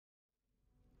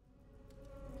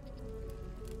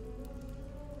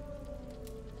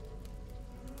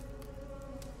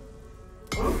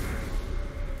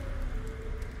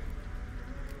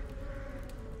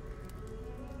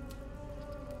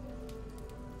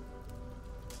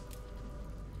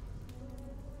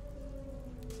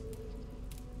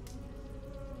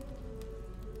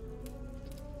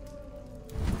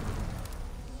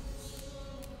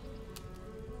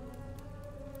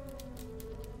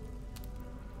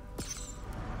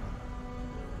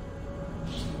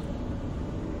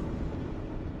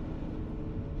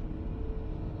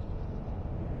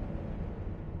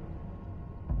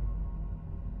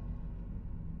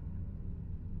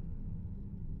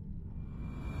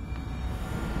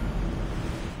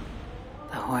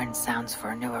horn sounds for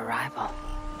a new arrival.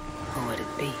 Who would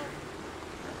it be?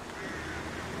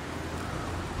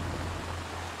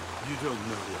 You don't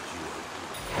know what you are doing.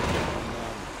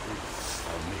 Now, please,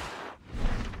 tell me.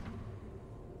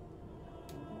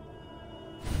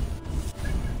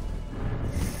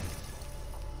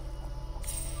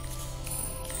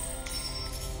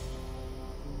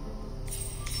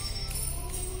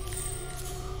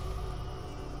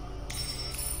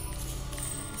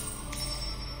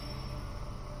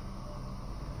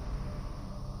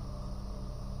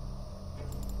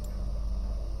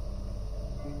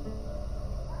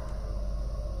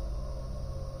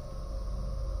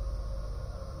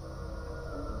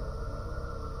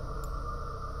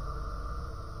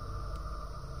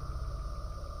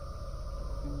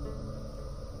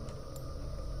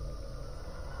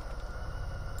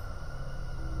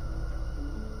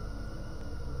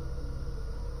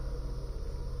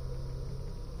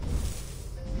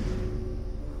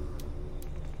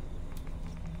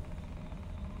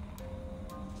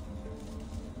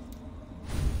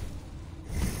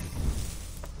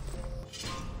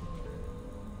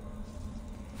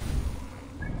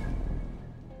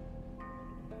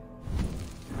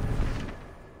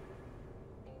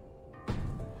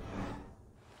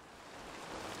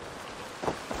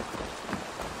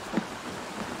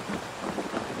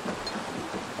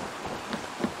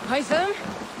 Hytham?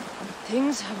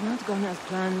 Things have not gone as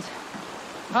planned.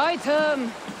 Hytham!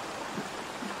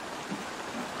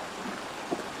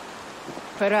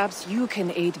 Perhaps you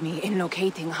can aid me in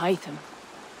locating Hytham.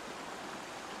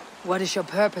 What is your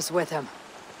purpose with him?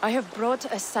 I have brought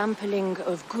a sampling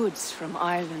of goods from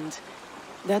Ireland.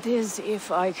 That is,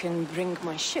 if I can bring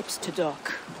my ships to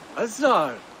dock.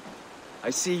 Azar! I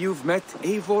see you've met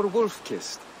Eivor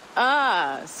Wolfkist.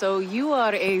 Ah, so you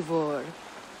are Eivor.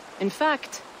 In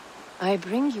fact, I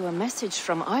bring you a message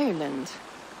from Ireland.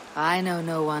 I know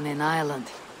no one in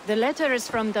Ireland. The letter is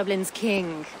from Dublin's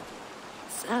king.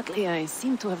 Sadly, I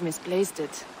seem to have misplaced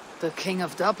it. The King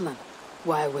of Dublin?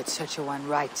 Why would such a one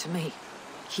write to me?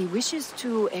 He wishes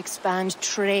to expand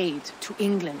trade to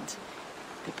England.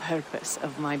 The purpose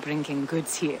of my bringing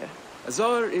goods here.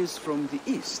 Azar is from the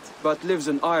east, but lives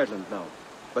in Ireland now.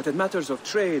 But in matters of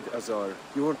trade, Azar,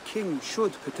 your king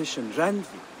should petition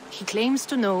Randvi. He claims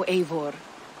to know Eivor.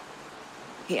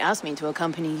 He asked me to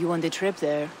accompany you on the trip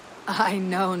there. I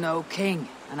know no king,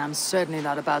 and I'm certainly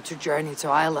not about to journey to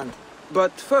Ireland.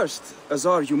 But first,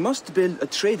 Azar, you must build a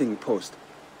trading post.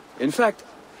 In fact,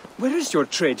 where is your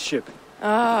trade ship?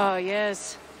 Ah,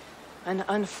 yes. An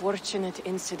unfortunate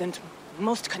incident,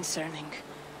 most concerning.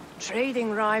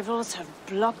 Trading rivals have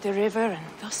blocked the river, and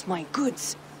thus my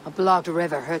goods. A blocked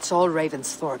river hurts all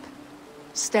Ravensthorpe.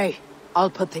 Stay,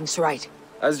 I'll put things right.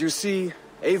 As you see,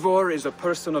 Eivor is a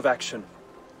person of action.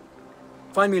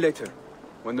 Find me later,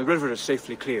 when the river is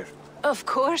safely clear. Of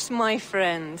course, my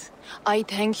friend. I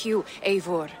thank you,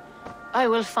 Eivor. I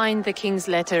will find the king's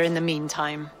letter in the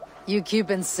meantime. You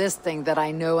keep insisting that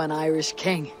I know an Irish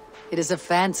king. It is a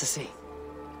fantasy.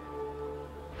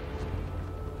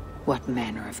 What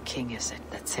manner of king is it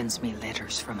that sends me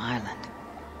letters from Ireland?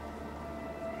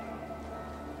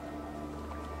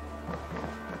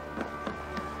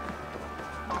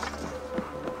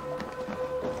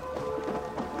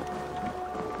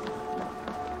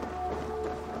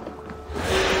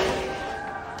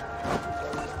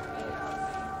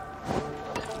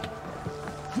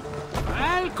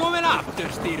 Välkommen after,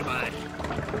 styrman.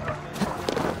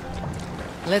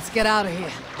 Let's get out of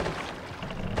here.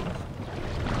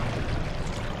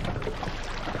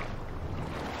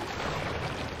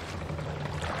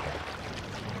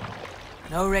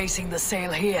 No racing the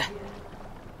sail here.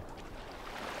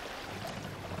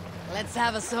 Let's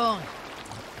have a song.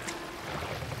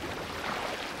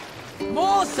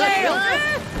 More sail!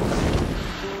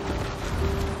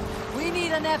 We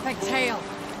need an epic tale.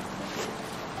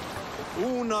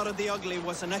 Unar the Ugly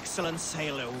was an excellent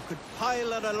sailor who could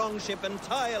pilot a longship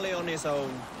entirely on his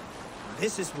own.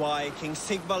 This is why King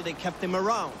Sigvaldi kept him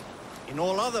around. In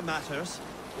all other matters,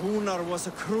 Unar was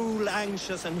a cruel,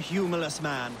 anxious, and humorless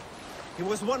man. He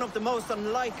was one of the most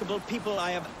unlikable people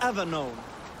I have ever known.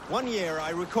 One year,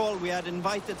 I recall we had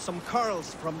invited some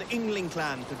Carls from the Yngling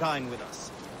clan to dine with us.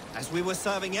 As we were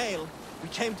serving ale, we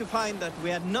came to find that we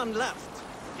had none left.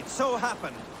 It so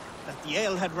happened that the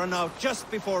ale had run out just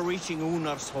before reaching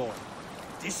Unar's hall.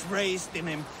 This raised in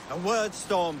him a word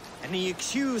storm, and he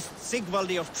accused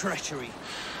Sigvaldi of treachery.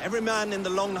 Every man in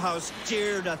the Longhouse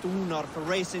jeered at Unar for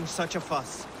raising such a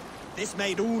fuss. This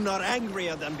made Unar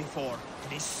angrier than before,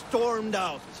 and he stormed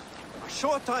out. A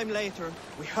short time later,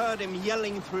 we heard him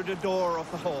yelling through the door of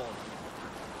the hall.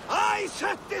 I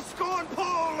set this scorn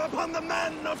pole upon the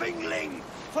men of Yngling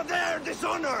for their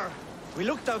dishonor. We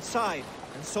looked outside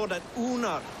and saw that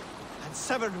Unar had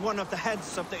severed one of the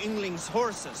heads of the Yngling's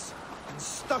horses and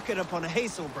stuck it upon a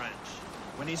hazel branch.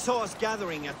 When he saw us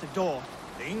gathering at the door,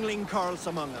 the Yngling carls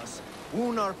among us,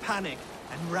 Unar panicked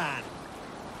and ran.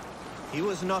 He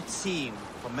was not seen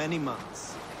for many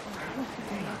months.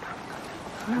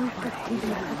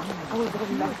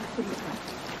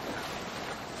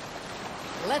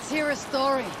 Let's hear a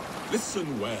story.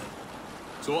 Listen well,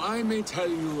 so I may tell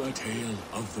you a tale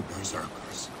of the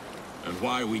Berserkers, and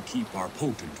why we keep our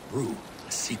potent brew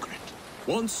a secret.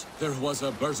 Once there was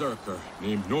a Berserker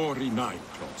named Nori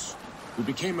Nightclaws, who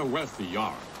became a wealthy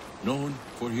Jarl, known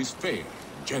for his fair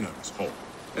and generous home.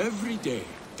 Every day,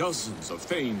 dozens of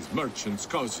thanes, merchants,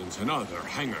 cousins, and other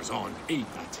hangers-on ate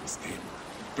at his den,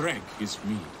 drank his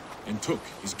mead, and took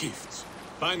his gifts.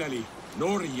 Finally,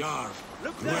 Nori Jarl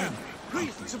grew angry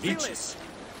at these leeches.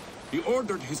 He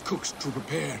ordered his cooks to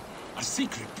prepare a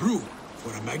secret brew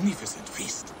for a magnificent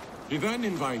feast. He then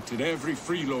invited every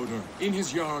freeloader in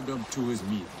his yardom to his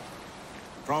meal,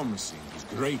 promising his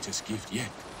greatest gift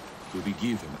yet to be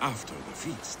given after the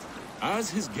feast. As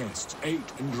his guests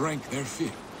ate and drank their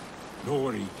fill,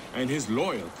 Nori and his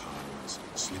loyal carls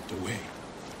slipped away.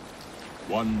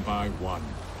 One by one,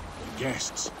 the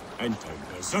guests entered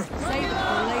Berserk. Save it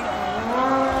for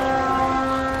later.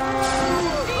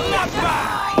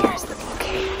 Here's the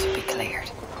blockade to be cleared.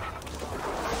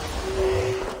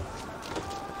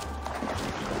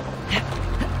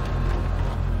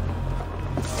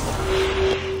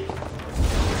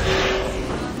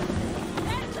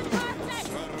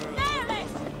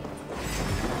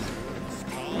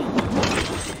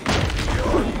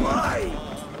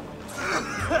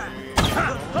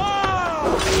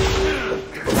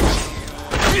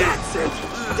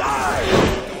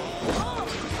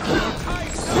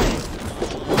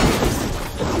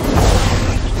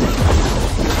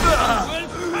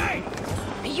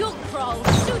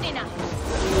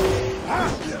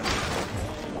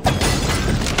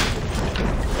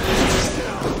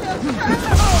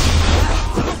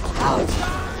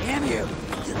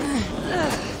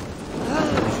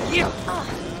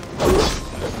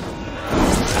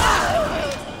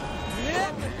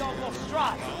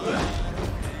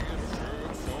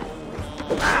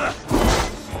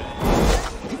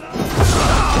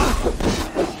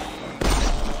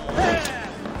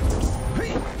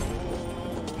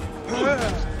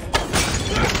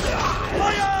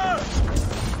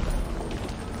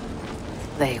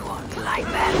 They won't like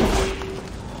that.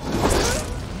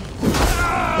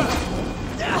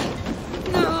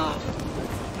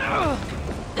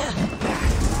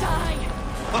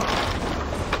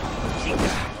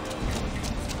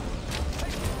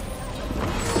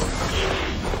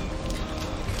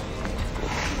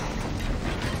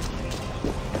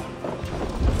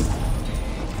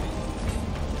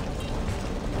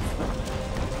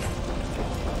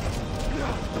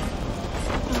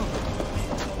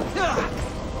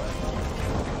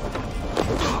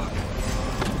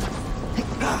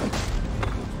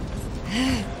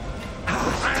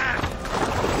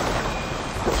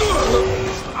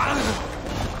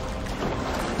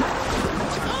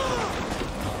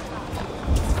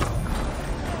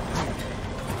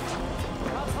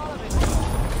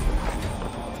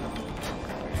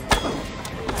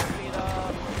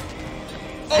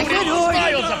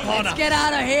 Let's get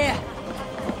out of here!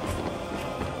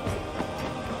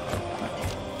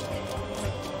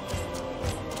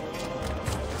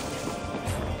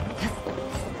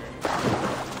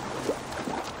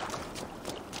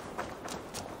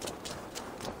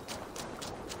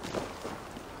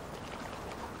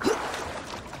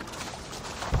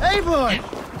 Hey boy!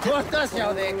 Kortas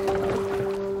jou dek!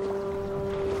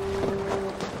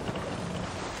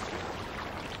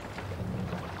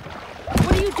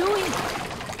 What are you doing?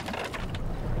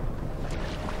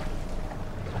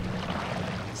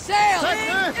 Sail!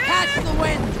 Catch the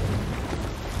wind!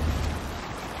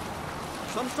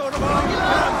 Some sort of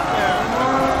camp there.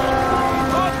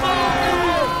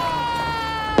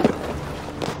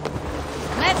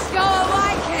 Let's go, a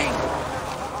Viking!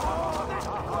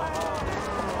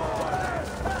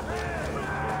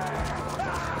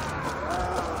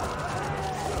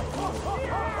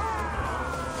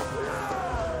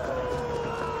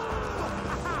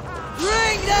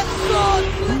 Bring them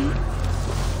swords!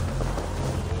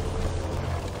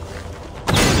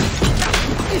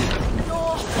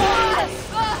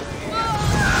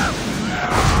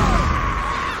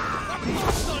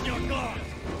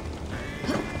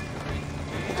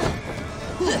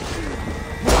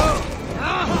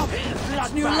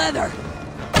 New leather!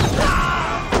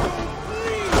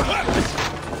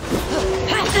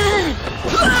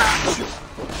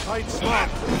 Fight smart.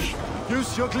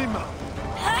 Use your glimmer.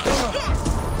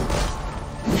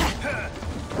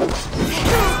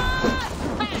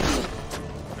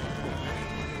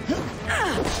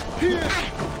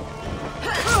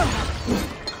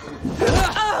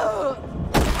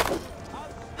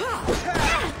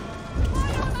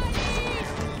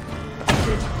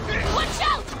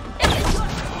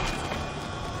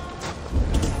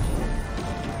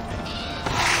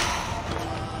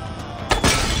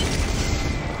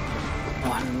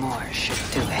 One more should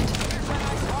do it.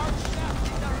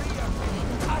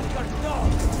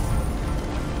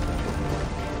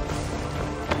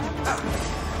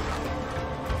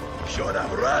 Should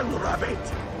have run, rabbit!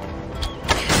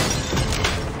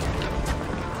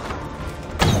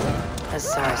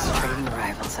 Azar's trading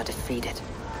rivals are defeated.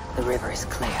 The river is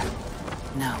clear.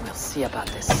 Now we'll see about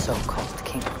this so-called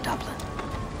King of Dublin.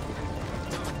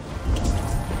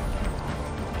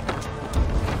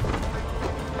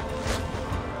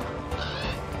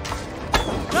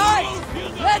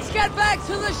 Let's get back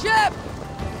to the ship!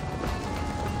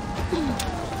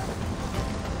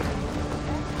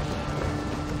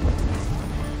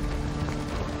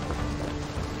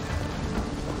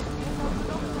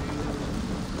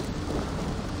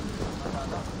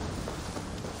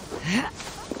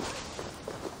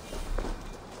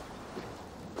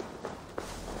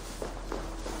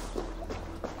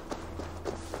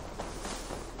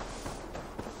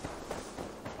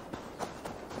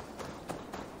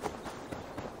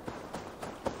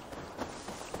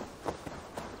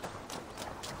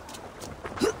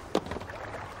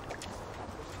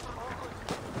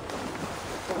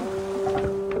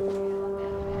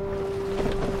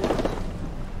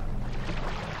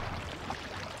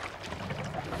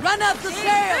 Run up the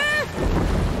stairs!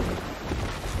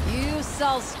 You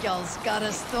Salskulls got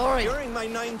a story. During my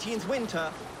 19th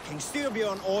winter, King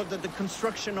Styrbjörn ordered the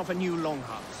construction of a new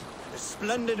longhouse. The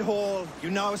splendid hall you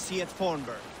now see at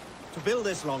Fornburg. To build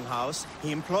this longhouse,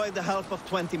 he employed the help of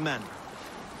 20 men.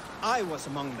 I was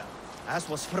among them, as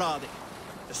was Fradi,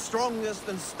 the strongest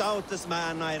and stoutest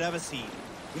man I had ever seen.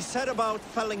 We set about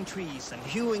felling trees and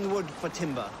hewing wood for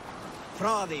timber.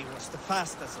 Fradi was the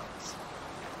fastest of us,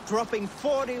 dropping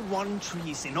 41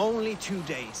 trees in only 2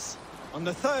 days. On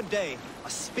the third day, a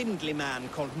spindly man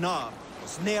called Nar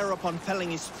was near upon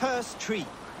felling his first tree.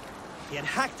 He had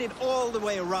hacked it all the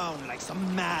way around like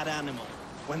some mad animal.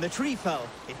 When the tree fell,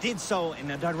 it did so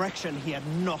in a direction he had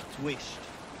not wished.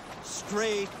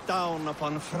 Straight down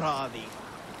upon Fradi.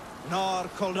 Nar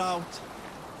called out,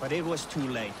 but it was too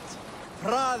late.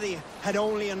 Fradi had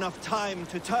only enough time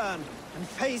to turn and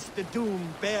face the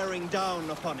doom bearing down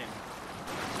upon him.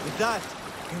 With that,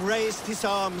 he raised his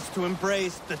arms to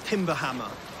embrace the timber hammer.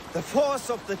 The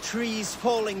force of the trees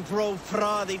falling drove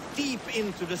Fradi deep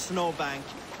into the snowbank,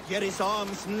 yet his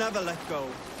arms never let go.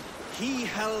 He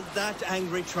held that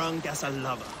angry trunk as a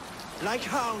lover. Like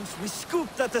hounds, we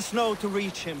scooped at the snow to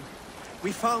reach him.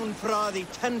 We found Fradi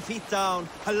 10 feet down,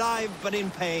 alive but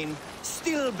in pain,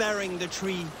 still bearing the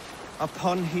tree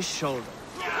upon his shoulder.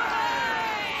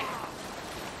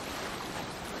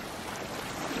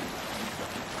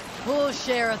 Who'll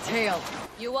share a tale?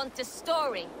 You want a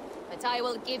story, but I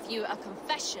will give you a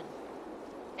confession.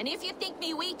 And if you think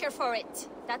me weaker for it,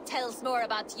 that tells more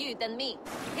about you than me.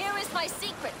 Here is my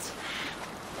secret.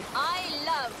 I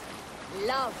love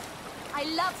love. I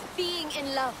love being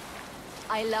in love.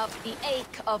 I love the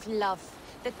ache of love,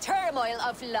 the turmoil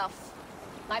of love.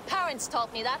 My parents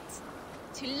taught me that.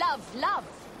 To love, love.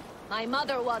 My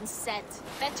mother once said,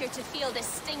 better to feel the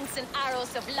stings and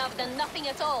arrows of love than nothing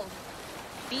at all.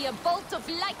 Be a bolt of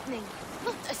lightning,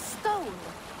 not a stone.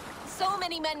 So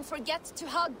many men forget to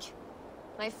hug.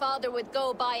 My father would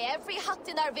go by every hut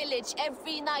in our village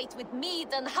every night with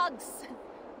mead and hugs.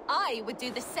 I would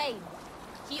do the same.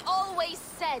 He always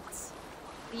said,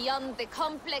 beyond the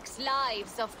complex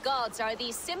lives of gods are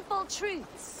these simple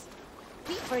truths.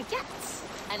 We forget,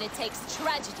 and it takes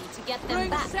tragedy to get them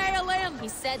back. Sail in! He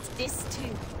said this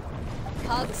too.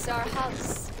 Hugs are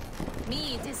hugs.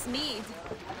 Mead is mead.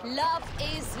 Love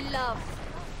is love.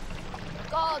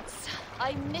 Gods,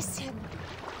 I miss him.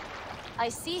 I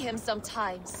see him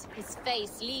sometimes, his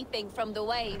face leaping from the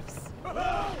waves.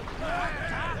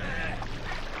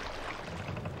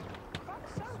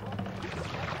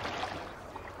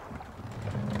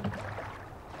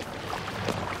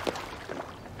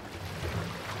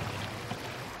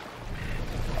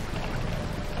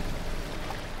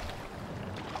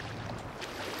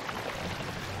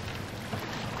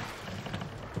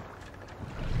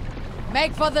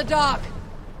 Make for the dock!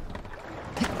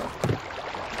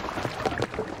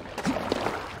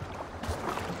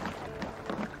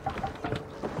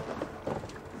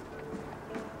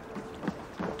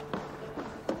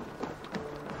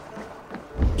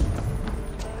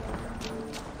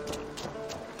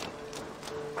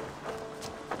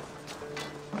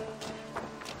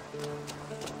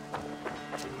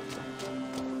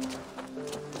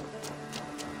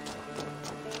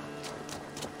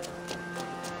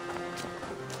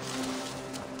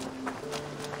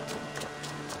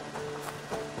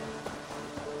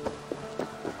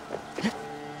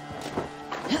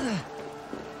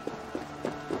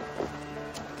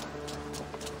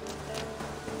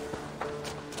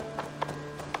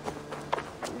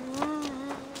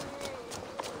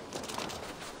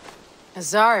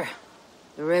 Azar,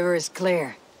 the river is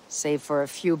clear, save for a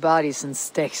few bodies and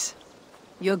sticks.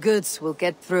 Your goods will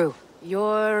get through.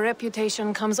 Your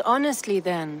reputation comes honestly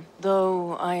then,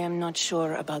 though I am not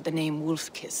sure about the name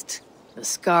Wolf-Kissed. The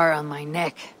scar on my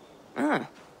neck. Ah,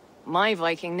 my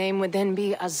Viking name would then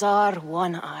be Azar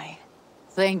One-Eye.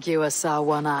 Thank you, Azar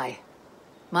One-Eye.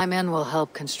 My men will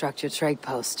help construct your trade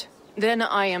post. Then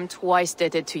I am twice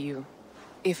indebted to you.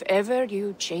 If ever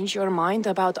you change your mind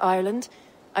about Ireland,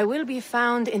 I will be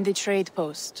found in the trade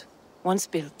post, once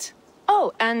built.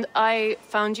 Oh, and I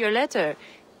found your letter.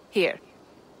 Here.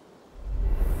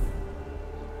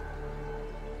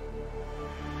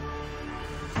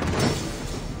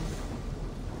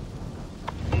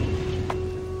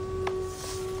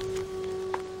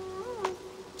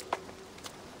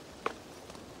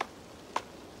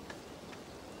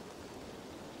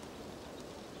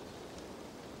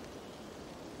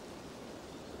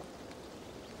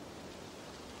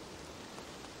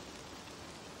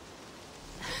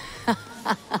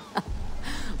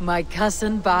 My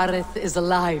cousin Barith is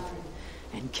alive,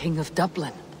 and King of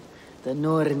Dublin. The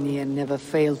Nornir never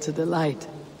failed to delight.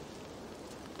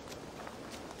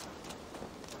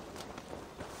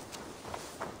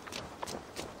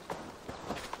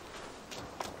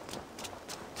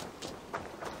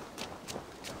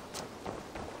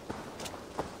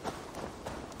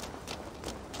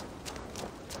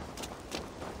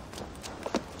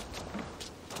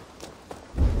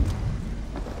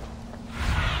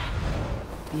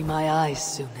 Be my eyes,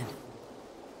 Sunan.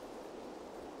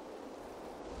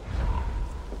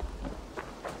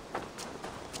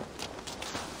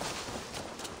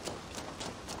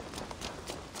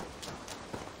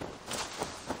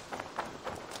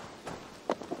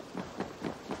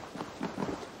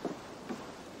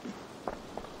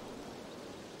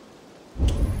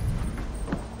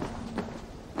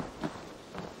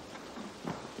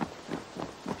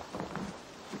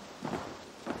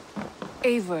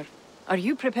 Eivor, are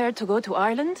you prepared to go to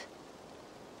Ireland?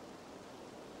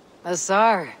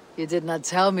 Azar, you did not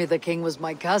tell me the king was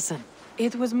my cousin.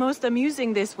 It was most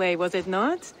amusing this way, was it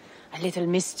not? A little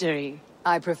mystery.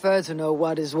 I prefer to know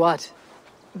what is what.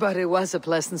 But it was a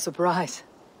pleasant surprise.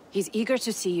 He's eager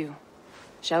to see you.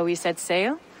 Shall we set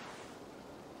sail?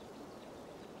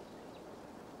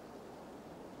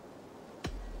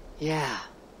 Yeah,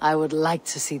 I would like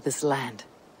to see this land.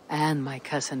 And my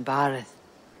cousin Barith.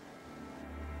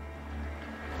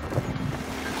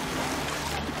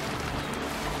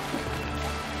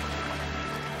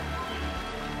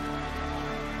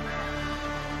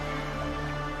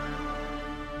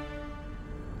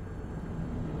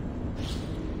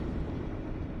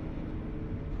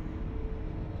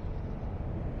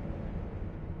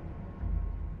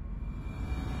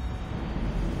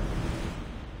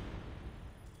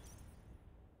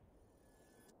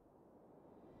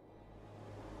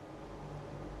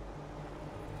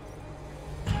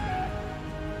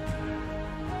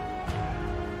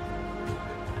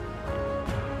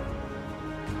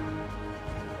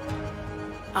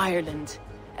 Ireland,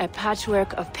 a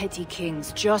patchwork of petty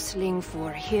kings jostling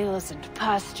for hills and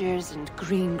pastures and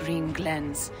green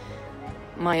glens.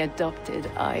 My adopted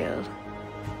isle.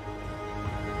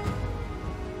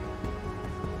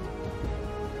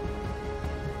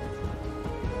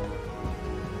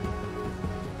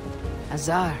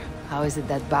 Azar, how is it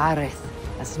that Barith,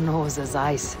 as nose as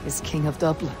ice, is king of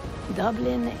Dublin?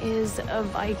 Dublin is a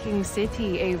Viking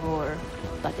city, Eivor.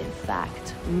 But in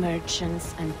fact,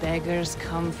 merchants and beggars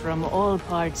come from all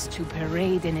parts to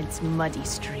parade in its muddy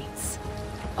streets.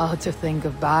 Oh, to think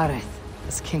of Barith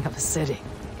as king of a city.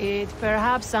 It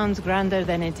perhaps sounds grander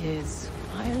than it is.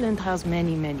 Ireland has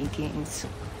many kings.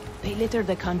 They litter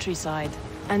the countryside,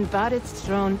 and Barith's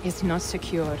throne is not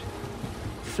secure.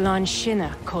 Flann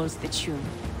Sinna calls the tune.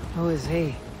 Who is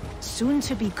he? Soon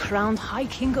to be crowned High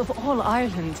King of all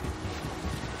Ireland.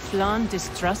 Flann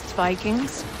distrusts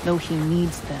Vikings, though he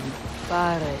needs them.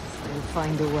 Barith will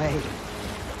find a way.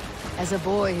 As a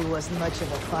boy, he wasn't much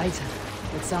of a fighter,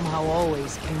 but somehow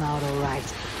always came out all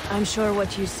right. I'm sure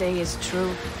what you say is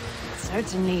true.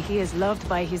 Certainly, he is loved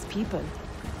by his people.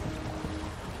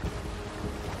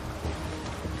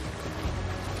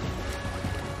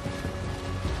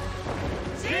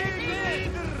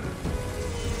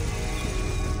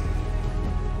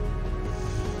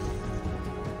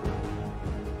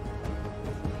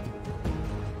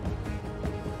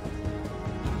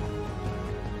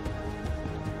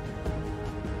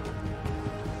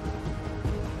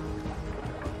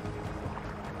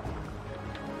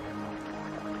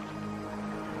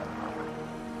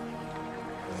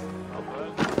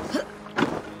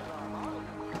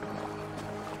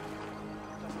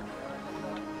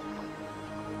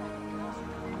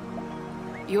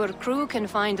 Your crew can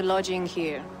find lodging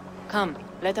here. Come,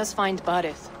 let us find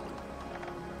Barith.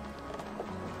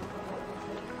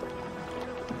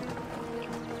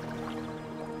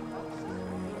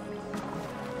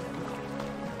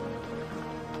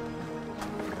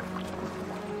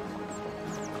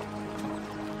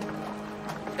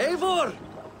 Eivor!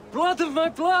 Blood of my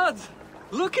blood!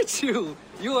 Look at you!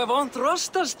 You have Aunt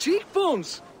Rosta's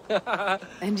cheekbones!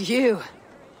 And you,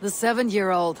 the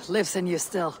 7-year-old, lives in you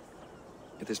still.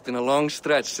 It has been a long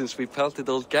stretch since we pelted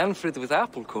old Ganfrid with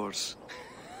apple cores.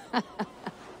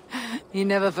 He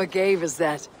never forgave us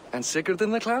that. And Sigurd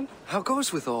in the clan? How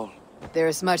goes with all? There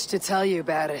is much to tell you,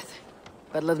 Barith.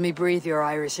 But let me breathe your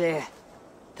Irish air.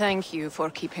 Thank you for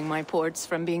keeping my ports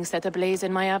from being set ablaze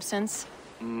in my absence.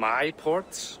 My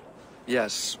ports?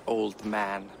 Yes, old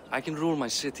man. I can rule my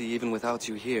city even without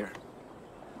you here.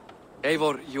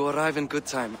 Eivor, you arrive in good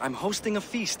time. I'm hosting a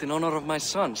feast in honor of my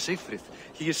son, Sigfrid.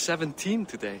 He is 17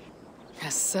 today.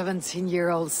 A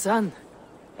 17-year-old son?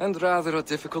 And rather a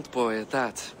difficult boy at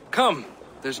that. Come,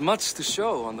 there's much to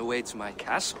show on the way to my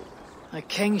castle. A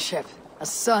kingship, a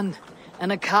son,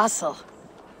 and a castle.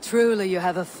 Truly you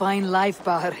have a fine life,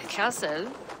 Barith. Castle?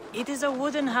 It is a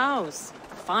wooden house.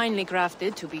 Finely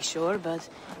crafted, to be sure, but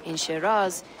in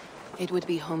Shiraz, it would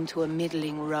be home to a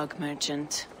middling rug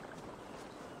merchant.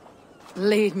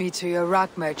 Lead me to your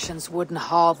rock merchant's wooden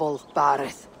hovel,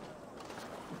 Barith.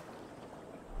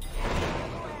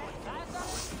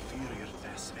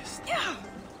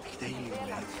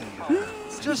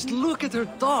 Just look at her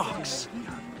docks.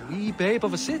 Wee babe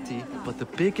of a city, but the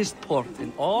biggest port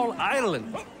in all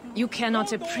Ireland. You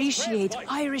cannot appreciate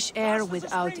Irish air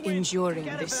without enduring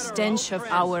the stench of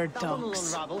our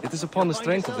dogs. It is upon the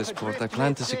strength of this port I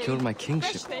plan to secure my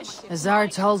kingship. Azar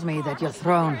told me that your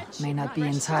throne may not be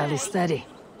entirely steady.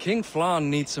 King Flann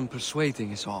needs some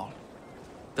persuading is all.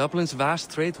 Dublin's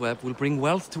vast trade web will bring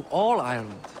wealth to all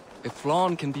Ireland. If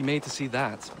Flann can be made to see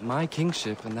that, my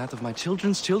kingship and that of my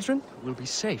children's children will be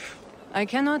safe. I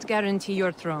cannot guarantee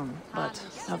your throne, but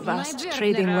a vast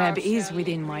trading web is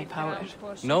within my power.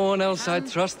 No one else I'd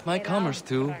trust my commerce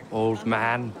to, old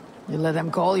man. You let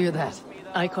him call you that?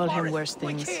 I call him worse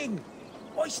things. My king!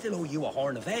 I still owe you a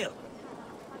horn of ale.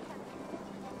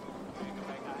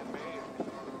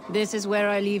 This is where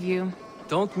I leave you.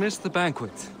 Don't miss the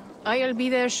banquet. I'll be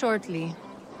there shortly.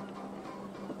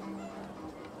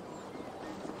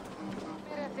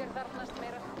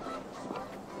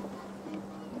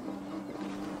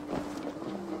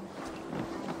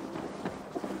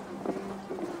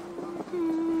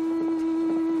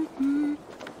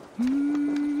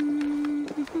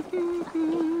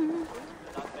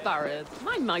 Barith,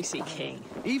 my mighty king.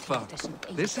 Aoife,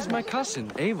 this is my cousin,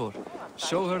 Eivor.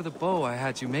 Show her the bow I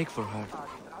had you make for her.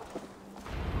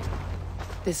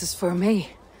 This is for me.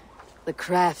 The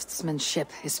craftsmanship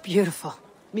is beautiful.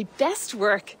 Me best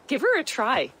work. Give her a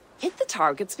try. Hit the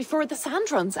targets before the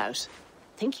sand runs out.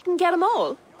 Think you can get them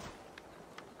all?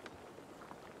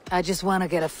 I just want to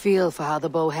get a feel for how the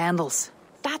bow handles.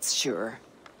 That's sure.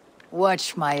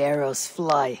 Watch my arrows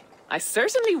fly. I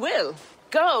certainly will.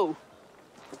 Go!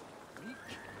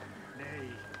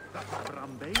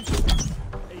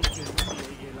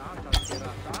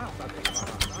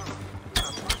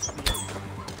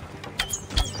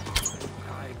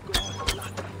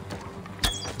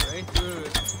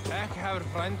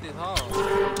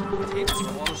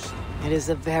 It is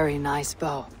a very nice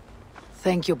bow.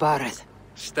 Thank you, Barith.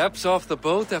 Steps off the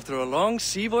boat after a long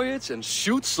sea voyage and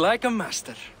shoots like a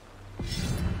master.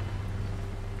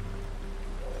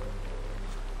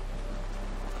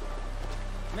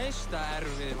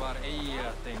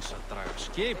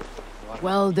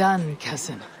 Well done,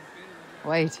 cousin.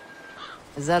 Wait,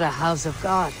 is that a house of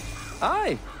God?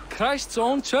 Aye, Christ's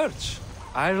own church.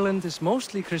 Ireland is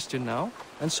mostly Christian now,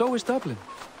 and so is Dublin.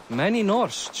 Many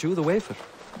Norse chew the wafer.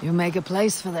 You make a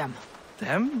place for them.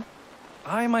 Them?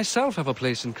 I myself have a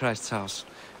place in Christ's house,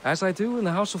 as I do in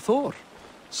the house of Thor.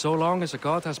 So long as a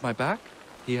god has my back,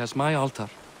 he has my altar.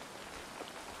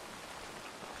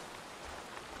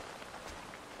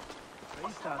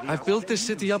 I've built this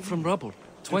city up from rubble.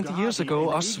 20 years ago,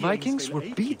 us Vikings were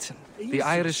beaten. The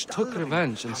Irish took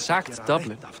revenge and sacked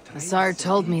Dublin. Azar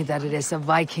told me that it is a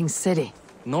Viking city.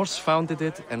 Norse founded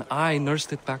it, and I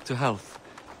nursed it back to health.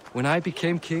 When I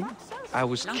became king, I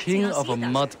was king of a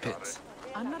mud pit.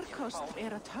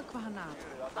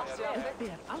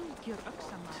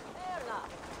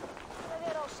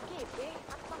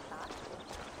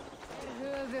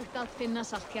 Höfugt að finna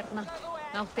satt hérna.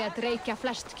 Nátti að dreikja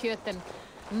flest kjötin.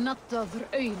 Naddaður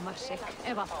aumar sig,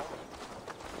 ef allt.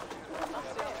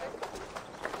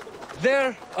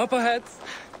 There, up ahead.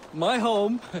 My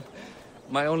home.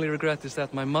 My only regret is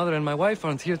that my mother and my wife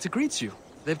aren't here to greet you.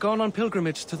 They've gone on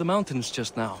pilgrimage to the mountains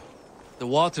just now. The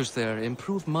waters there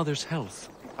improve Mother's health.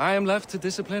 I am left to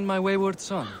discipline my wayward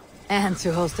son. And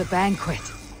to host a banquet.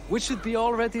 Which should be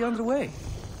already underway.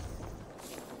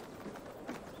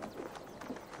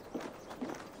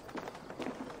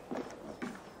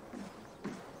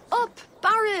 Up,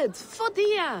 Barad,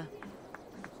 Fodia!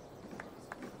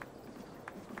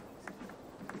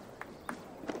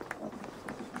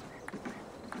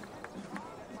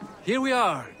 Here we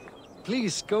are.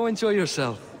 Please, go enjoy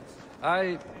yourself.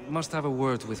 I must have a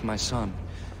word with my son.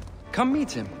 Come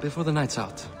meet him before the night's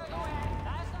out.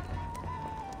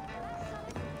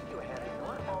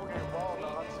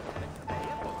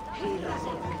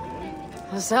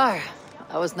 Hussar,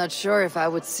 I was not sure if I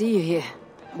would see you here.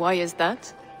 Why is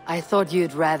that? I thought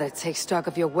you'd rather take stock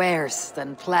of your wares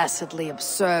than placidly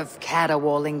observe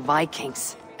caterwauling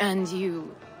Vikings. And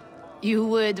you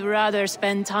would rather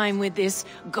spend time with this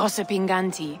gossiping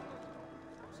auntie?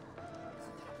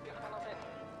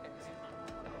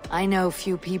 I know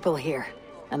few people here,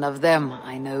 and of them,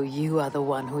 I know you are the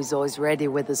one who's always ready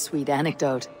with a sweet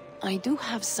anecdote. I do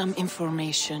have some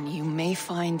information you may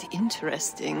find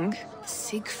interesting.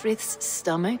 Siegfried's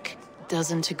stomach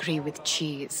doesn't agree with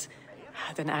cheese.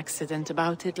 Had an accident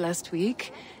about it last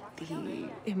week. The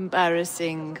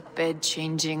embarrassing,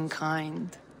 bed-changing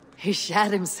kind. He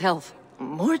shat himself.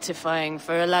 Mortifying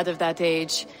for a lad of that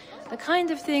age. The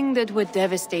kind of thing that would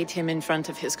devastate him in front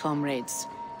of his comrades.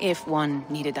 If one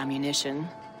needed ammunition.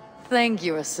 Thank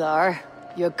you, Hussar.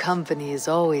 Your company is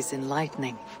always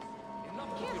enlightening.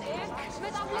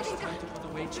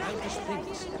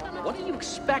 What do you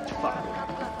expect, Father?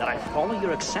 That I follow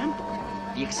your example?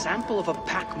 The example of a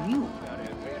pack mule?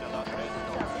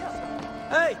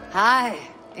 Hey! Hi.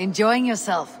 Enjoying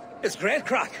yourself? It's great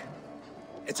crack.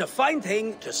 It's a fine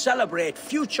thing to celebrate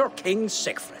future King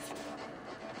Siegfried.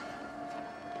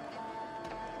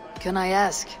 Can I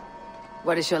ask,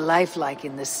 what is your life like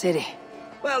in the city?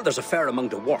 Well, there's a fair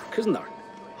amount of work, isn't there?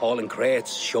 Hauling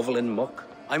crates, shoveling muck.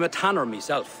 I'm a tanner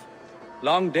myself.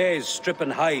 Long days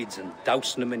stripping hides and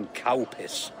dousing them in cow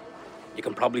piss. You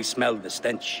can probably smell the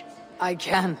stench. I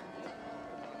can.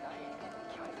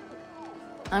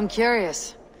 I'm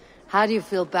curious. How do you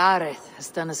feel Bareth has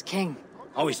done as king?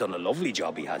 Oh, he's done a lovely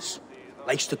job, he has.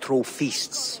 Likes to throw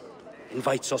feasts.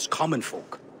 Invites us common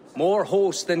folk. More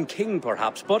host than king,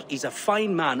 perhaps, but he's a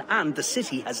fine man, and the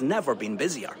city has never been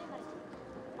busier.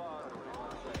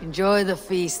 Enjoy the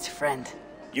feast, friend.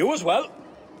 You as well.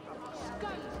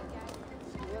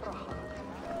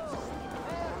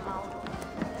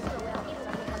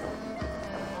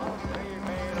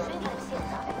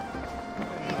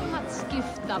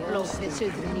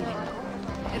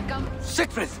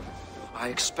 Siegfried! I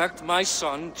expect my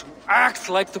son to act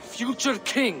like the future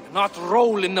king, not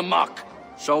roll in the muck.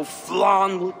 So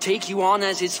Flan will take you on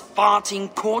as his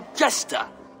farting court jester?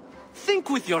 Think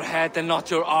with your head and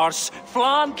not your arse.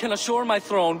 Flan can assure my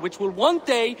throne, which will one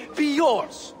day be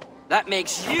yours. That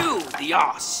makes you the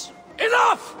arse.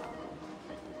 Enough!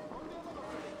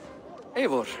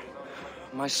 Eivor,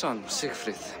 my son,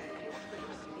 Siegfried.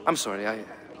 I'm sorry,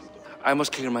 I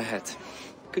must clear my head.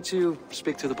 Could you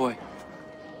speak to the boy?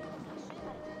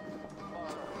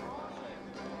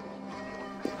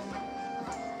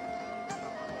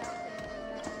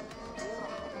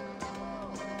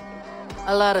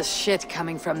 A lot of shit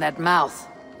coming from that mouth.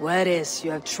 Word is,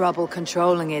 you have trouble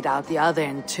controlling it out the other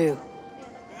end, too.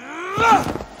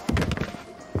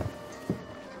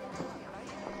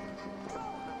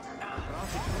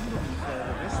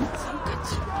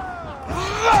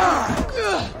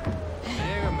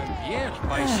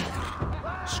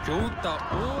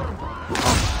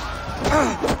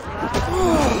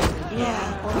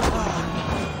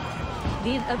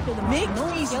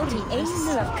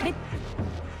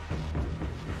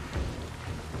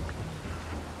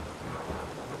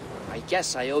 I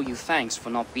guess I owe you thanks for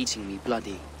not beating me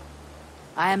bloody.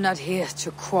 I am not here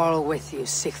to quarrel with you,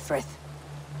 Siegfried.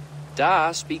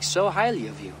 Da speaks so highly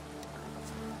of you.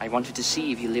 I wanted to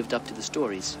see if you lived up to the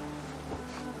stories.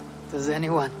 Does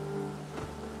anyone?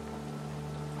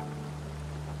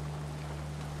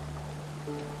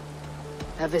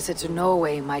 A visit to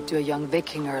Norway might do a young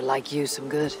Vikinger like you some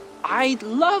good. I'd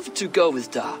love to go with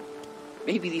Da.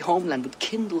 Maybe the homeland would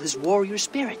kindle his warrior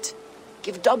spirit.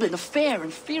 Give Dublin a fair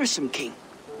and fearsome king.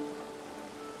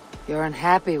 You're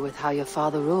unhappy with how your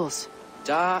father rules.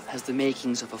 Da has the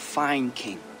makings of a fine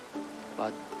king,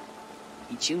 but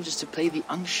he chooses to play the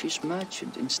unctuous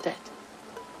merchant instead.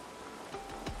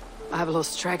 I've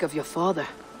lost track of your father.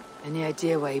 Any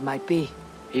idea where he might be?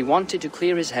 He wanted to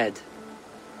clear his head.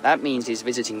 That means he's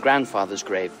visiting grandfather's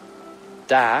grave.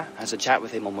 Da has a chat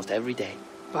with him almost every day.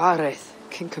 Bareth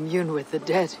can commune with the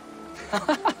dead.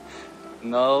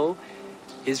 No,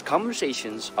 his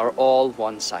conversations are all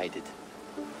one-sided.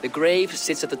 The grave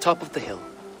sits at the top of the hill.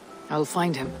 I'll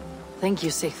find him. Thank you,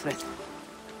 Siegfried.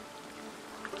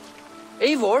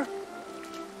 Eivor!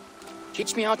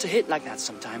 Teach me how to hit like that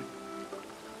sometime.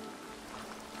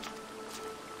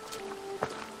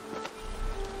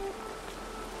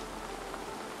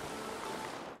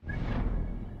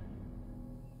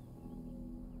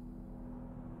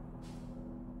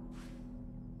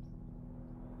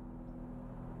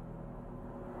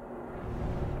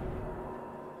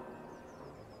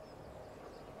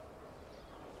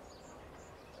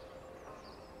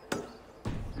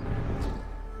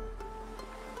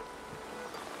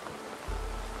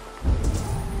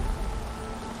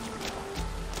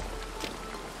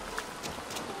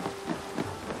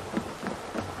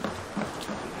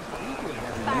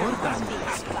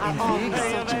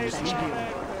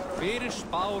 Fyrir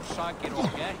spár sakir og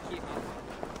ekki.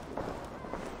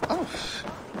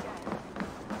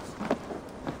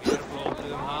 Hér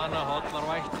blótuðum hana hollar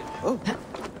vættir.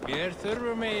 Hér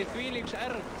þurfum við þvílíks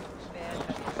erg.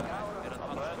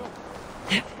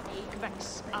 Ik vex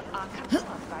að aka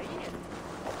af daginn.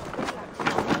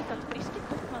 Líkalt fríski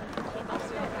kaupmaður heima að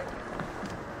svega.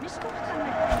 Misskótt hann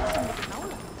sem við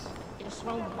nálægt.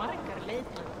 Svá margar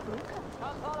leiðir brúka.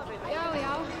 Já,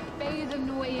 já, beigðum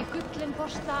nú eigi gullin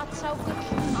forstat sá gull.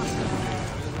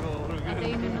 Að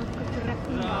einu nokkuð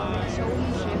regnum á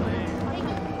sólum sömurinn.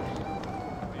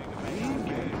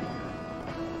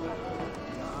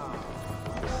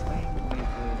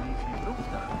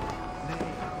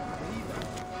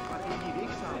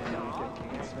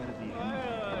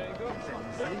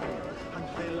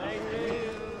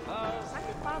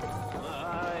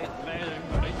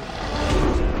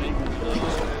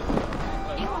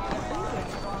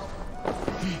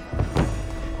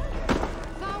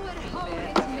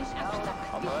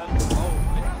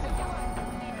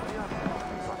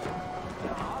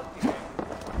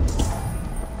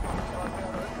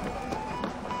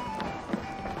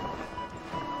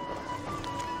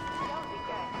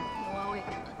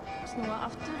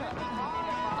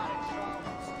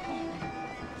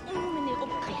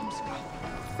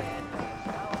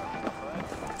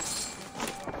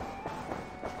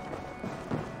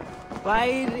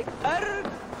 Væri örg.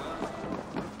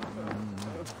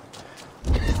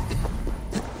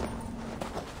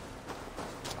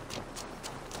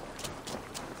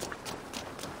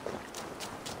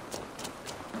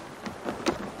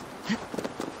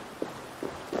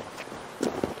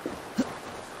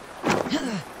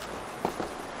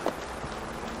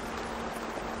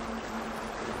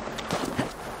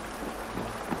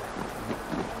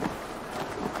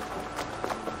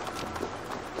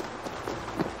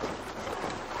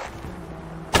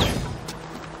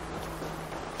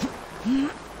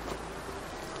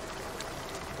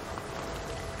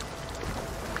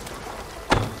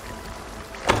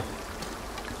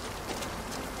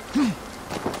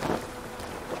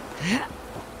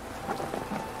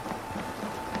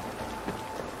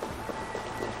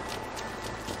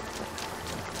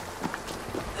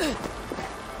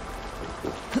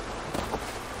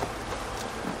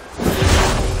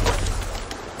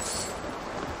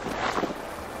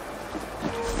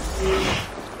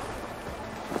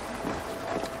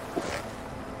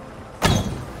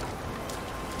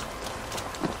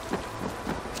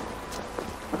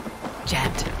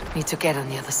 Need to get on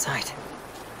the other side.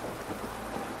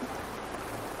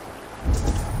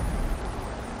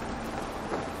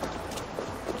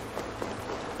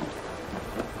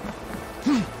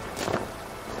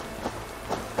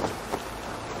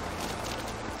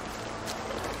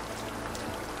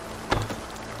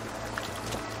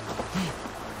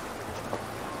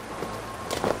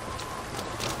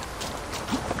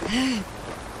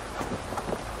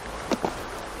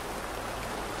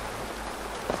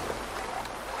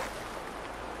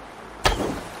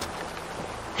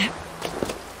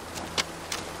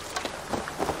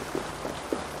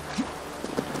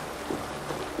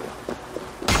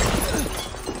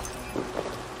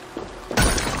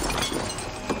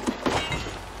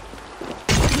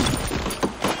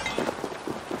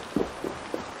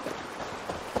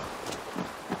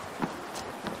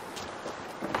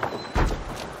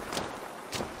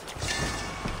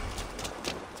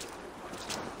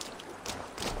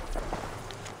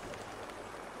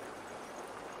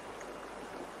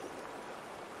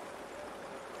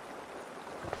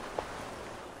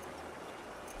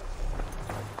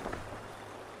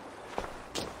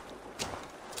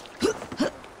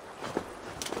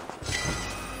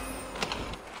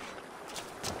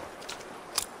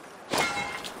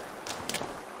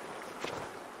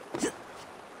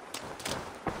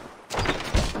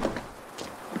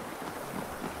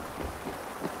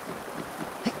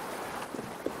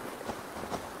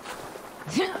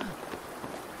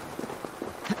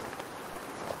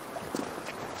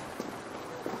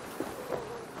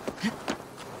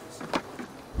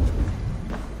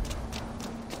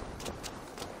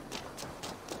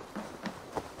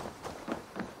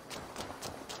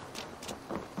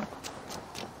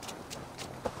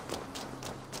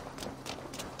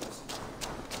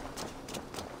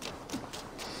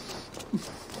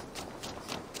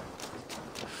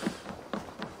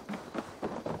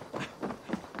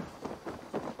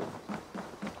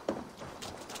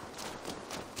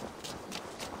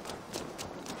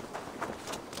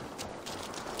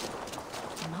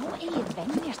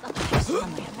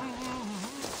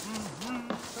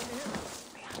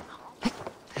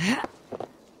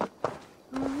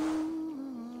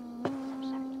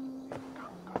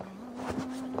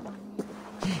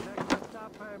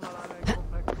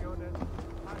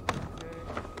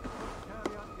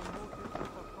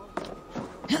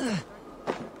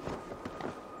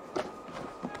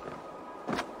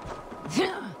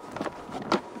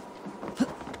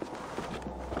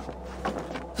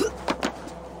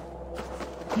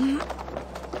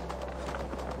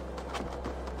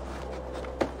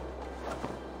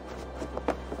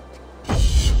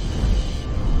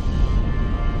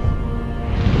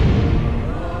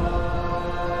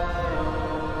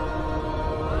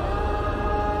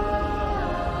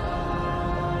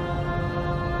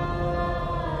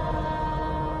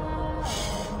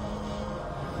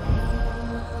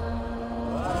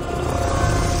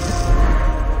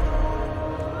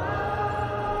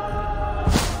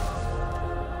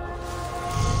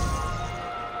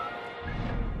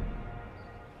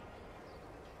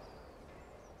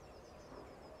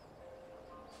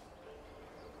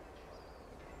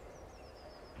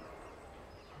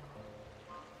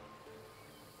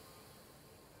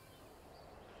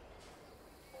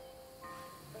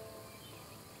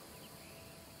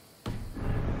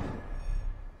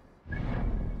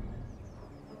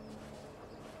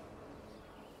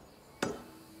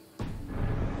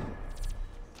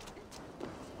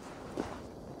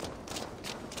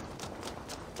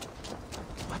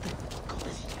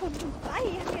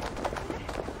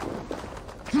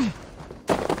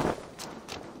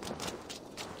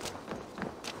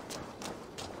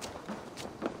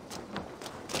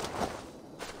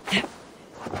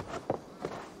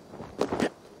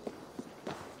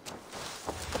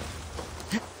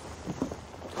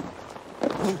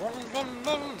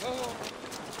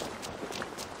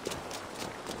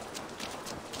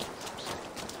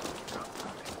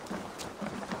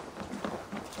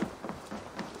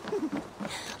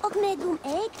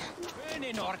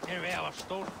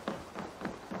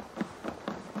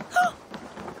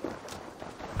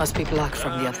 Must be blocked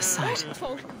from the other side.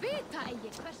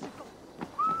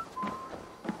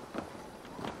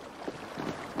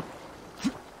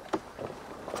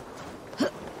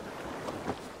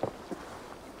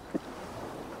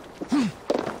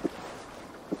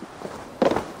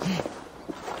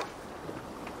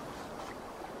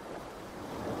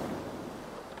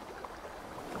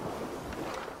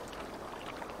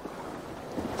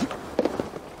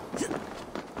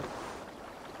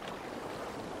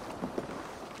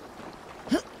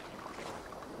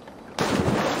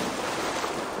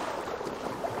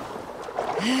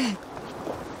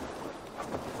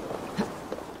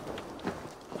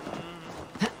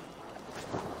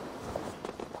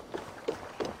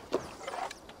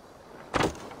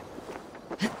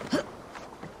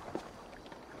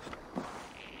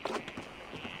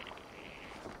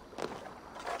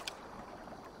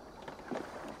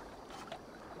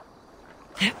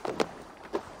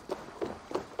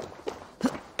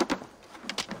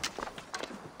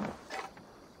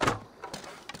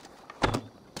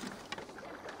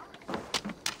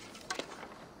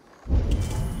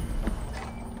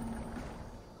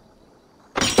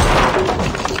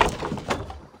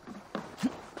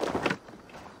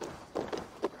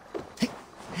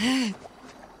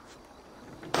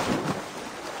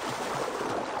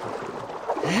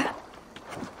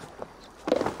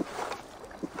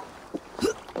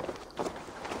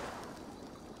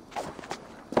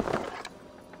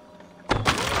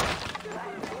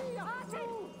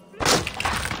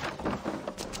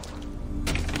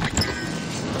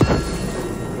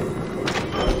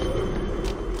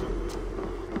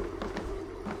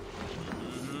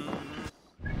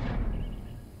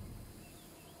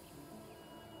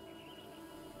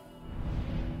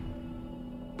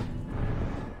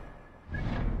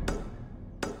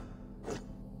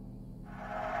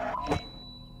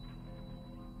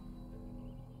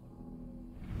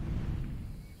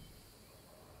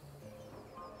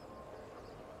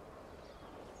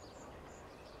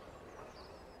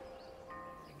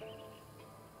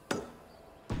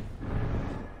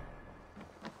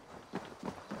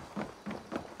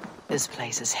 This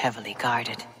place is heavily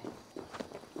guarded.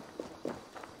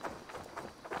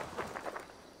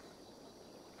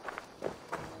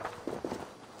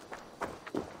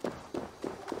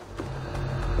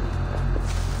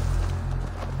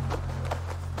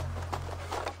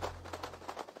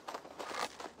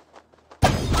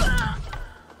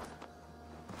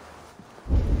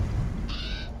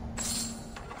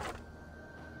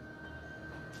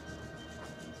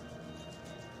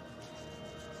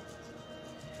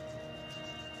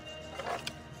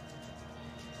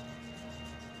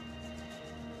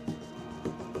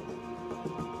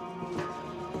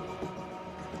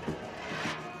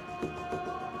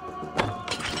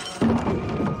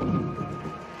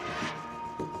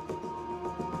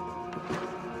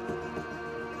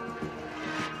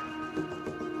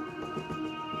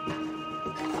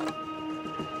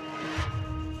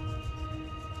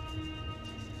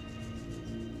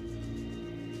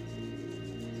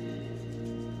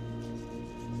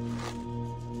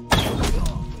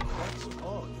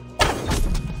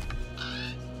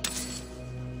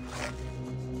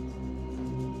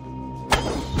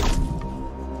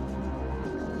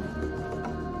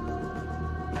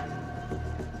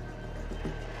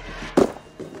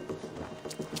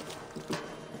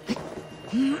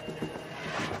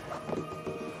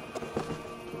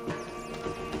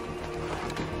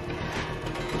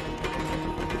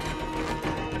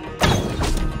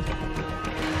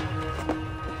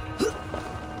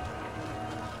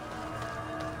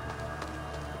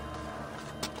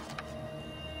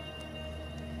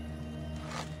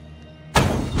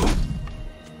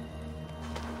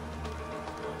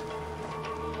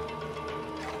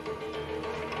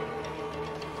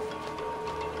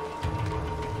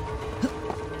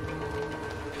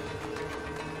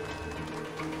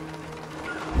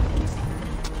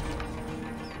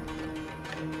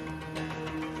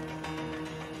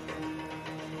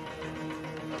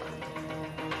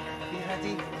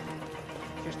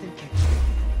 Just in case.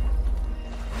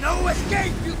 No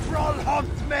escape, you troll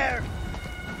humped mare!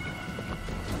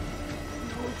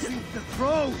 Don't eat the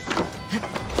crows!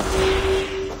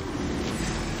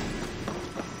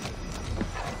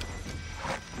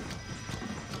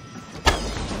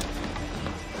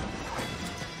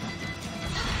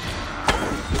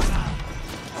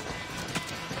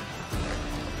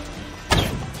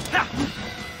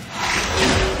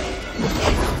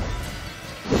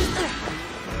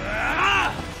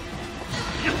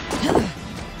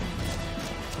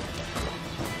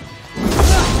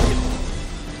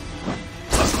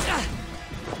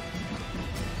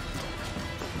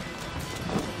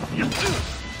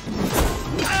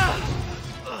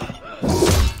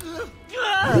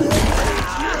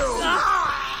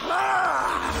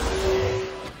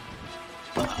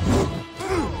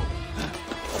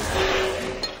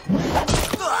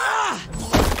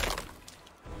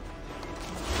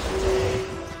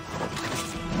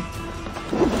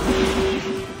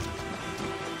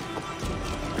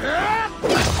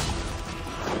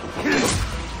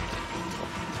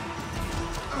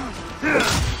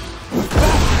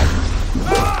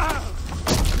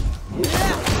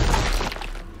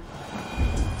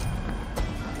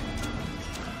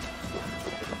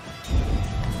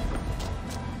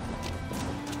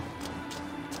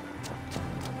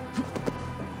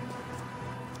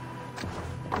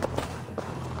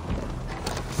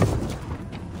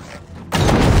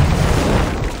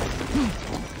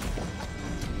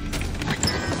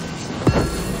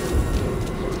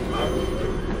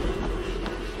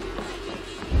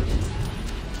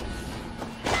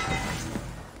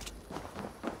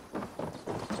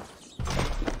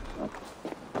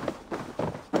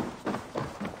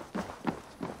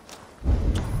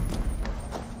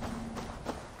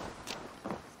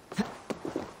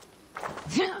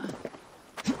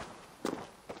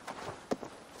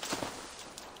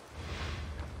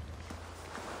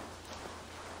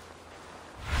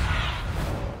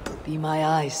 Be my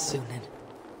eyes, Sunan.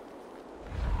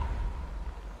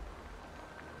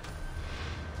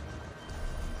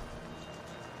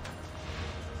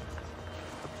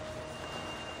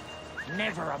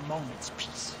 Never a moment's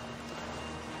peace.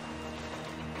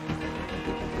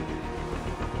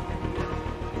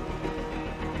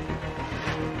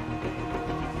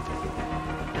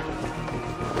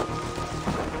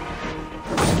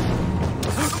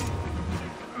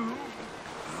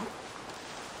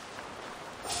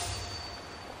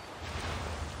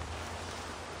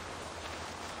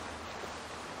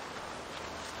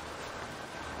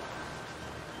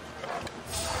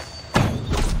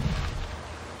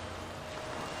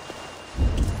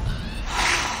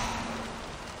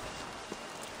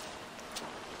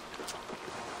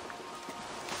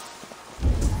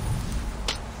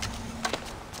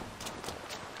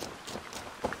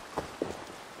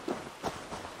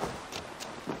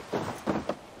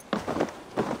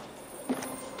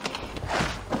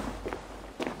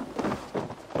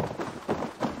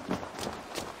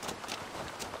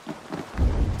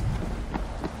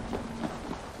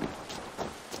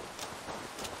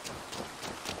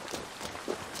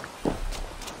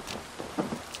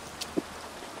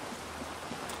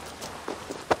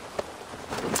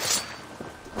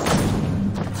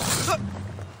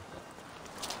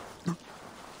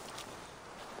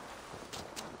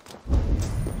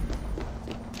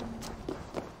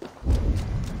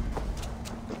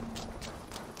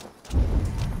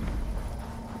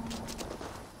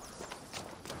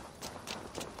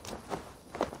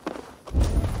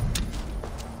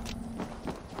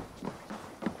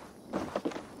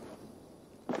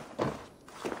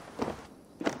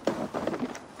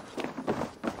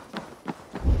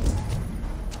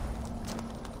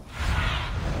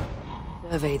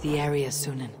 Survey the area,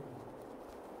 Sunan.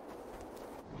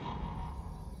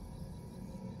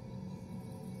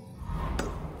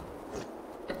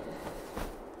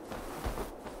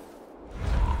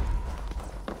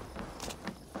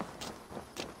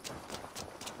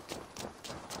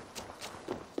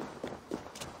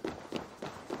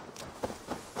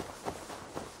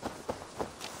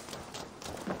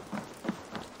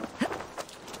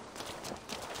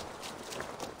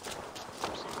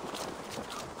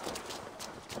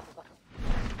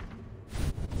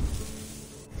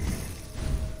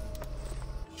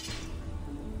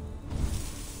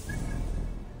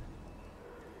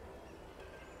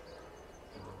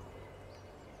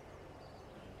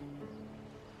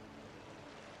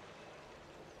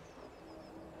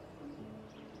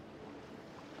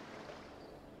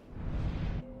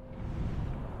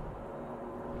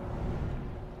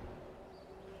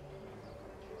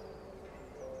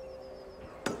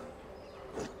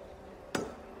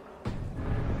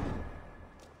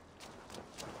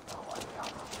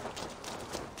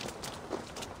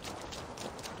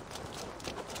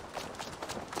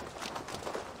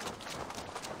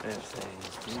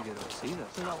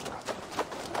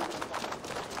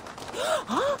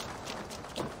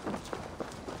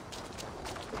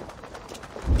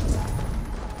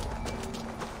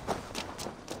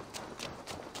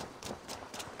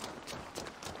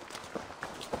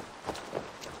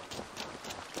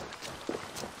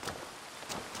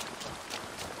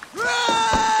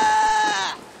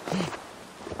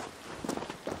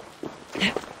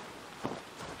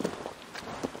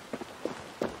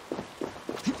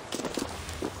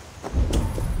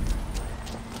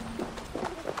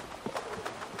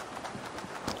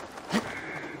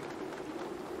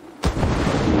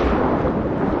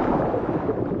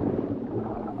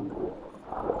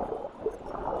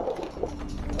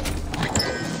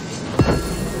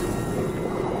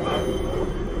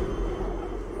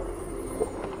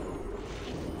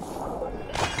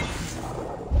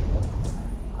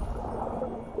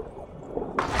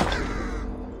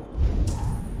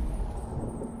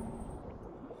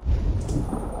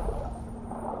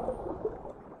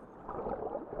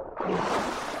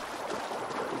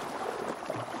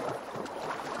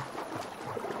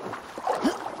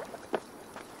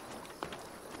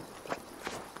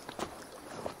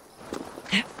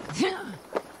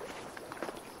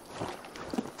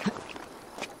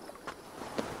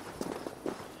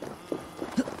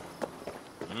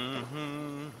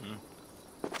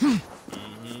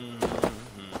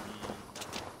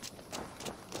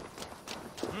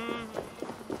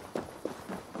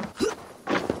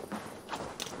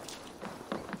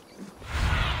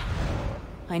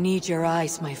 I need your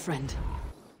eyes, my friend.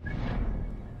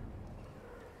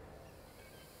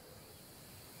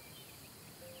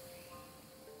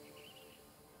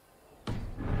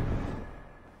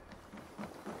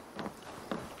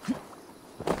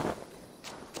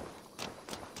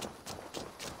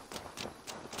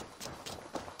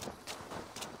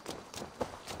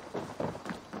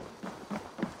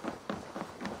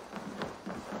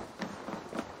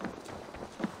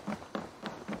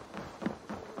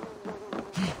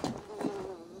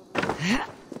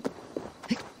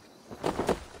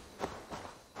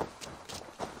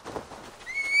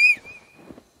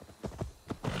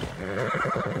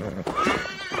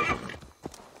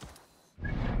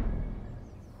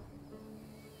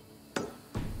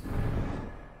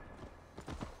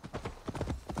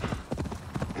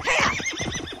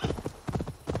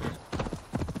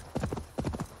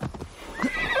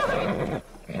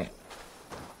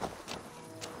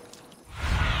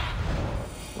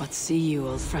 What see you,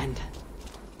 old friend?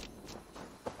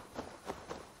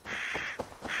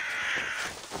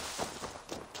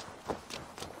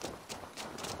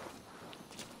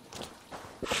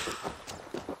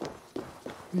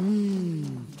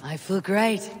 I feel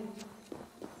great.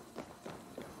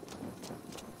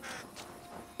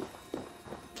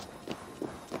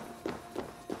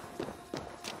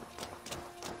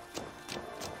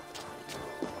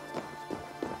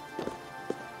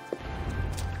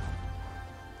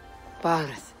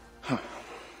 Barth.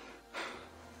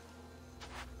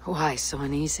 Why so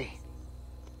uneasy?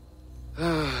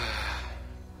 A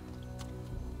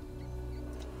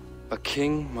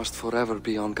king must forever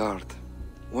be on guard.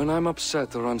 When I'm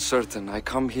upset or uncertain, I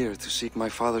come here to seek my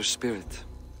father's spirit.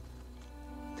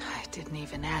 I didn't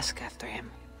even ask after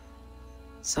him.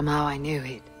 Somehow I knew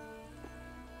he'd...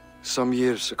 Some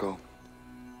years ago,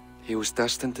 he was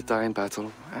destined to die in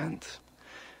battle, and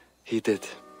he did.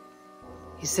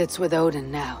 He sits with Odin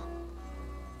now.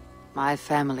 My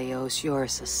family owes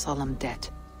yours a solemn debt.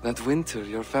 That winter,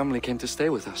 your family came to stay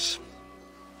with us.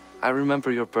 I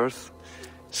remember your birth,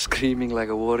 Screaming like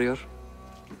a warrior.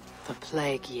 The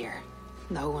plague year.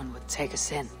 No one would take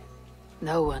us in.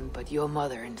 No one but your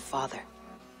mother and father.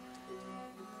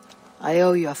 I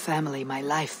owe your family my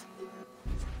life.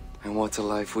 And what a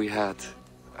life we had.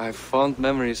 I have fond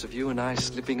memories of you and I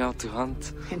slipping out to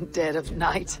hunt. In dead of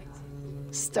night.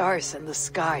 Stars in the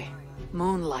sky.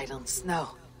 Moonlight on snow.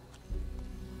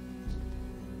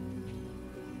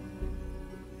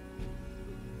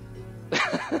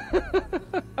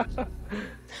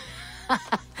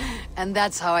 And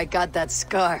that's how I got that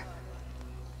scar.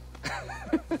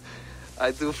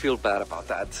 I do feel bad about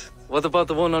that. What about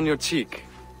the one on your cheek?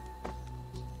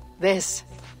 This.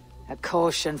 A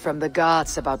caution from the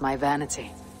gods about my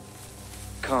vanity.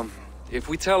 Come. If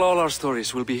we tell all our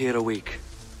stories, we'll be here a week.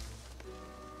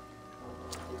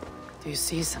 Do you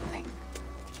see something?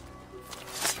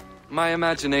 My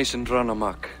imagination run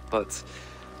amok, but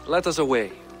let us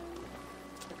away.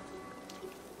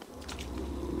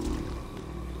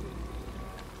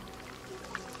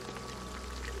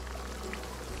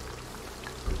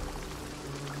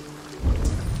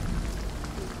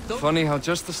 Funny how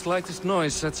just the slightest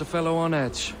noise sets a fellow on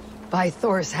edge. By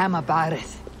Thor's hammer,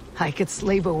 Barith. I could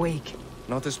sleep a week.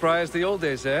 Not as spry as the old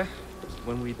days, eh?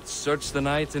 When we'd search the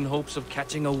night in hopes of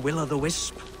catching a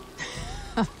will-o'-the-wisp.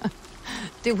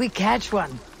 Did we catch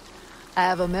one? I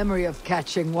have a memory of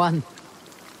catching one.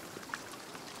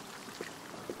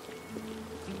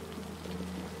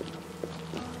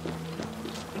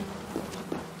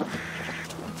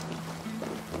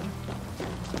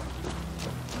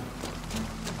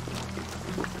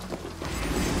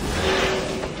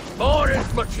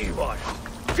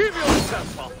 Give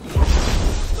yourself up!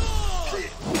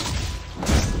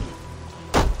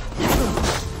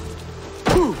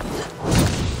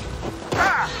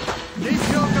 Keep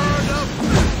your guard up!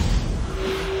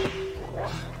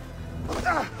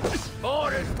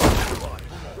 Boris,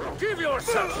 give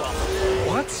yourself up!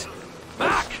 What?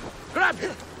 Back! Grab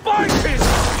him! Bind him!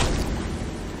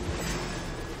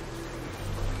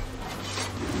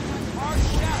 Hard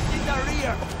shaft in the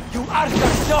rear! You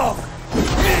arrogant dog!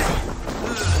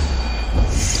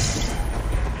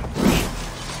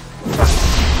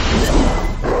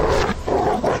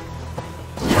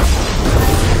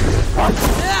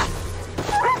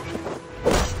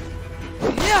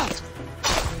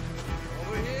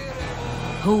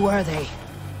 Who were they?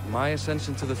 My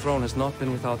ascension to the throne has not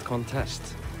been without contest.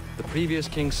 The previous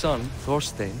king's son,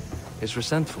 Thorstein, is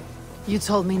resentful. You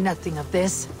told me nothing of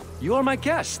this. You are my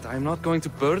guest. I am not going to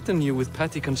burden you with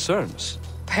petty concerns.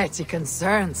 Petty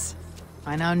concerns?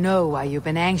 I now know why you've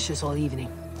been anxious all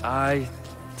evening. Aye,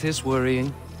 'tis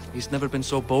worrying. He's never been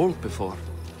so bold before.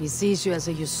 He sees you as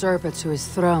a usurper to his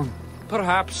throne.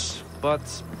 Perhaps, but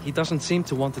he doesn't seem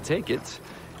to want to take it.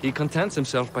 He contents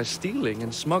himself by stealing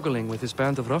and smuggling with his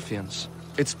band of ruffians.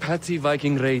 It's petty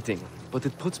Viking raiding, but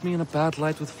it puts me in a bad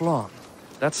light with Flann.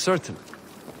 That's certain.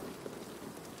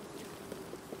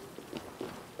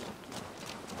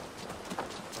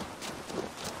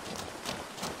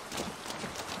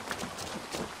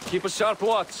 Keep a sharp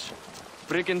watch.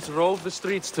 Brigands rove the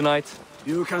streets tonight.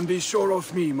 You can be sure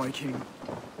of me, my king.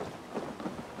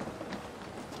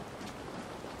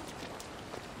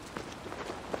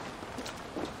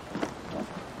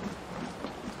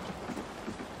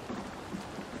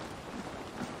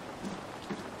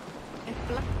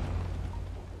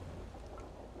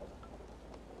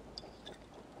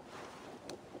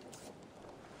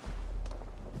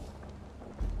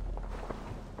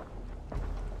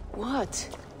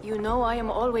 What? You know I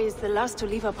am always the last to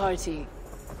leave a party.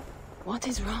 What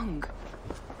is wrong?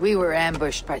 We were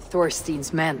ambushed by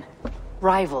Thorstein's men.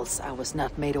 Rivals I was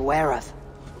not made aware of.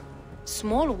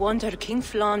 Small wonder King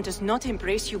Flann does not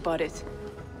embrace you, Barith.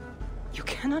 You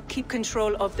cannot keep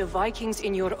control of the Vikings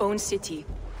in your own city.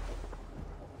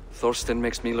 Thorstein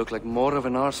makes me look like more of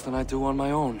an arse than I do on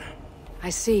my own.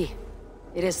 I see.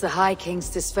 It is the High King's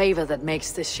disfavor that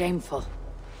makes this shameful.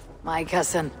 My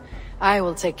cousin, I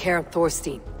will take care of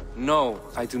Thorstein. No,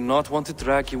 I do not want to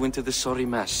drag you into this sorry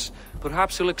mess.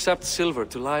 Perhaps you'll accept silver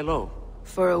to lie low.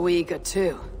 For a week or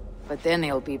two. But then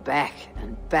he'll be back,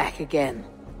 and back again.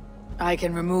 I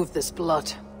can remove this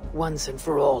blot, once and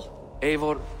for all.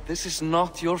 Eivor, this is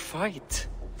not your fight.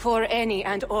 For any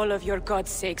and all of your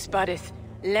gods' sakes, Barith,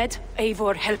 let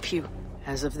Eivor help you.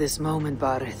 As of this moment,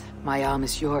 Barith, my arm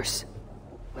is yours.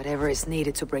 Whatever is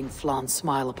needed to bring Flann's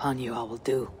smile upon you, I will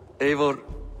do. Eivor,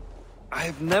 I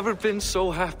have never been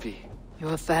so happy.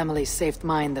 Your family saved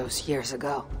mine those years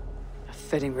ago. A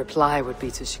fitting reply would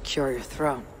be to secure your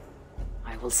throne.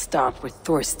 I will start with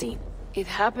Thorstein. It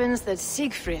happens that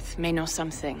Siegfried may know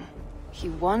something. He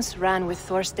once ran with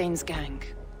Thorstein's gang.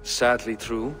 Sadly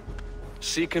true.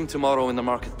 Seek him tomorrow in the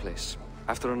marketplace.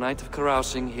 After a night of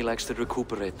carousing, he likes to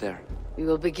recuperate there. We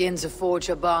will begin to forge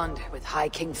a bond with High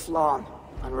King Flann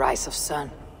on Rise of Sun.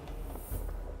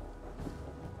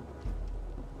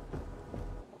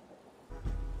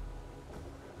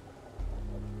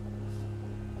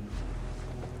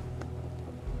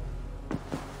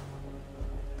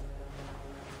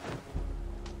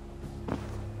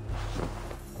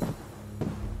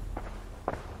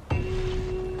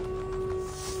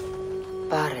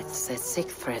 Barret said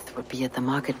Sigfrid would be at the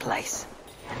marketplace.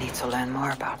 I need to learn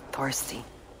more about Thorstein.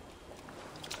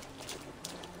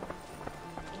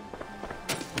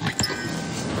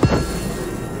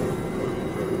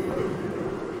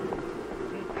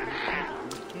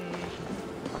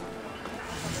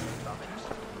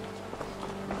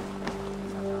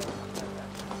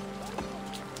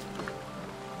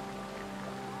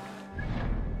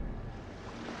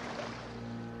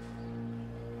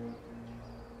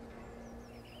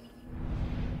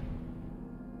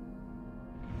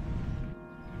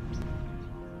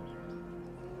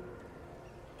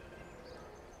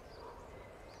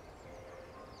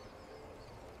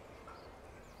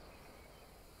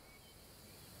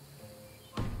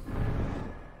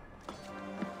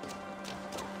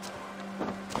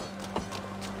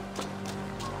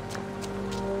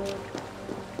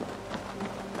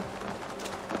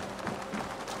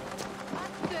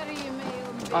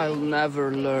 I'll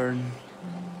never learn.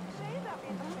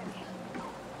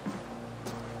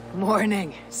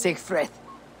 Morning, Sigfrid.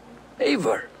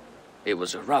 Eivor, it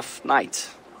was a rough night.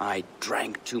 I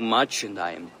drank too much and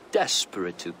I am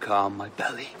desperate to calm my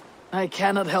belly. I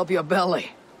cannot help your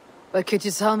belly. But could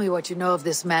you tell me what you know of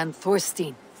this man,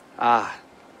 Thorstein? Ah,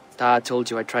 Dad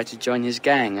told you I tried to join his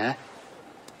gang, eh?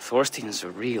 Thorstein is a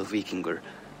real Vikinger.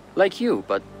 Like you,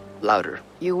 but louder.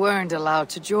 You weren't allowed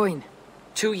to join.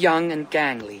 Too young and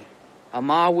gangly.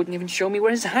 Amma wouldn't even show me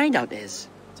where his hideout is.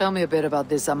 Tell me a bit about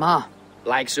this Amma.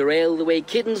 Likes her ale the way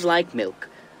kittens like milk.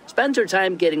 Spends her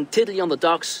time getting tiddly on the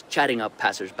docks, chatting up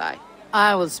passers-by.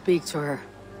 I will speak to her.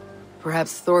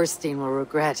 Perhaps Thorstein will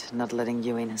regret not letting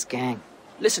you in his gang.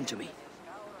 Listen to me.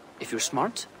 If you're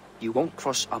smart, you won't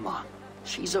cross Amma.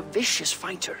 She's a vicious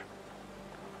fighter.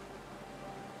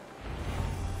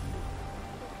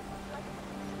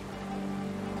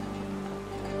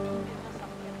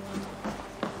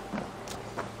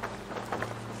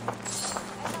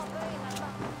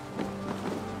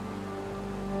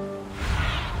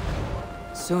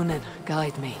 Sunan,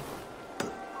 guide me.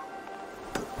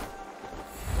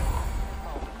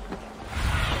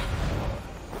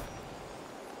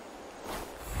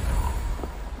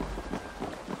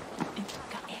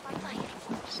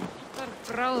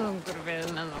 Bráðungur við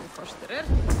nennan kostur er.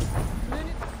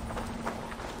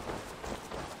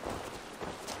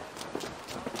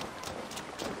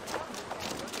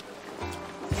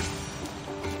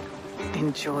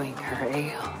 Enjoying her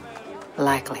ale.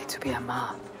 Likely to be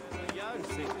Amma.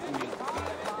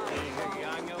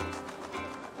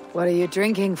 What are you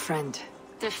drinking, friend?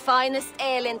 The finest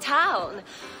ale in town.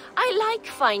 I like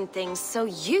fine things, so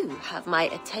you have my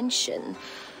attention.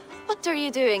 What are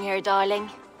you doing here, darling?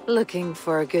 Looking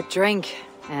for a good drink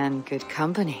and good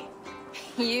company.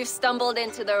 You've stumbled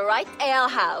into the right ale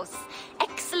house.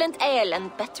 Excellent ale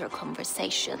and better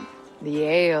conversation. The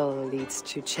ale leads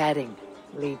to chatting,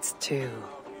 leads to...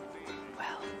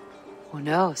 well, who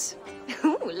knows?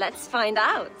 Let's find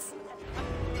out.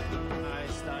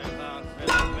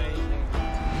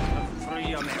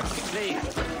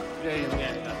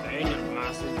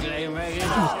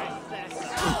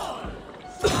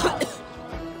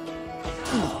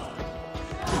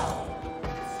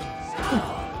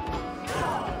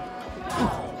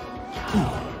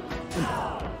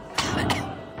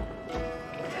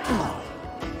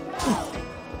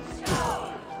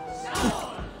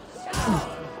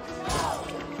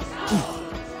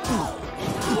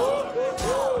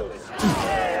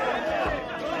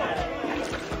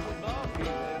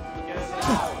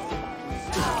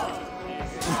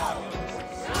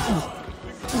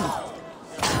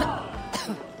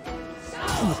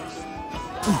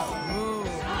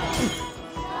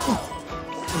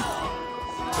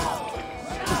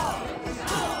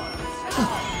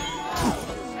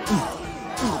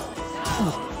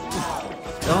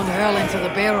 Don't hurl into the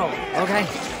barrel, okay?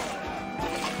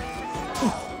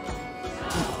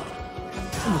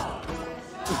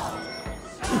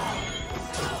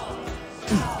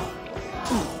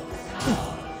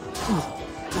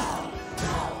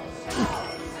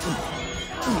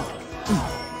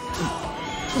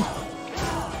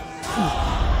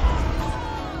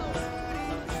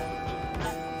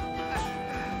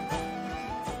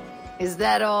 Is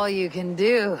that all you can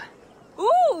do?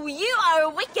 Ooh, you are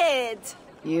wicked!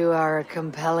 You are a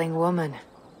compelling woman.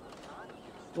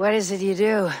 What is it you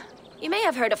do? You may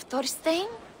have heard of Thorstein.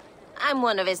 I'm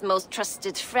one of his most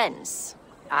trusted friends.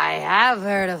 I have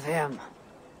heard of him.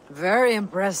 Very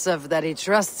impressive that he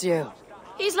trusts you.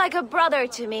 He's like a brother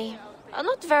to me. A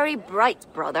not very bright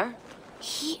brother.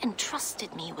 He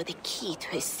entrusted me with the key to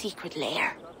his secret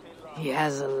lair. He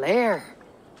has a lair.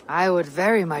 I would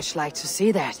very much like to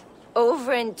see that.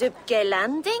 Over in Dubke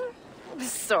Landing?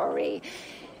 Sorry.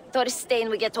 Thorstein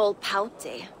would get all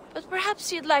pouty. But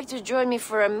perhaps you'd like to join me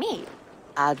for a meal.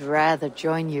 I'd rather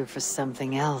join you for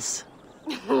something else.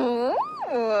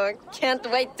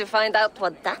 Can't wait to find out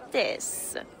what that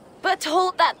is. But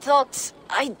hold that thought.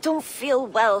 I don't feel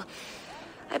well.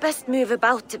 I best move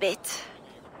about a bit.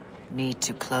 Need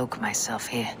to cloak myself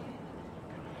here.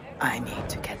 I need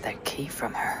to get that key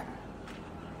from her.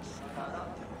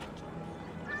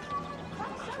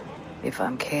 If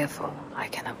I'm careful, I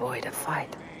can avoid a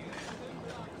fight.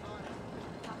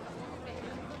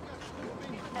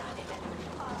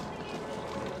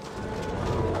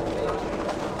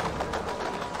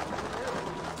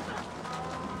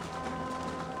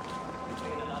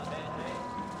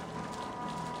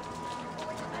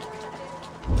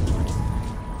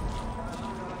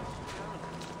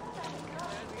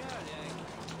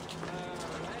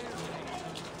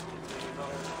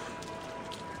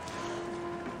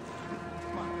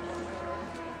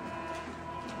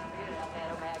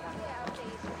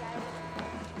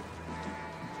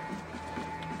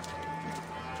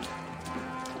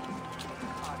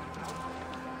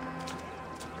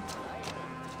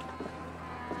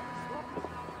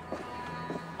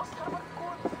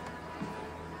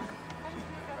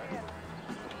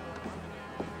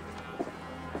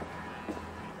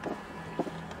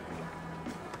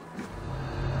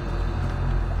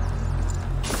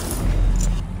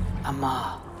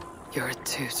 Ma, you're a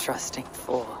too trusting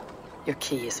fool. Your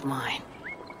key is mine.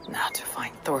 Now to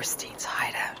find Thorstein's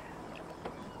hideout.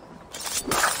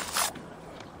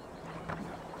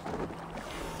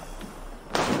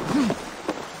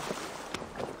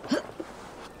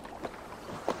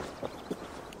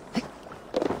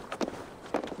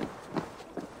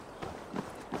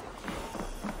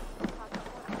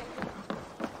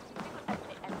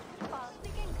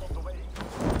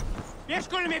 Jeg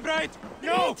skulle med brød!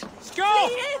 No!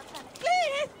 Skål!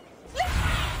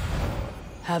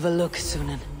 Have a look,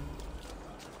 Sunan.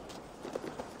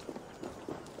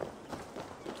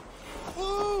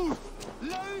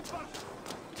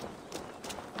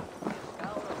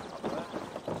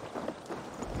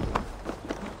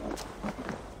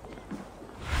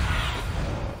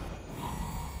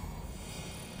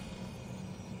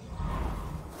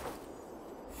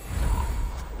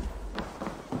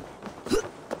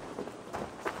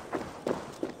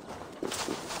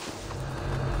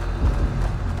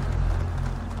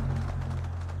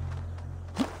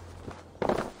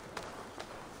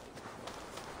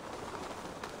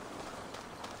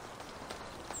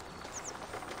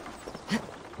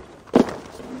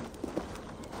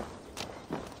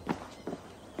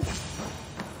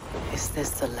 Is this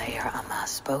the lair Amma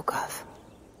spoke of?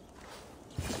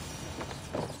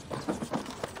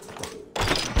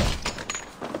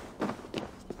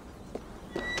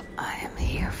 I am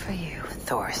here for you,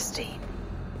 Thorstein.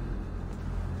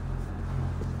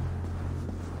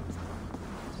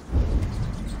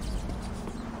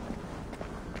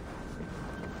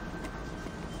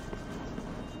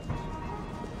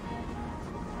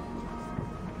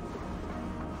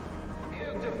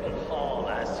 Beautiful hall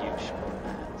as usual,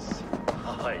 lads.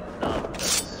 I love the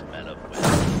smell of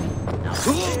women. Now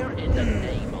where in the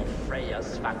name of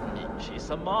Freya's Svartninch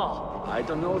is Amma? I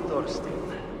don't know,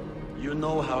 Thorstein. You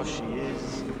know how she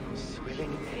is.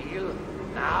 Swilling pale?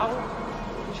 Now?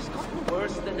 She's gotten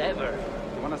worse than ever.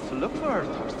 You want us to look for her,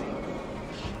 Thorstein?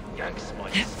 Yanks my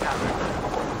scabbard.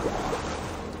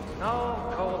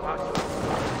 No, go about your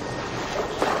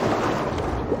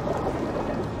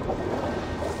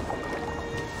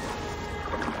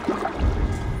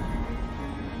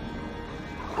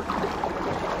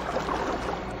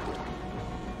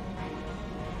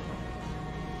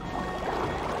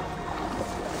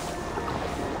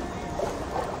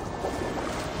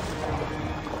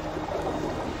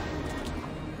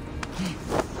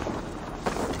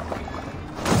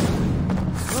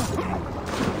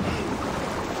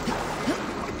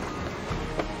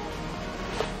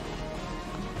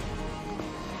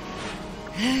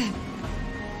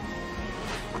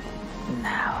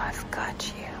Now I've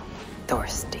got you,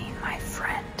 Thorstein, my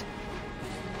friend.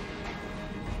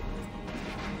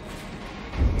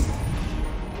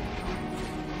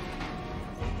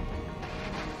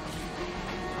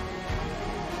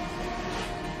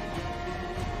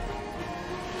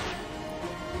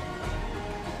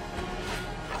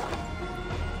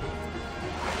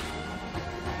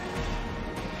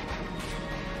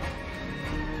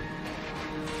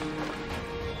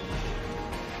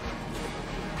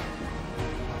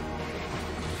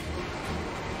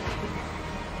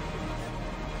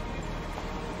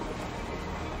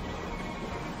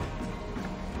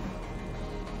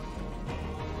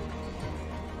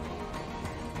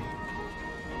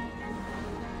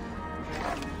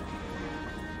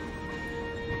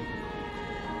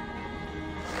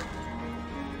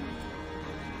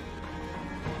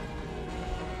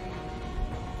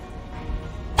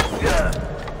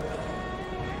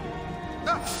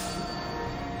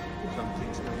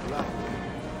 Something's going right.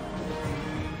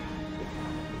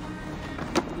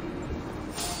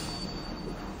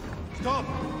 Stop!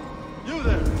 You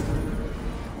there!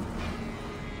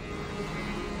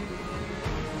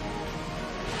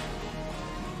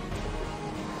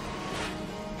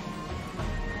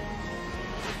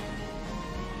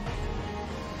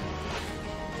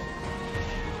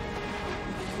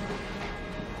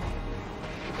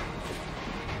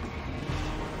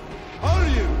 Are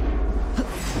you?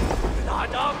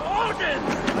 Blood of Odin!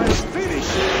 Let's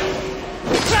finish!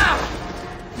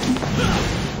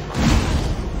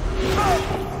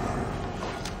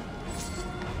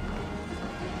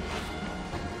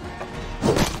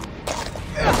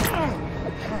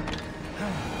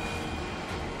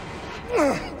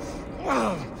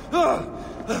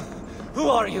 Who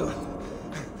are you?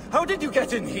 How did you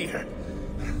get in here?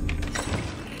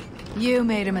 You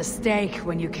made a mistake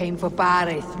when you came for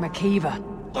Barith, Makiva.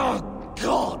 Oh,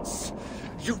 gods!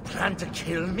 You plan to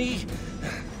kill me?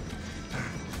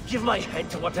 Give my head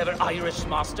to whatever Irish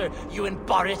master you and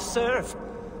Barith serve.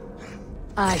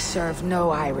 I serve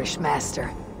no Irish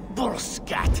master.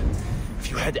 Bullscat! If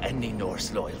you had any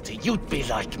Norse loyalty, you'd be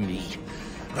like me,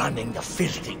 running the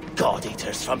filthy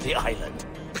god-eaters from the island.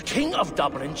 The King of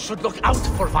Dublin should look out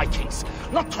for Vikings,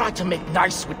 not try to make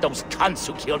nice with those cunts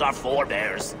who killed our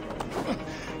forebears.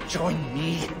 Join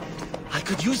me. I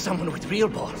could use someone with real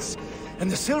balls,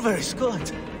 and the silver is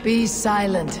good. Be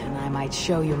silent, and I might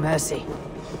show you mercy.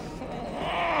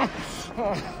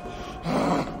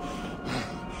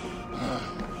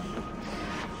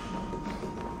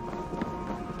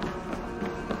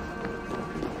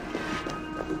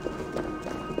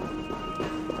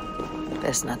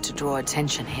 Best not to draw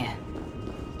attention here.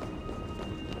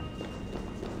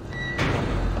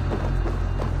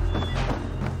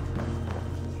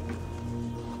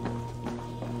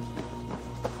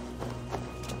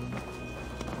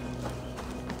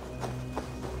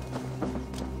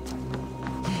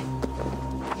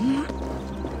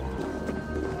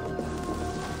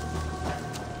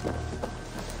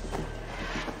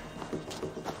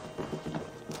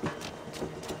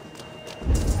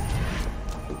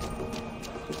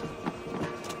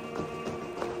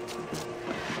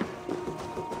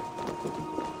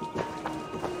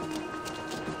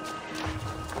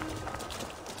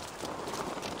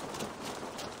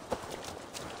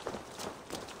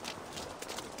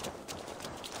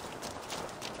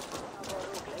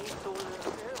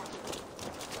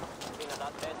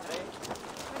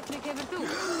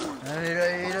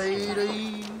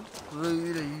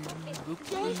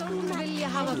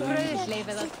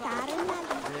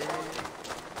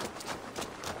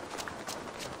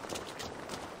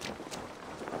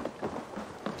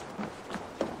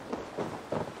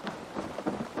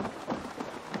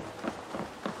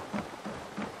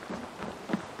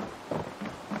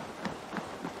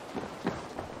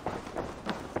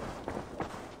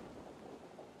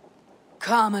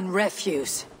 Common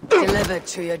refuse. Delivered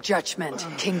to your judgment,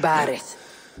 King Barith.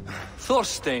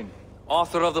 Thorstein,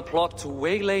 author of the plot to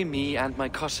waylay me and my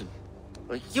cousin.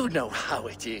 Well, you know how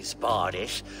it is,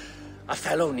 Bardish. A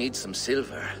fellow needs some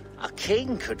silver. A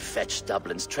king could fetch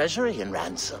Dublin's treasury in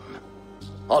ransom.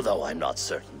 Although I'm not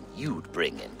certain you'd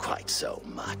bring in quite so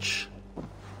much.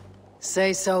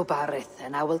 Say so, Barith,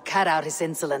 and I will cut out his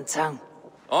insolent tongue.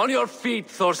 On your feet,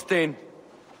 Thorstein.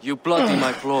 You bloody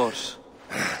my floors.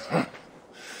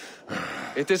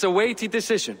 It is a weighty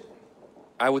decision.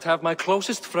 I would have my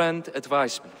closest friend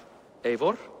advise me.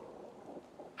 Eivor,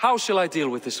 how shall I deal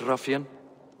with this ruffian?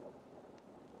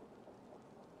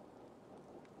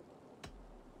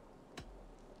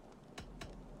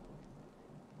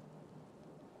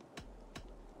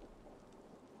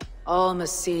 All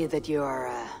must see that you are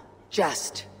a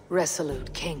just,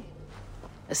 resolute king.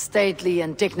 A stately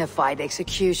and dignified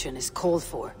execution is called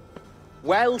for.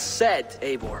 Well said,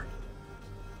 Eivor.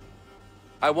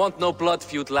 I want no blood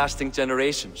feud lasting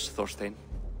generations, Thorstein.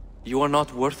 You are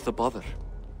not worth the bother.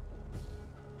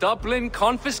 Dublin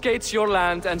confiscates your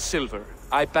land and silver.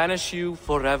 I banish you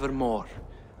forevermore.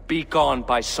 Be gone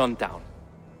by sundown.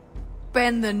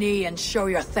 Bend the knee and show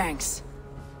your thanks.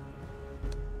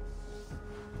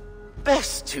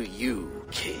 Best to you,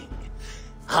 King.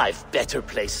 I've better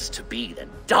places to be than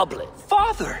Dublin.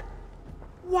 Father!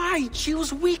 Why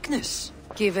choose weakness?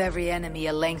 Give every enemy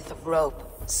a length of rope.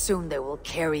 Soon they will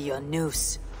carry your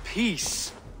noose.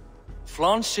 Peace.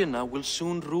 Flann Sinna will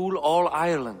soon rule all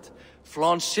Ireland.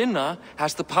 Flann Sinna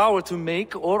has the power to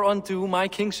make or undo my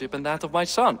kingship and that of my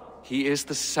son. He is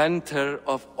the center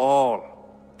of all.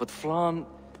 But Flann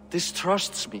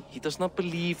distrusts me. He does not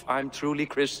believe I'm truly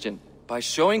Christian. By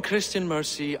showing Christian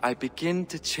mercy, I begin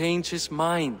to change his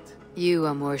mind. You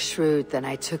are more shrewd than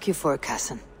I took you for,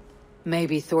 cousin.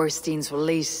 Maybe Thorstein's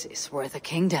release is worth a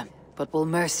kingdom, but will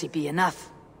mercy be enough?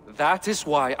 That is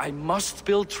why I must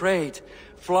build trade.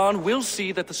 Flann will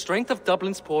see that the strength of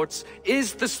Dublin's ports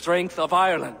is the strength of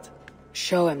Ireland.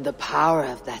 Show him the power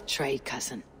of that trade,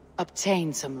 cousin.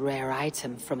 Obtain some rare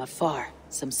item from afar,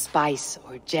 some spice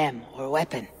or gem or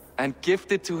weapon. And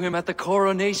gift it to him at the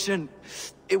coronation.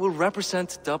 It will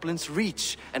represent Dublin's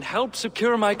reach and help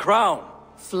secure my crown.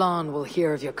 Flann will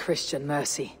hear of your Christian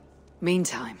mercy.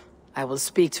 Meantime, I will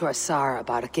speak to Asar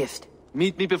about a gift.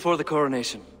 Meet me before the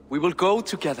coronation. We will go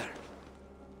together.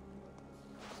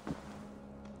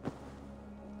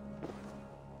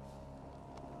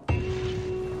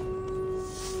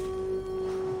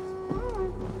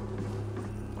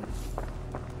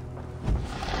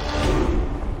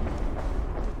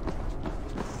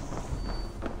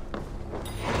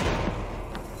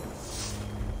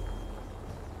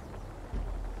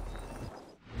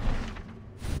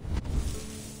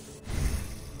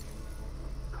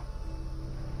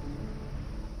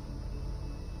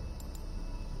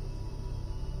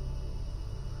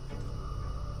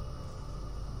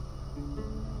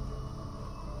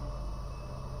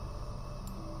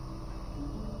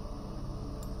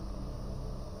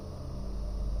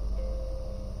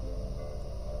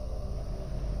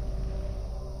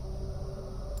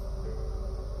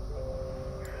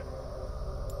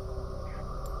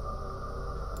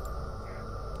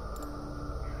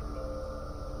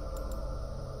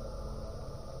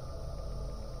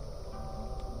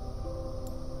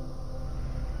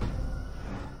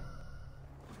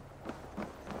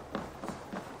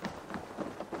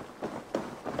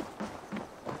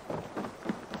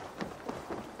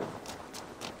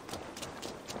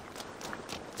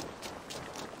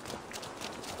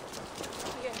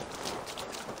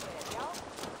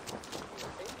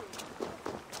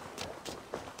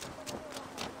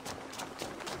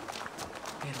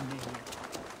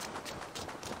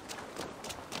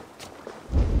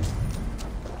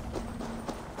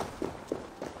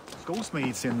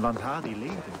 Goldsmiths in Valhalla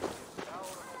leden.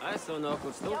 I saw no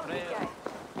good stuff there.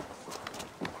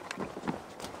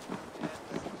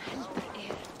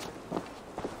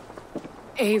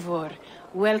 Eivor,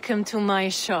 welcome to my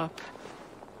shop.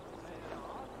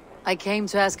 I came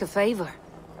to ask a favor.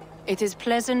 It is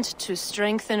pleasant to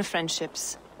strengthen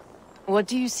friendships. What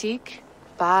do you seek?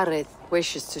 Barith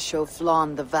wishes to show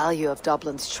Flann the value of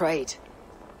Dublin's trade.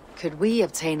 Could we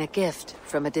obtain a gift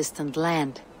from a distant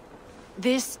land?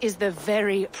 This is the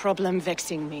very problem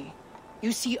vexing me.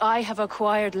 You see, I have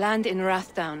acquired land in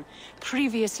Rathdown,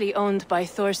 previously owned by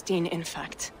Thorstein, in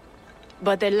fact.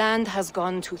 But the land has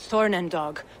gone to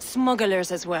Thornendog, smugglers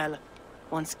as well.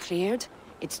 Once cleared,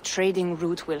 its trading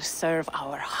route will serve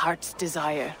our heart's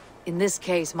desire. In this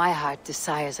case, my heart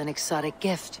desires an exotic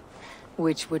gift,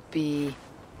 which would be...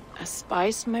 A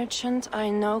spice merchant I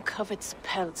know covets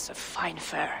pelts of fine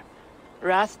fur.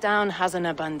 Rathdown has an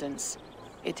abundance.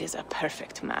 It is a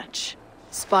perfect match.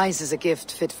 Spice is a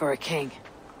gift fit for a king.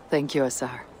 Thank you,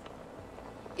 Asar.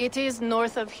 It is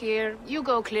north of here. You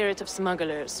go clear it of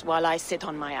smugglers, while I sit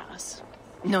on my ass.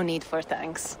 No need for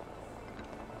thanks.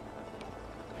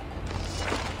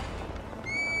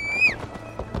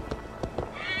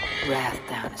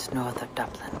 Rathdown is north of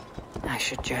Dublin. I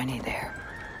should journey there.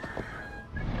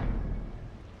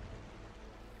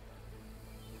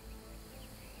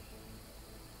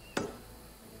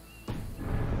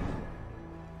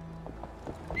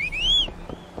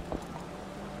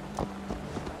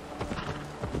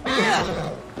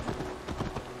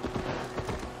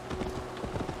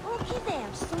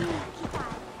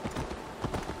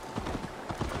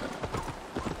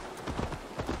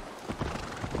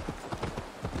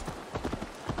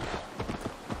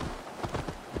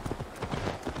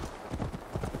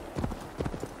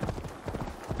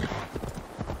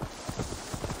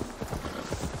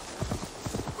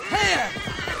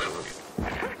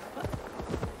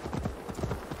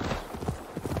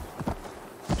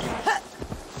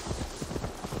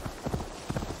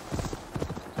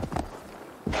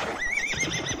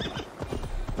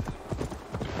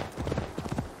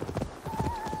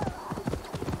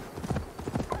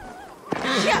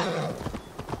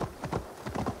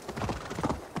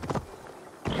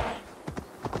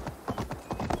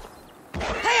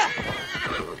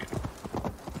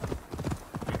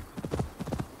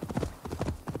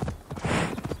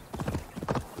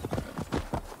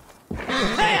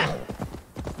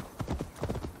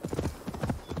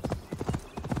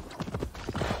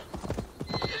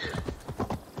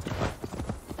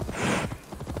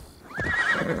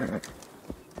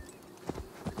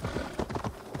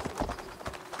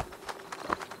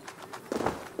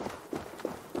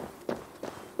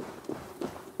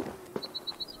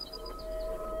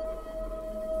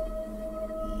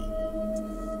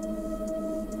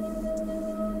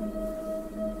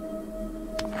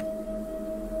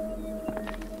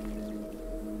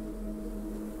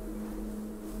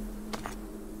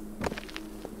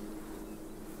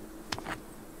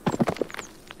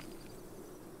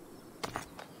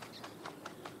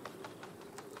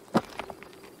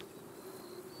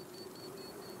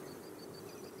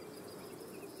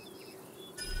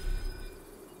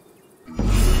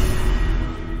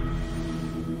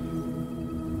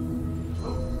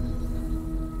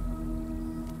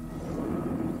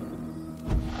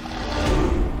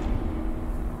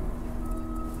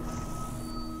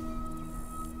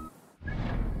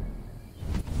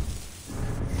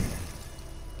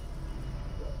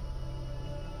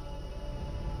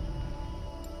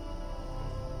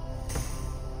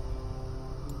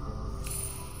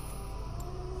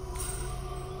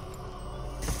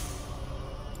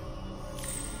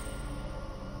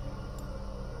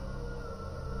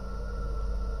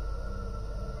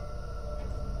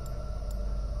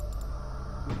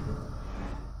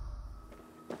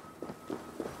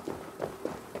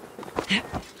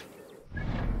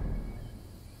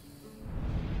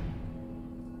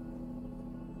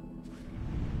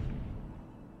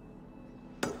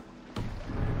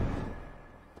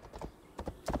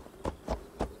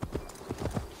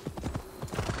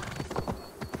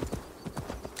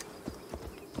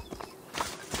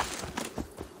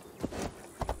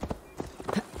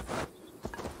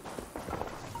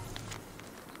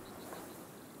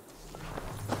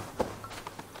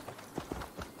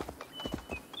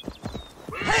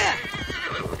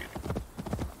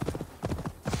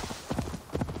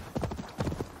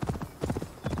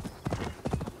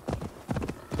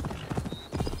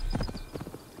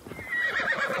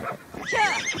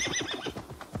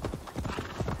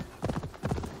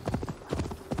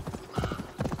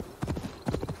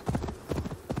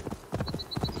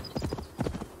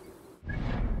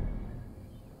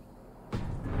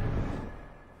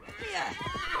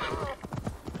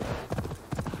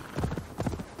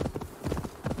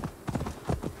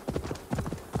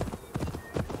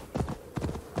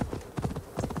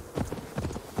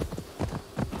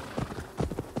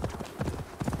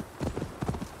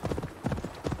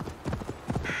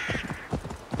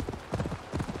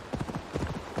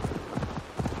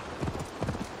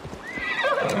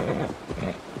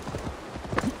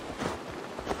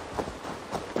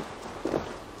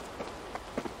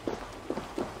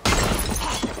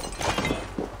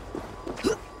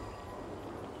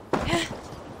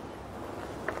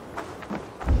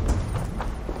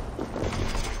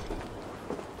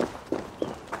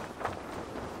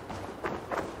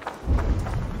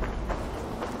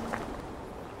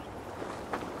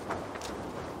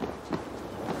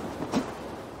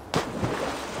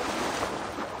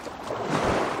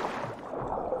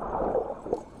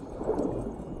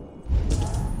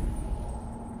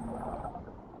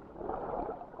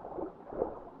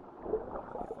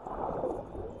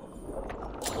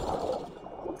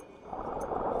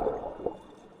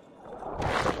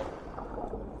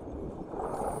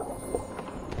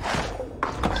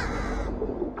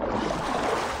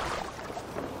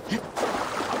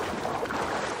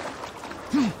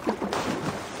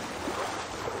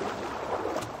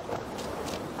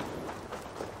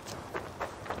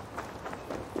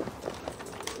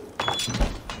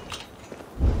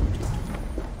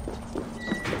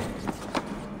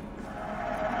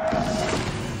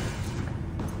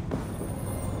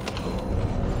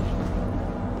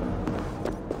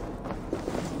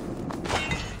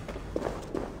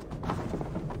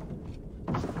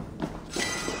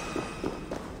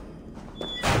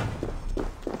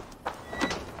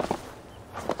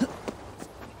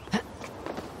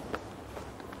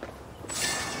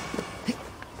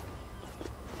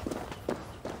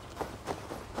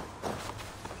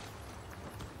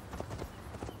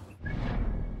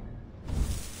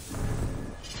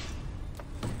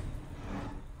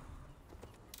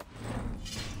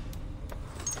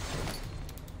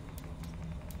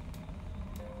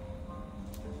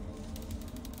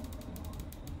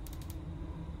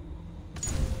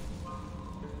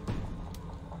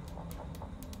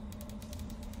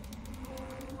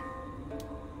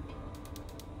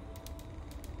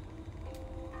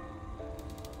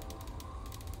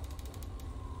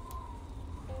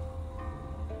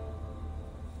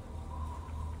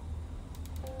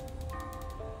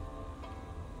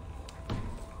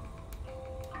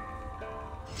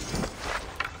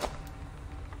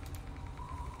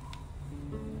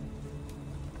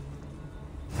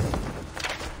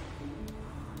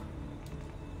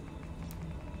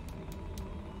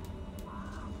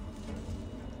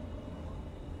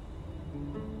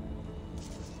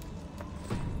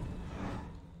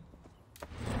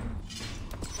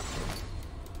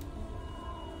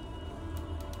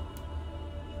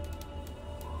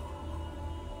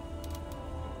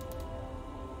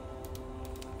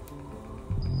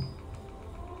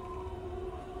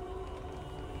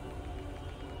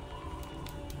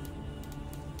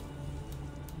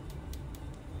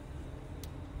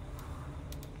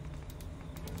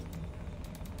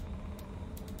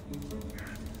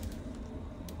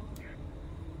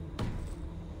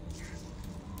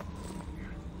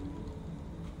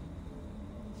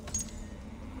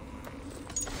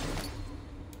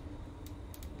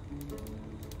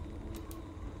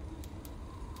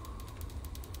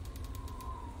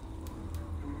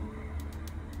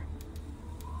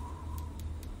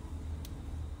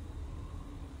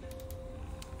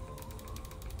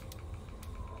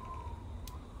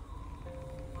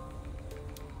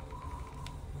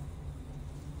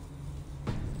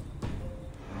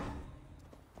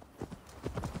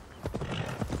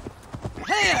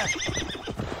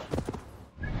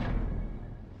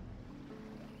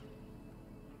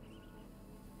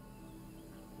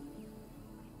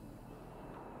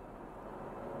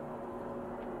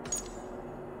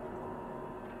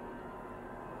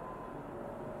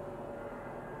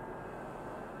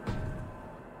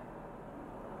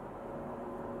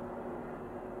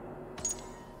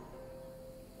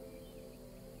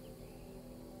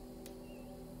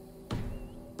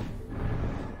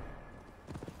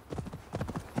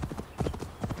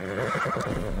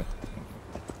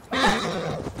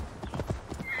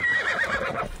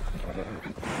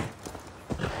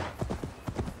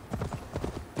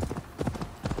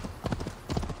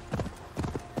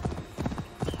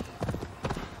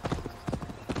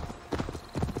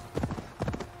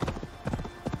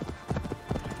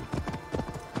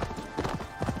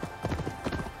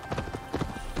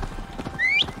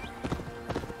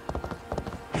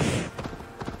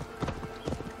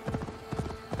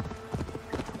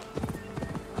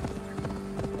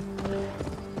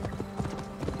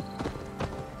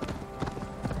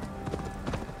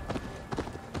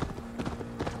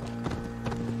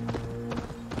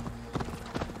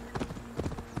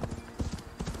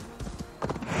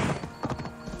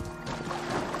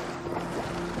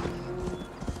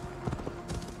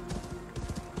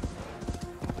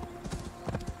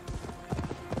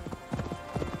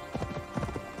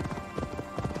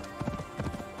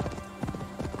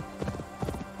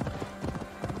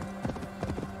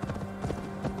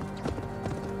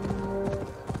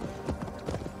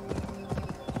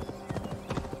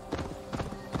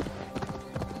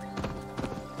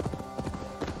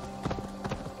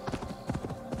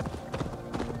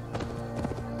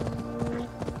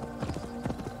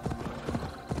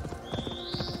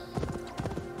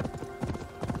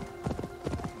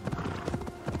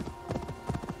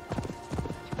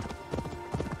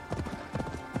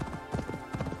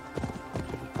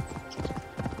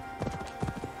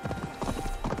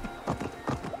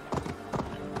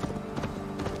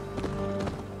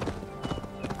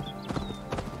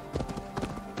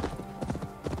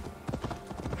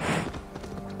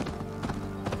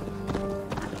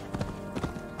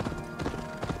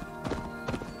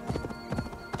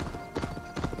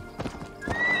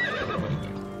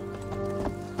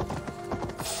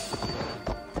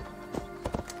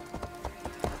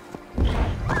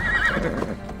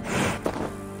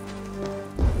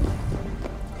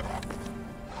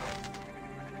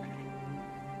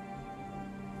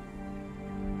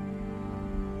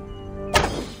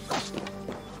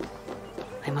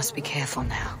 must be careful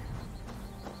now.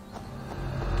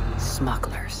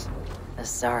 Smugglers. The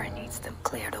Tsar needs them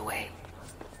cleared away.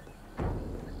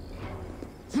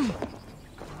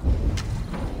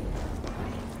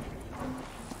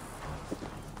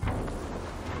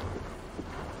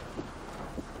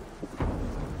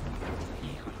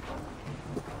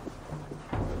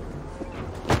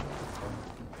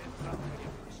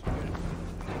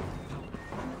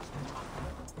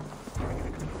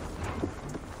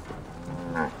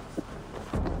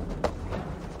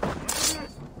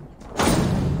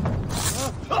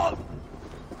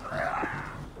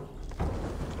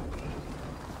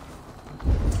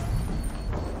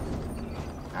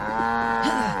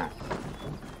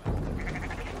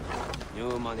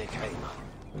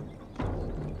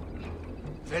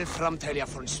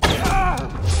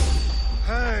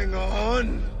 Hang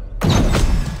on!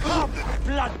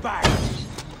 Bloodbag!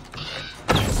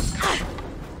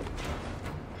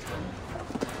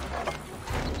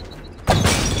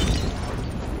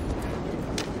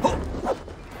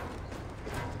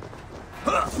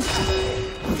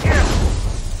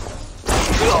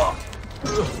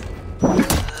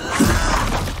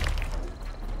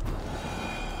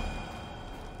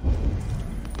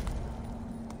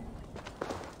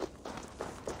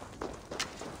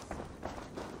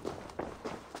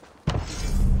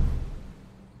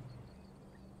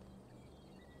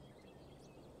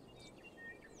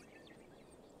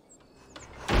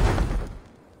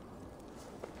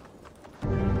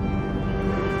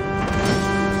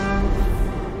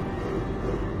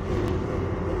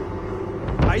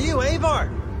 Are you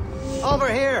Eivor? Over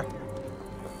here!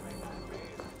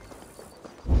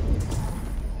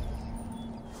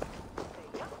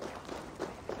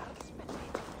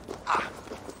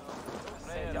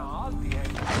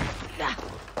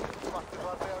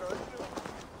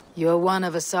 You're one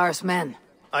of Asar's men.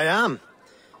 I am.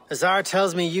 Azar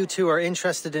tells me you two are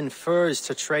interested in furs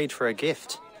to trade for a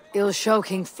gift. It'll show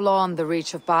King Flawn the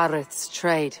reach of Barith's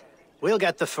trade. We'll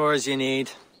get the furs you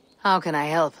need. How can I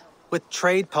help? With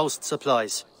trade post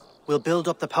supplies. We'll build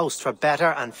up the post for better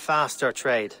and faster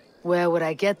trade. Where would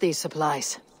I get these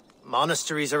supplies?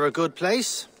 Monasteries are a good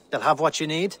place. They'll have what you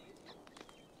need.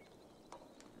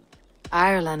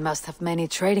 Ireland must have many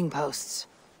trading posts.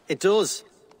 It does.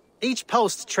 Each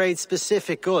post trades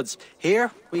specific goods.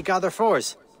 Here, we gather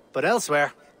furs. But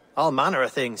elsewhere, all manner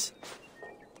of things.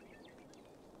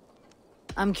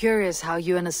 I'm curious how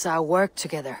you and Azar work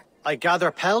together. I gather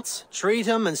pelts, treat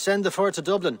them, and send the fur to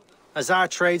Dublin. Azar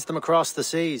trades them across the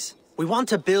seas. We want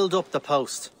to build up the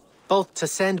post, both to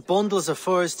send bundles of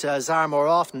furs to Azar more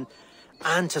often,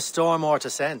 and to store more to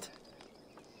send.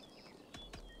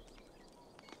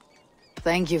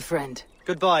 Thank you, friend.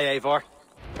 Goodbye, Eivor.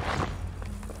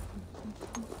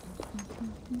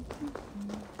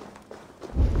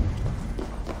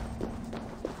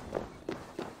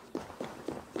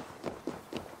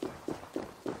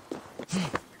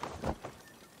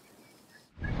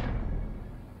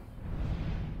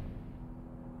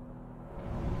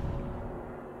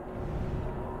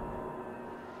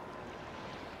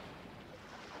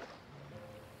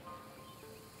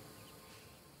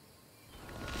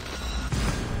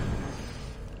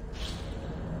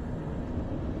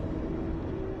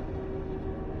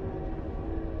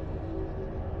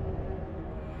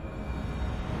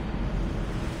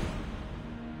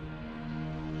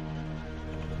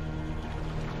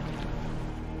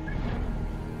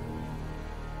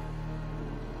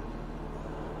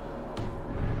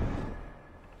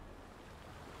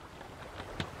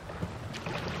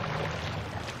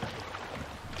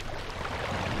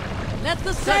 Let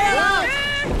the sail out!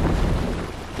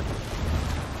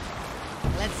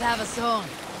 Let's have a song.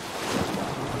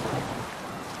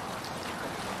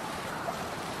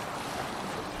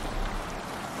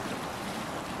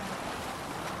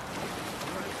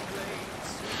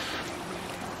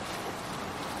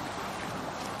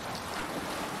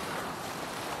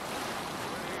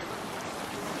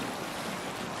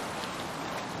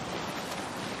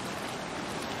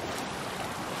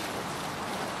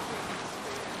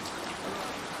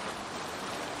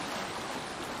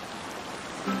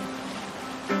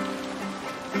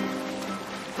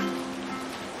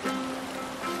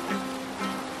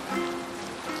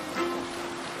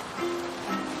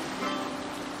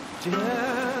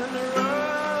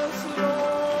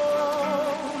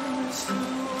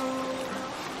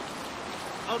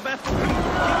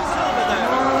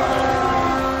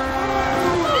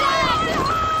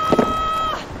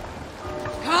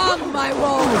 Come, my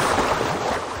wolf!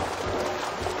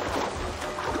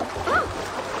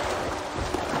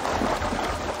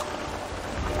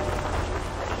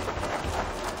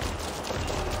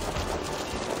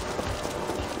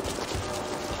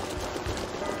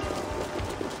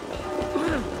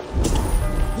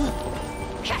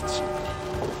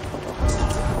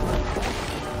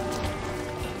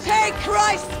 Take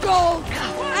Christ's gold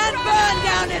and burn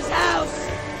down his house!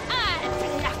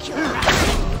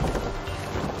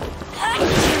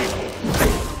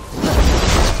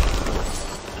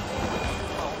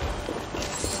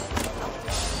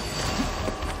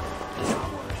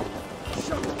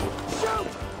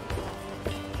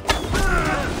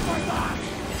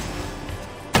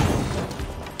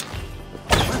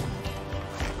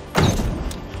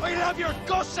 I'll have your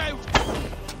guts out!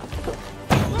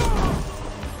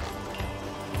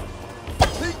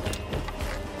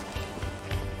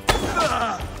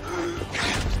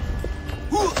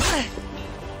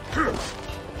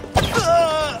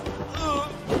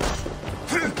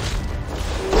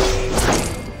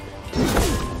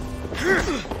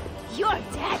 You're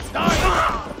dead.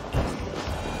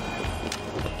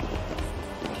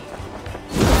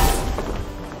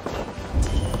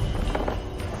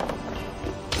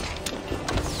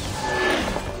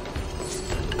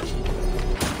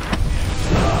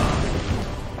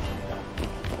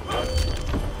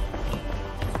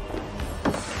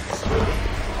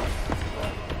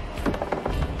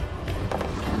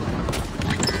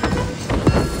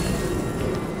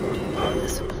 The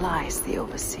supplies the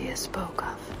overseer spoke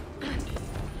of.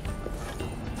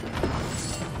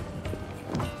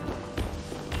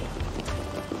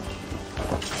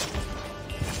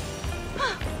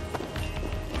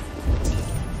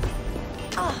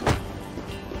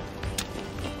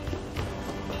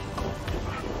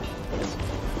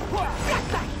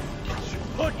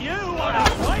 Put you on a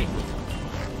fight!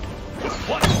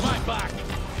 Watch my back!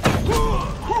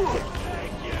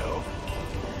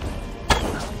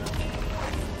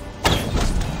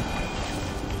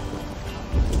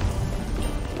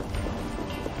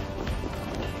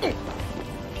 Thank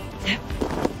you.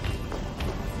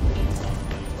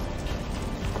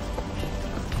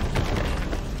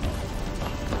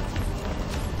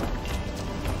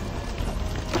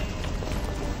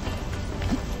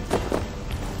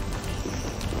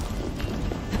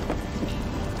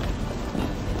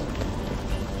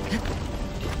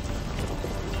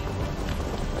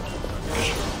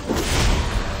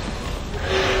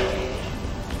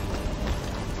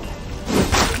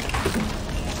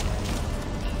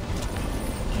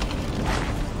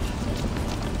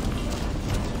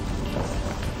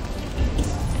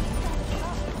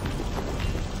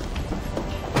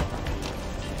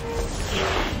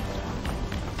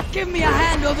 Give me a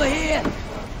hand over here!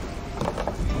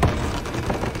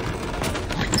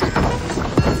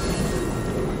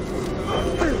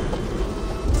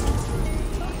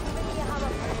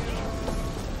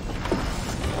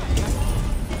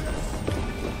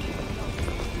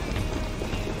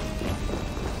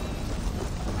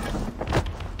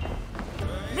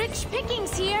 Rich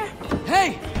pickings here.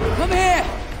 Hey! Come here!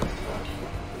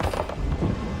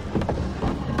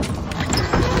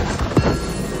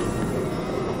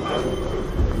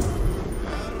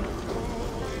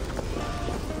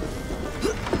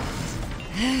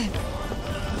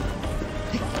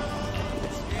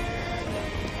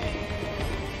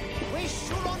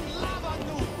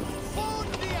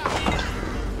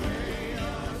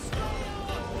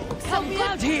 Help me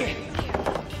out here!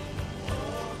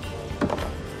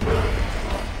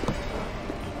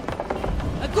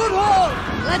 A good haul!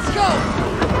 Let's go!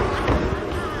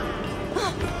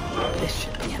 This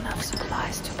should be enough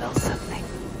supplies to build something.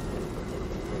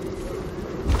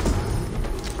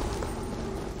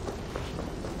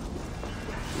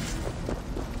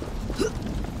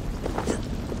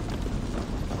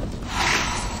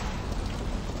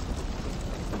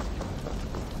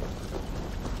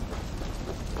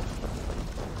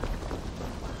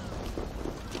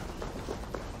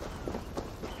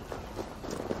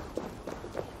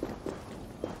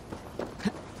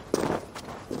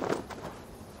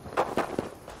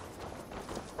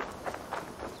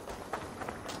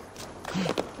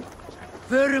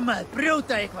 Förum að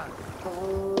brjóta eitthvað!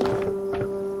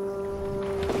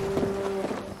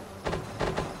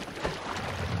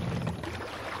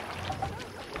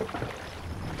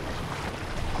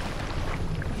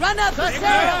 Run up the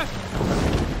sail!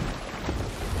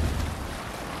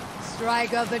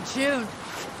 Strike up a tune.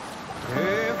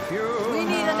 We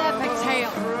need an epic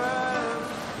tale.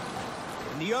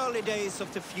 In the early days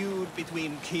of the feud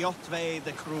between Kjotve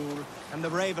the Cruel and the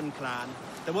Raven clan,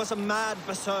 there was a mad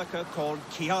berserker called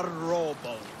Kiar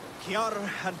Råbo. Kiar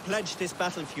had pledged his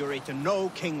battle fury to no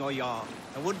king or jarl,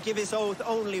 and would give his oath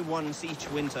only once each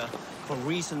winter, for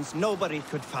reasons nobody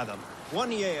could fathom.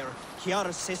 One year,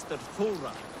 Kiar's sister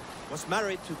Fulra was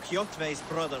married to Kjotve's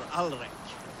brother Alrek,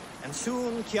 and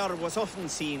soon Kiar was often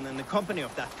seen in the company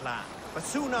of that clan. But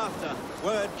soon after,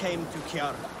 word came to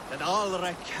Kiar that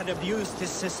Alrek had abused his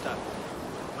sister.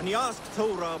 When he asked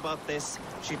Thora about this,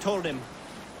 she told him,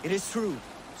 "It is true."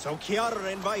 So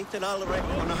Kiara invited Alrek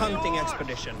on a hunting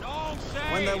expedition.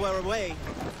 When they were away,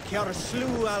 Kiara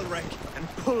slew Alrek and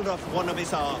pulled off one of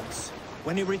his arms.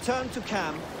 When he returned to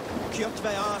camp,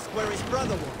 Kjotve asked where his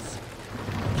brother was.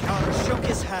 Kiara shook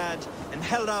his head and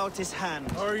held out his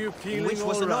hand. Are you feeling which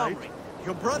was an all arm right? ring.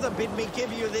 "Your brother bid me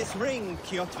give you this ring,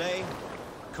 Kjotve."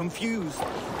 Confused,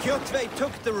 Kjotve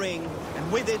took the ring,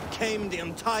 and with it came the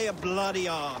entire bloody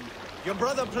arm. "Your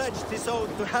brother pledged his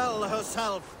oath to Hel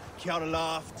herself," Kiara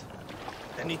laughed.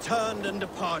 Then he turned and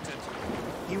departed.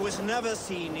 He was never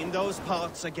seen in those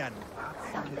parts again.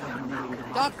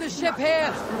 Dock the ship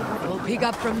here! We'll pick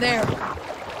up from there.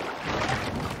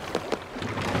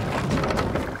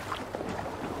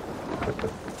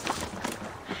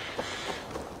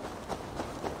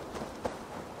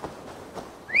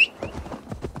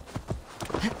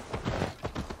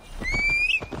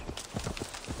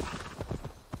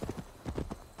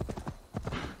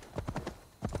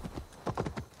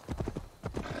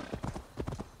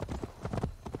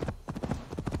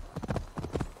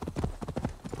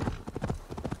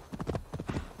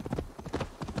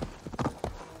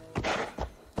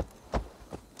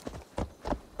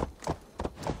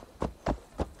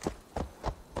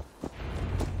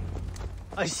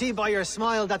 I see by your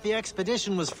smile that the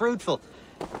expedition was fruitful.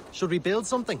 Should we build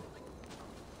something?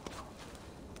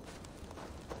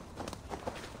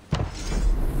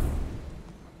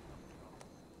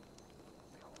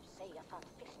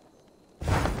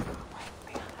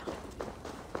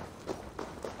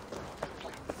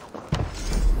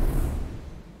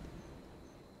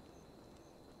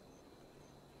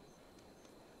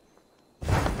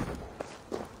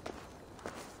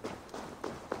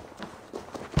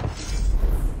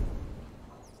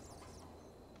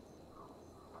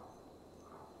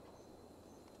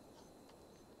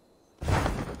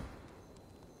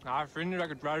 I find it like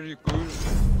it's very good.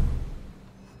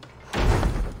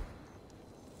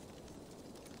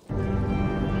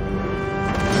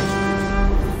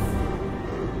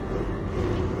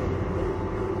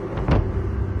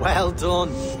 Well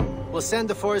done. We'll send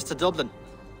the force to Dublin.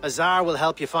 Azar will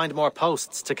help you find more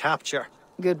posts to capture.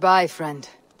 Goodbye, friend.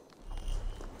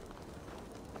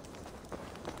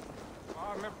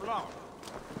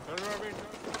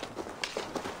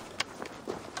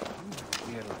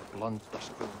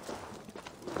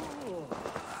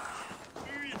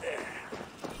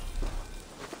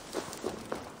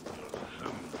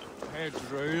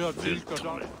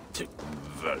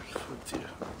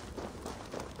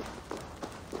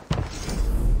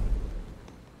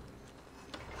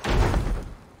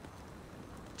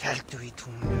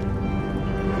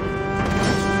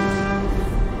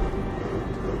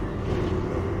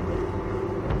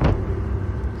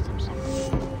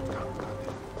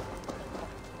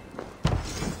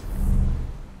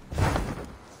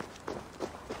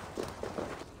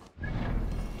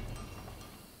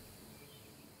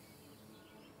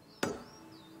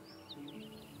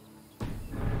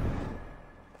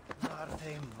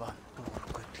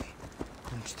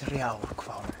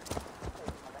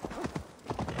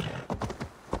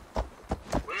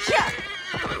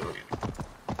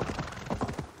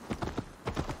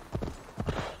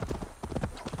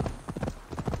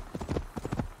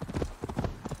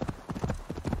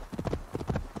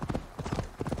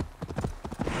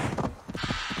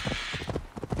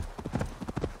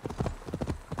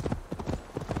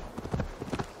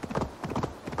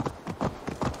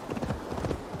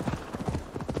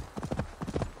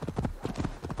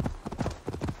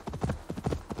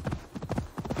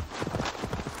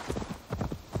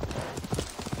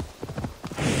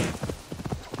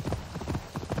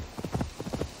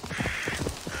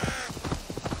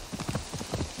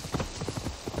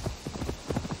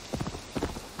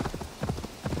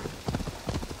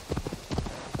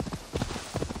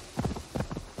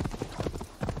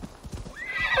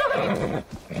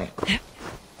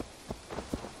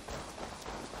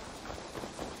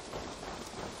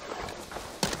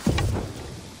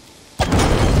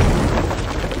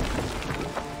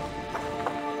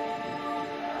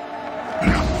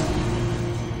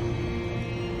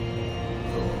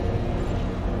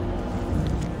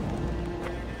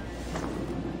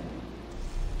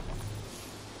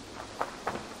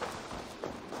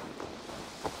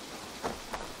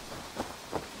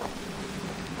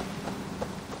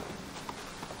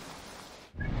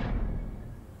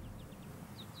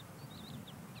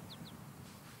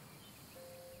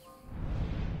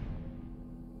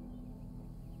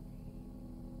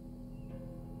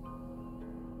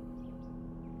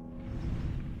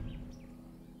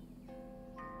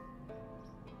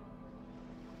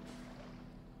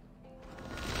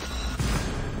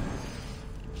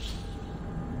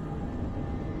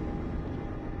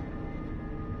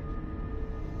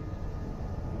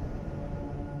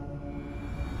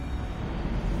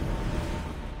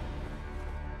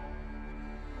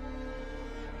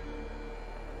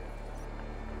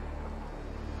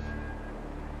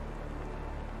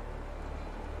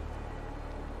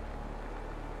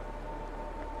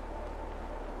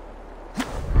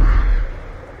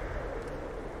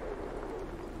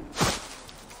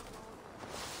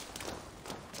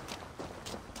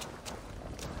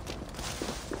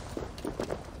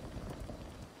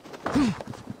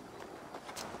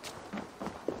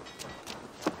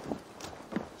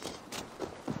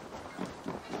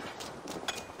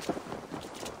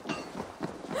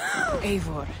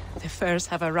 Eivor, the furs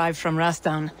have arrived from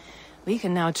Rathdowne. We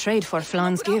can now trade for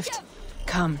Flan's gift.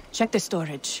 Come, check the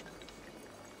storage.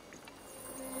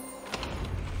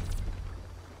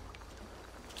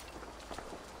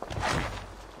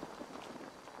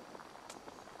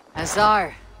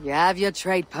 Azar, you have your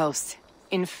trade post.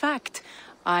 In fact,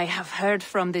 I have heard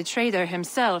from the trader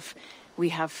himself. We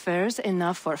have furs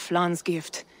enough for Flan's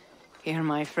gift. Here,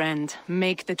 my friend,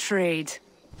 make the trade.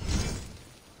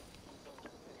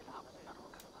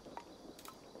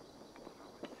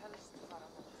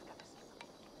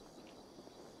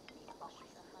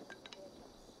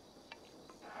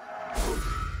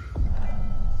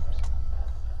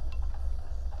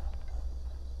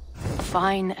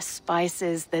 Fine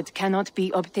spices that cannot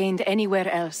be obtained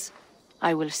anywhere else.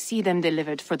 I will see them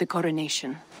delivered for the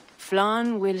coronation.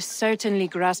 Flan will certainly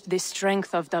grasp the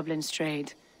strength of Dublin's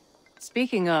trade.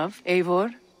 Speaking of,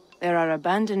 Eivor, there are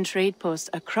abandoned trade posts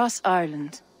across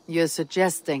Ireland. You're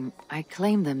suggesting I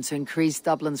claim them to increase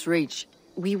Dublin's reach?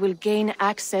 We will gain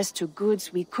access to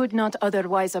goods we could not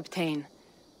otherwise obtain.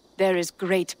 There is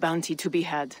great bounty to be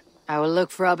had. I will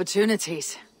look for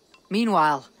opportunities.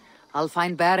 Meanwhile, I'll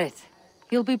find Barrett.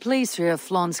 He'll be pleased to hear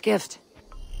Flan's gift.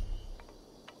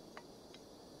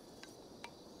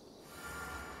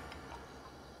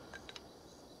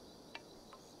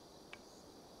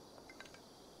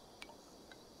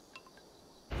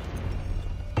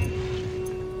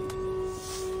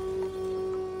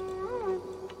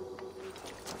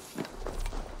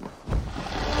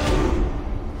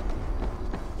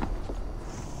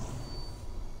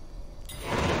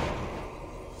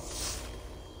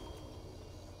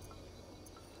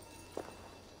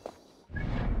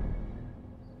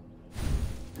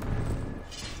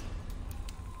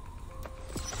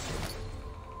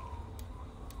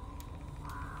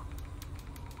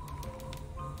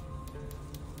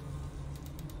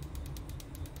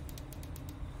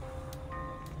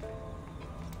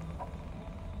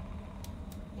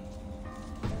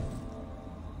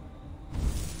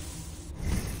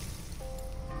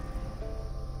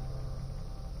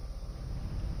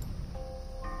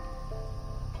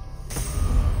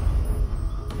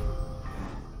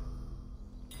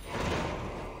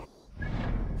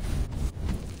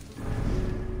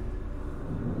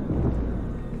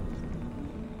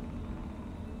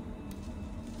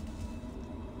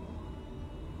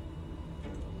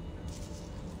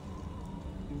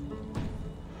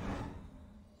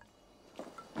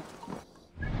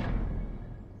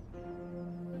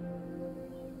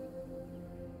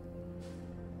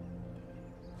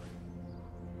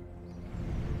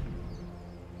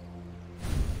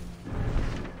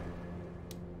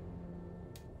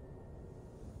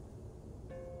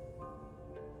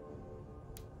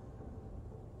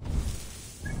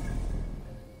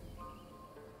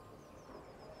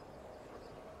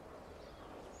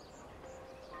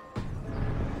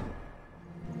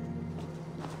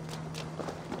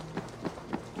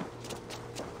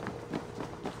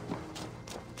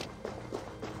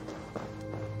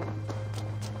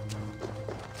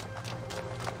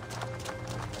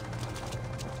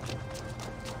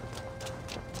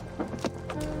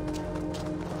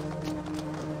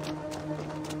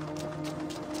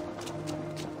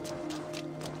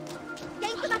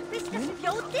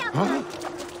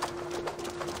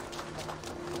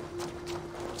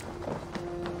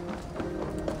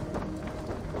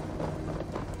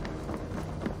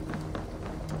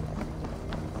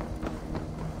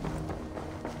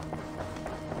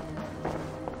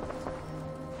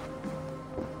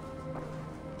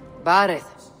 Barrett,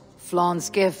 Flan's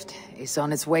gift is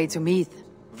on its way to Meath.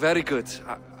 Very good.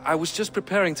 I was just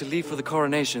preparing to leave for the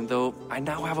coronation, though I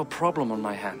now have a problem on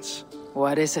my hands.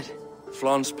 What is it?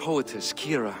 Flan's poetess,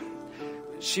 Kira.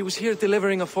 She was here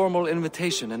delivering a formal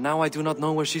invitation, and now I do not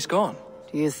know where she's gone.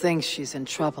 Do you think she's in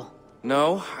trouble?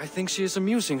 No, I think she is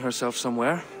amusing herself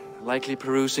somewhere. Likely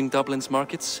perusing Dublin's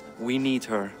markets. We need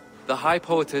her. The High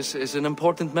Poetess is an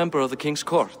important member of the King's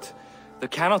Court. There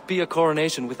cannot be a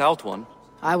coronation without one.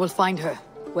 I will find her.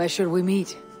 Where should we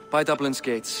meet? By Dublin's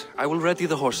gates. I will ready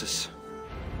the horses.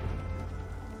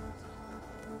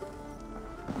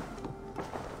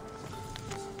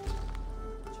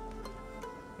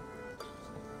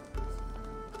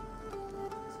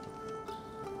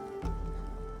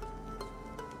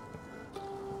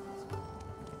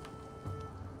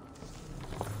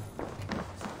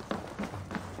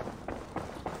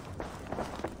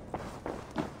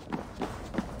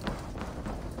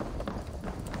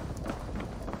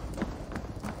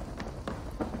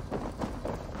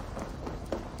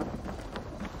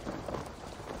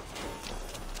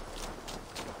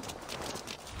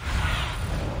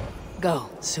 Go,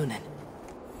 Sunan.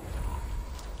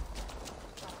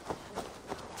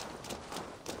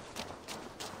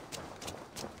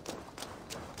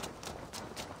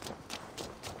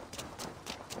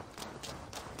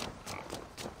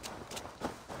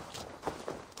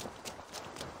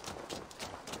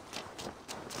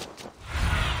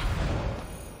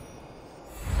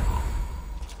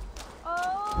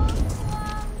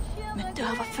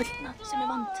 hafa fullnað sem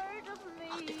vant.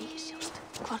 Láttu eigi sjást.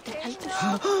 Hvort heldur.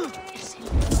 Silfur best.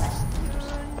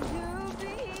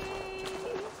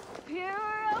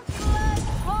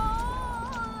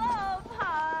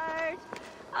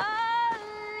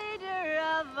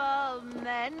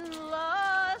 Men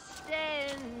lost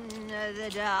in the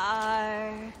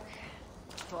dark.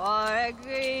 For a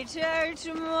greater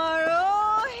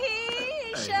tomorrow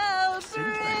he shall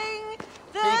bring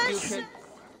the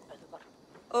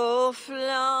Oh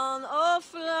Flan,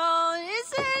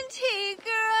 isn't he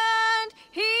grand?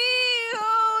 He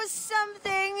owes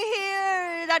something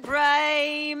here that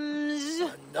rhymes.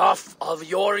 Enough of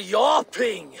your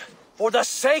yawping! For the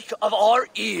sake of our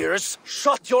ears,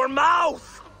 shut your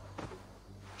mouth!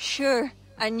 Sure,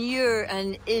 and you're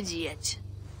an idiot.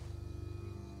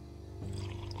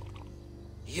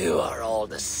 You are all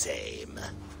the same.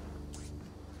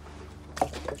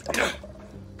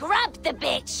 Grab the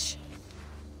bitch!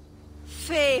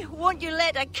 Faye, won't you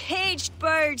let a caged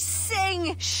bird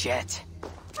sing? Shit.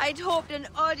 I'd hoped an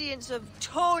audience of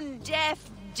tone-deaf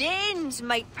Danes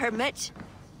might permit.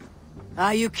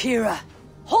 Are you Kira?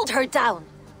 Hold her down!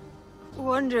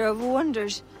 Wonder of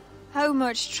wonders. How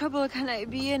much trouble can I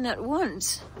be in at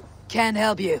once? Can't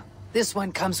help you. This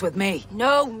one comes with me.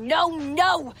 No!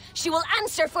 She will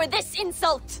answer for this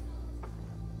insult!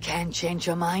 Can't change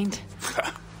your mind?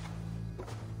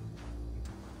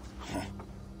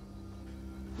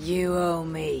 You owe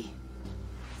me.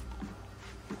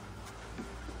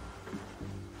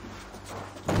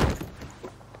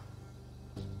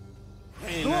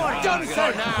 You're done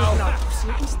for now!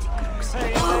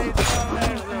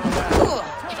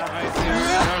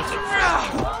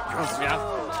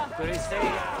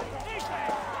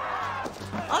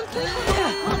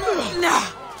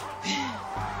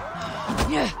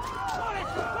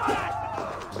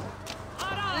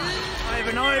 I have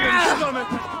an iron stomach!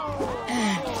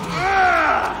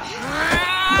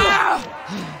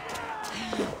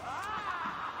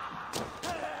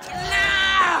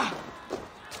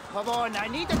 Come on, I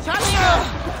need to tell you!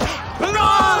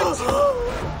 Run!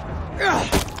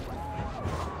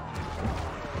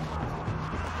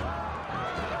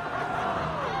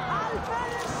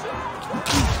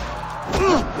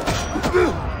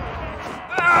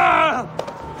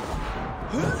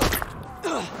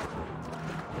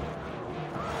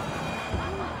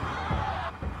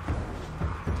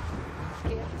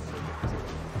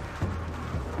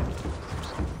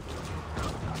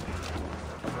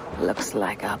 Looks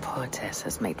like our poetess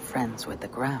has made friends with the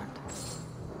ground.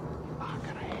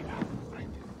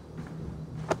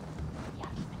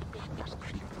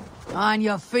 On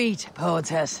your feet,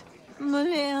 poetess.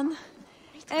 Mulan,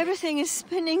 everything is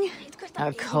spinning.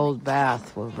 A cold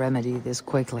bath will remedy this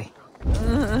quickly.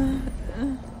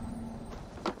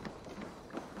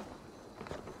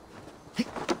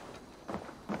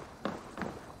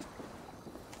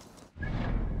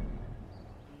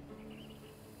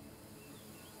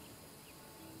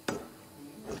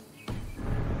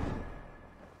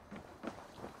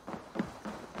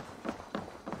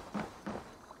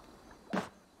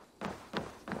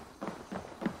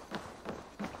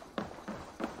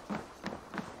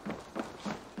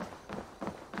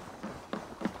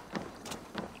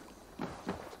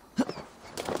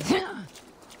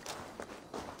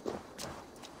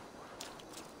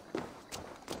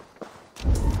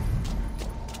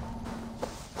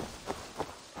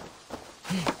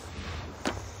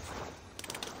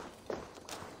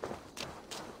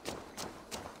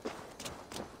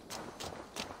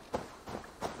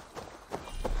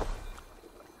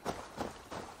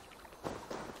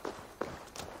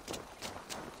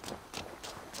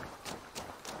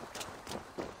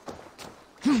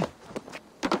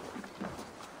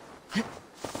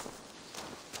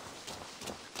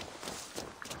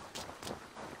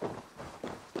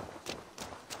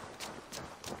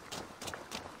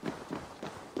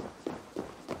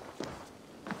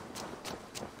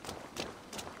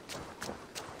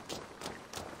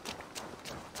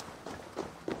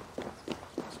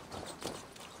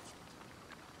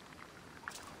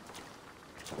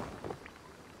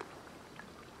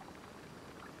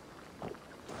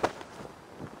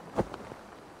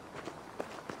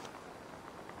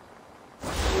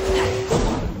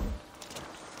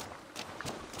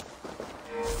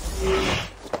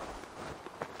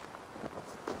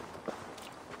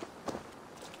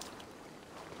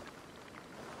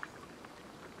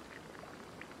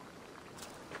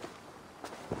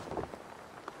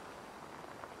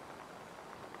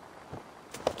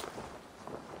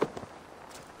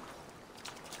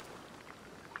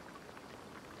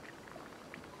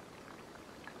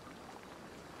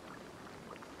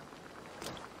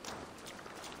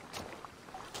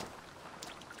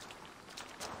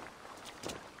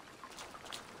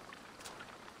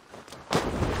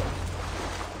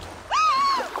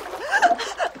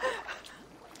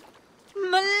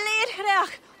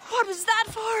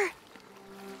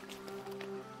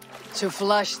 To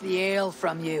flush the ale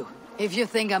from you. If you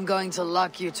think I'm going to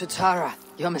lock you to Tara,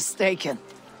 you're mistaken.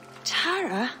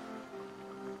 Tara?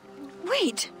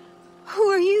 Wait, who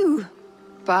are you?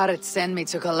 Barrett sent me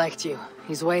to collect you.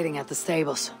 He's waiting at the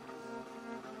stables.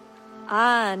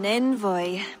 Ah, an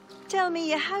envoy. Tell me,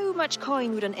 how much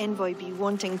coin would an envoy be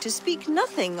wanting, to speak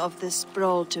nothing of the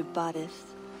sprawl to Barrett?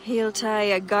 He'll tie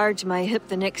a guard to my hip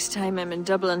the next time I'm in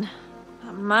Dublin.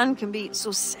 A man can be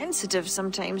so sensitive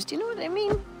sometimes, do you know what I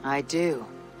mean? I do.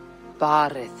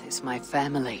 Barrett is my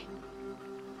family.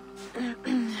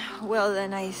 Well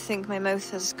then, I think my mouth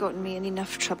has gotten me in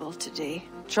enough trouble today.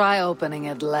 Try opening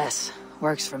it less.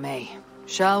 Works for me.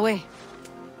 Shall we?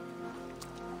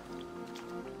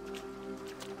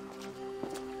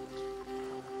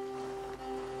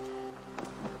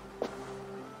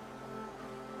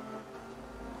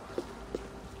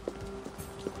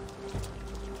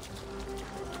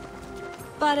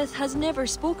 Barrett has never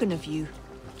spoken of you.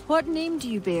 What name do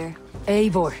you bear?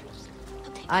 Eivor.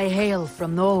 I hail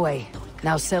from Norway,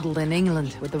 now settled in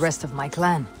England with the rest of my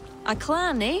clan. A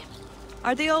clan, eh?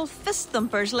 Are they all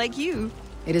fist-thumpers like you?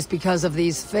 It is because of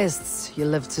these fists you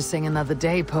live to sing another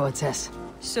day, poetess.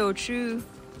 So true.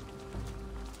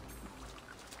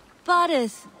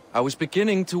 Barrett! I was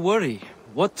beginning to worry.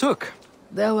 What took?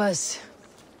 There was...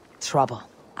 trouble.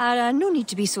 No need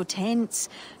to be so tense.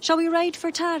 Shall we ride for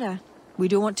Tara? We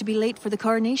don't want to be late for the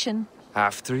coronation.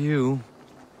 After you.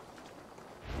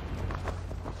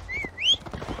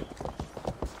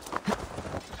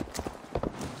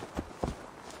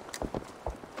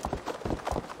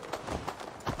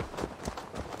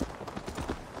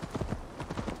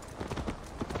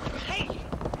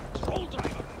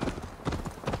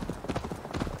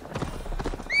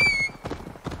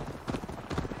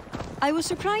 I was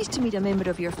surprised to meet a member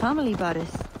of your family, Barrett.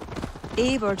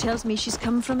 Eivor tells me she's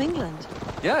come from England.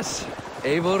 Yes,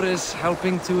 Eivor is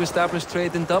helping to establish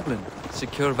trade in Dublin,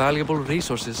 secure valuable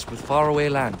resources with faraway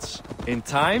lands. In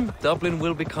time, Dublin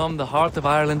will become the heart of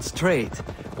Ireland's trade,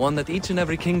 one that each and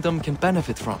every kingdom can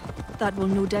benefit from. That will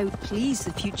no doubt please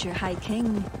the future High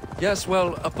King. Yes,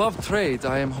 well, above trade,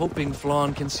 I am hoping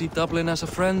Flann can see Dublin as a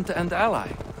friend and ally.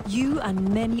 You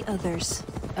and many others.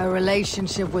 A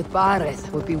relationship with Barrett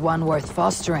would be one worth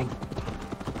fostering.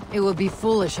 It would be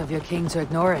foolish of your king to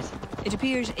ignore it. It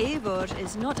appears Eivor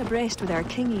is not abreast with our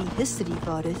kingly history,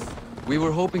 Barrett. We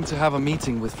were hoping to have a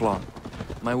meeting with Flann.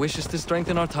 My wish is to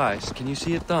strengthen our ties. Can you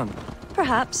see it done?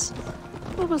 Perhaps.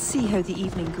 But we'll see how the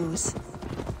evening goes.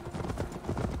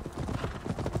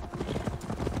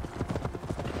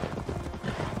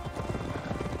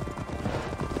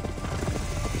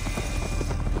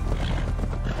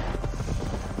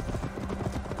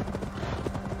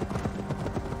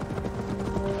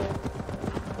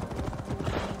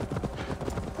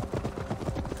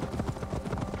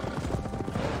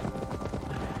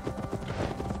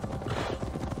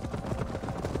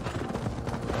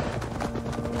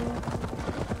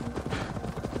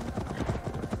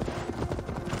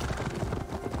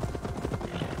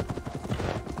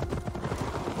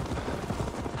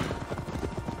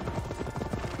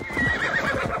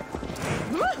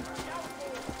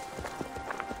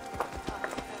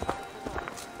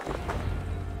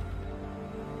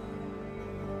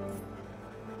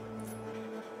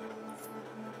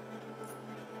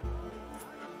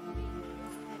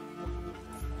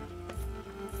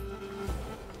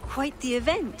 Quite the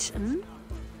event, hmm?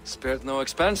 Spared no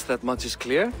expense, that much is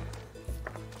clear.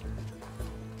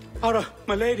 Ara,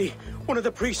 my lady, one of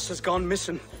the priests has gone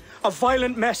missing. A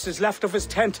violent mess is left of his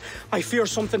tent. I fear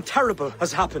something terrible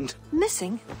has happened.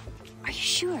 Missing? Are you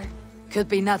sure? Could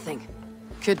be nothing.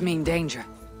 Could mean danger.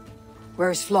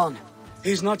 Where's Flann?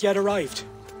 He's not yet arrived.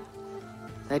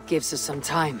 That gives us some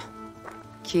time.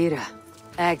 Kira,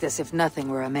 act as if nothing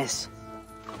were amiss.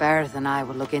 Barrett and I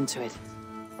will look into it.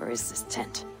 Where is this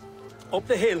tent? Up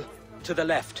the hill, to the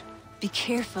left. Be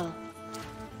careful.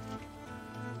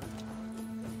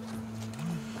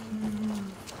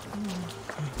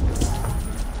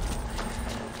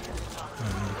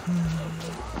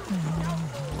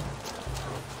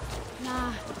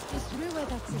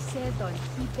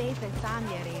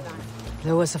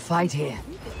 There was a fight here.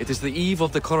 It is the eve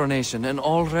of the coronation, and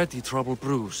already trouble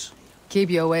brews. Keep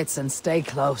your wits and stay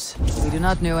close. We do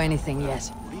not know anything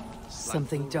yet.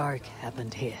 Something dark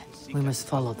happened here. We must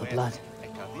follow the blood.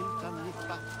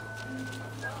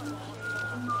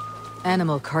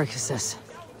 Animal carcasses.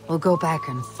 We'll go back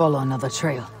and follow another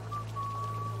trail.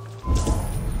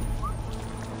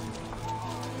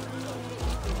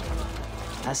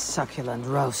 A succulent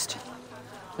roast.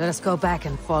 Let us go back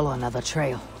and follow another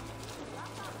trail.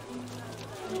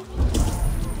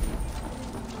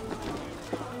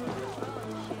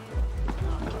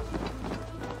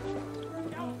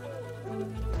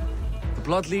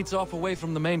 flood leads off away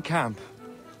from the main camp.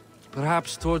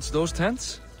 Perhaps towards those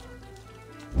tents?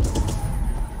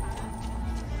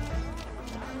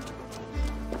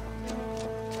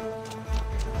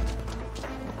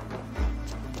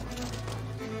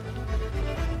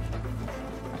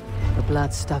 The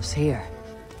blood stops here.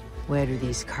 Where do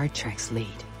these cart tracks lead?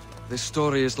 This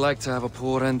story is like to have a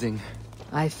poor ending.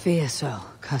 I fear so,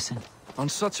 cousin. On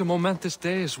such a momentous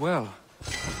day as well.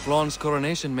 Flaun's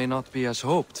coronation may not be as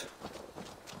hoped.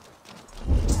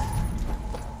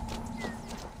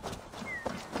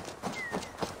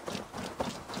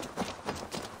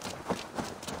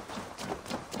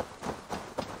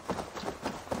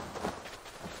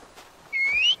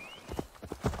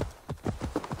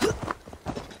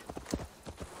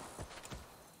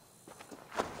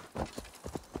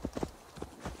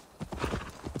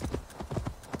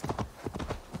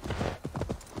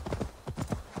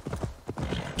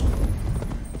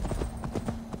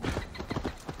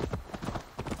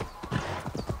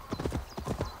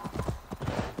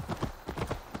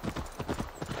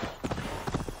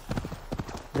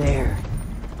 There.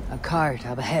 A cart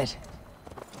up ahead.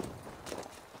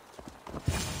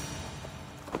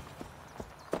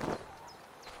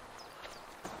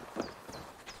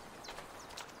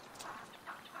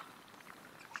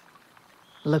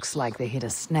 Looks like they hit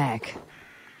a snag.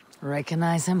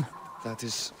 Recognize him? That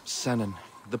is Sennen,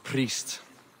 the priest.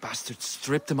 Bastards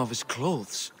stripped him of his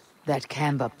clothes. That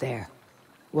camp up there.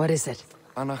 What is it?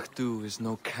 Anachdu is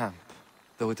no camp,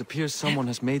 though it appears someone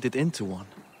has made it into one.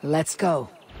 Let's go.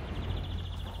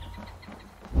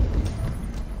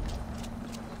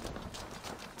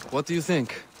 What do you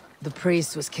think? The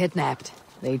priest was kidnapped.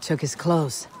 They took his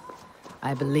clothes.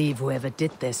 I believe whoever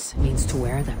did this means to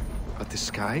wear them. A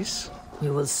disguise? We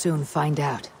will soon find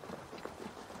out.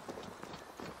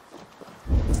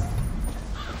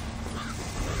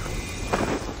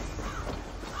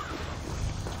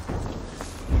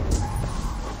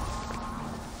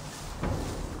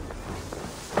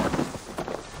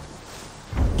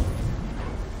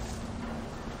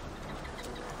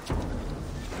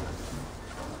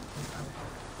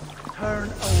 Turn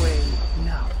away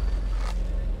now.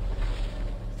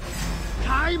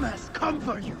 Time has come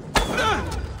for you.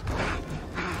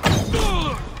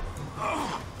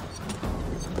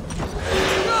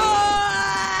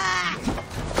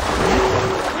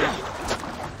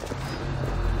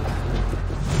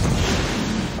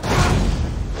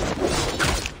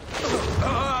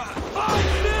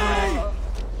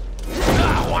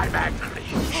 I'm angry.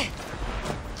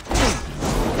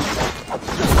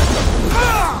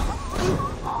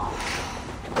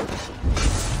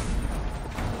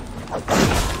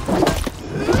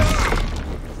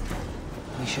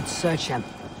 We should search him.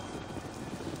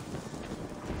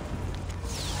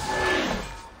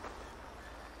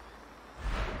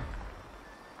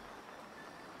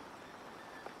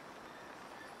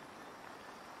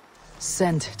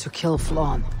 Sent to kill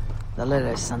Flaun. The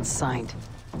letter's unsigned.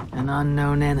 An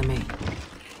unknown enemy.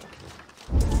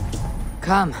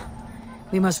 Come.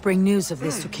 We must bring news of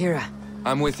this to Kira.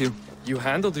 I'm with you. You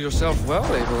handled yourself well,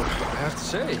 Eivor, I have to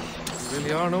say. You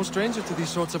really are no stranger to these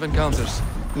sorts of encounters.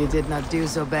 You did not do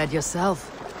so bad yourself.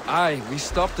 Aye, we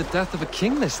stopped the death of a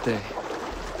king this day.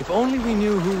 If only we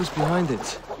knew who was behind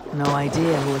it. No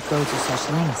idea who would go to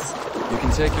such lengths. You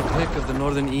can take your pick of the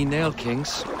Northern Nail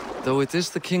kings, though it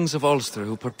is the kings of Ulster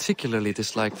who particularly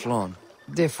dislike Flaun.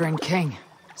 Different king.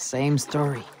 Same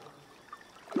story.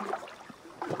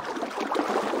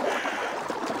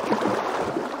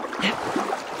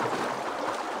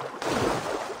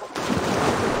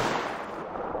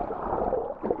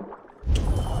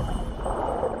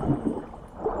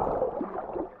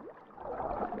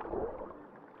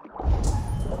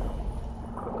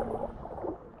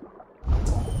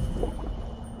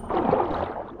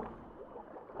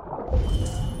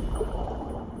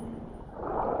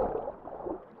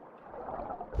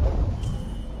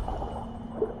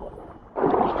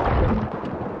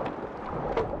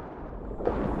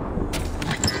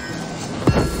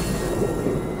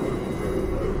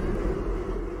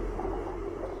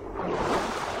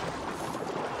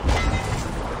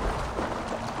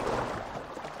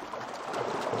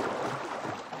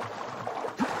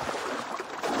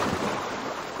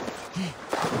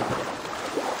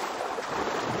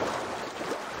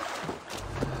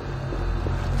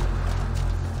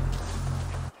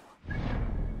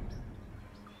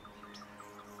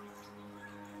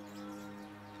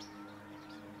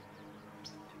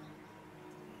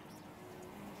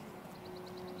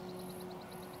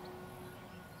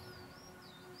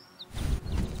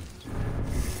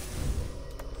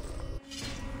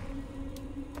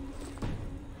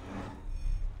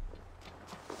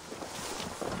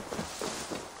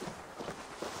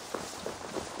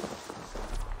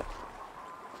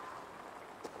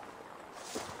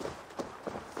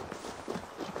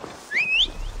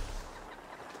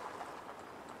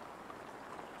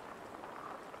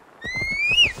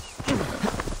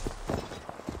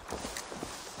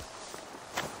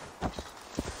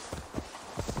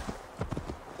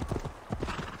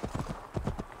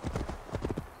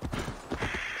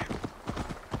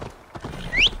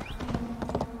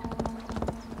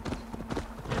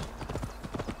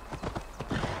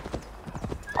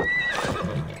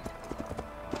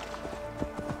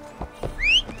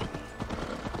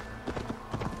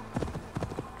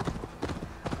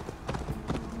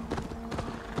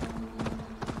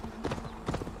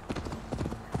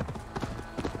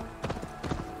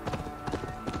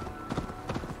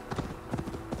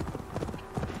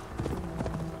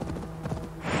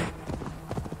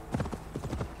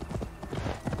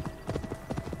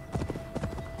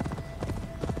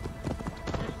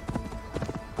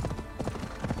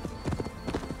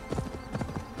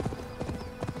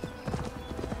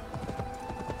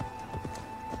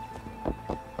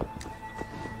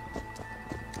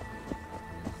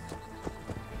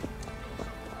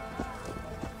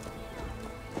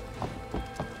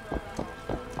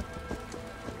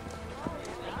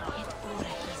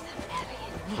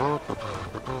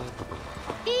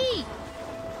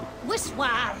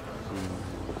 war.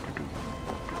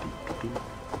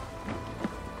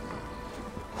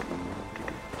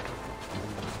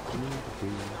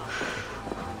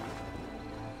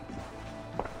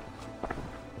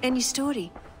 Any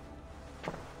story?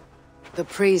 The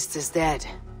priest is dead,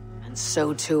 and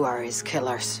so too are his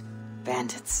killers.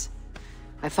 Bandits.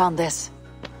 I found this.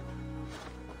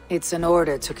 It's an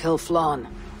order to kill Flann.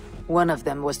 One of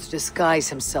them was to disguise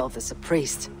himself as a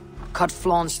priest. Cut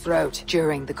Flann's throat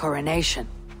during the coronation.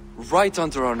 Right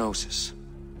under our noses.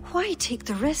 Why take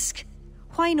the risk?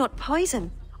 Why not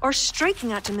poison? Or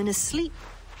striking at him in his sleep?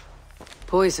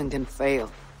 Poison can fail,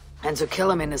 and to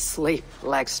kill him in his sleep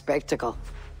lacks spectacle.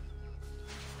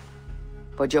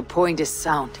 But your point is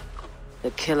sound.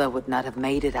 The killer would not have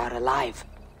made it out alive.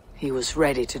 He was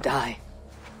ready to die.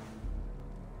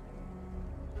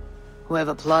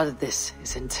 Whoever plotted this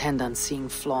is intent on seeing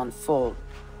Flann fall.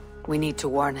 We need to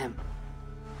warn him.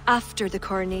 After the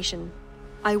coronation,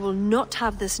 I will not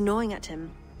have this gnawing at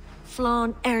him.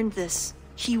 Flann earned this.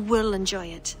 He will enjoy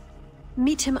it.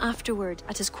 Meet him afterward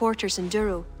at his quarters in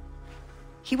Duro.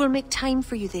 He will make time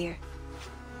for you there.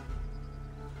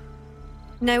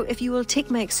 Now, if you will take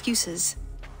my excuses,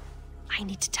 I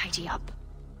need to tidy up.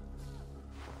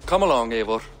 Come along,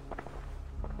 Eivor.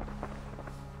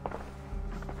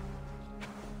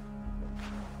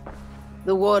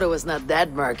 The water was not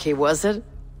that murky, was it?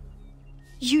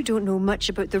 You don't know much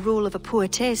about the role of a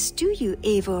poetess, do you,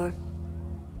 Eivor?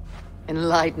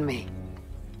 Enlighten me.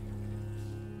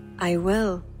 I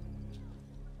will.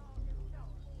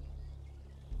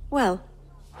 Well,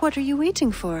 what are you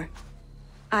waiting for?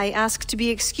 I asked to be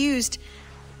excused.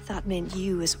 That meant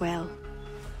you as well.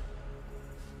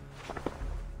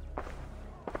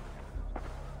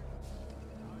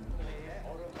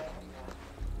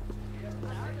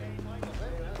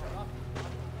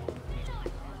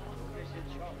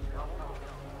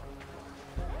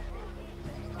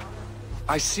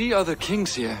 I see other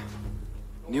kings here.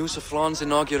 News of Flann's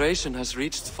inauguration has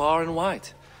reached far and wide.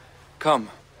 Come,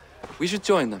 we should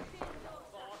join them.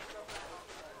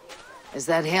 Is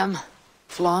that him?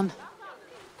 Flann?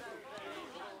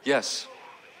 Yes.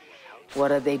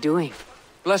 What are they doing?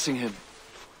 Blessing him.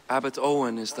 Abbot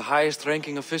Owen is the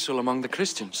highest-ranking official among the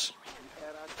Christians.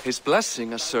 His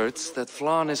blessing asserts that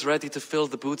Flann is ready to fill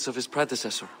the boots of his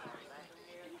predecessor.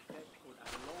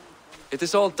 It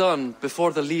is all done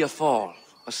before the Lia Fall,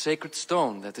 a sacred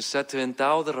stone that is said to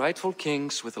endow the rightful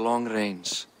kings with long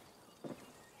reigns.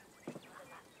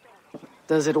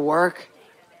 Does it work?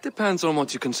 Depends on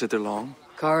what you consider long.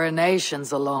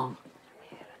 Coronations are long.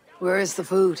 Where is the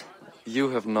food? You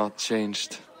have not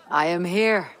changed. I am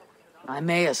here. I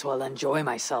may as well enjoy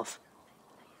myself.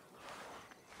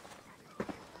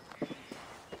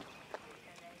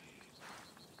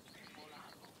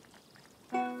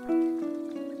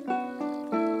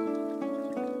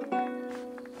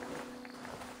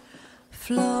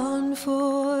 Flann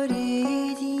for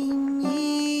din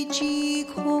I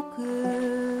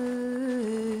kokøj,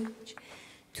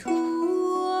 tu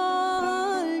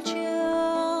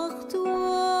aljacht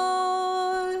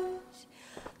was,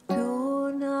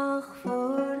 du nach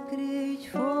forgrit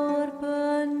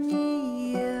forbaniat,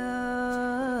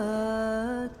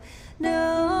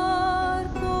 nar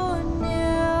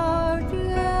konjart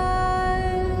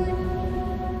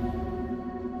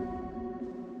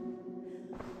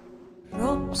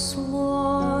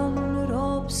Robswan,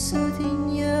 Robsudin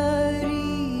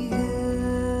Yarige,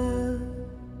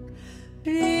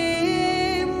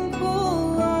 Rim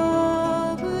Koabra,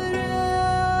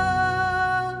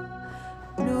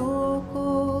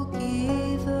 Noko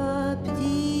give up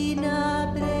Dina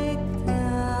Brekta,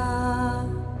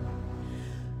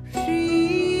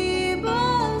 Ribasavra.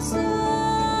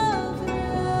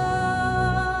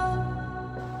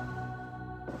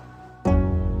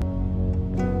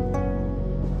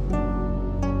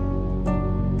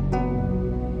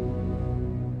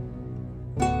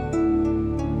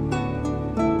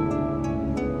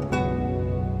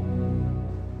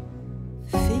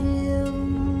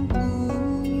 Film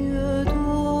bunje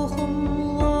doch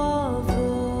lava,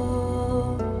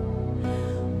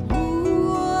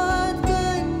 buat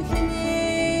kan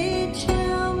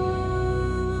knetjam,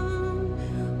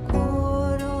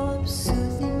 korop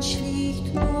sudin schlicht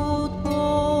not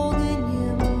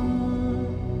bogenjem.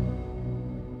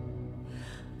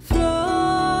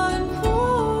 Flann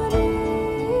for Erik,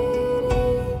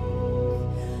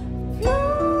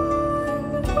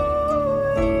 Flann for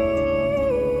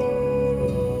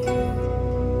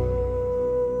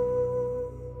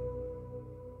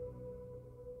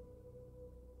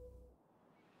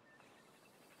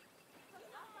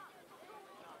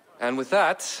And with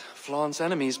that, Flann's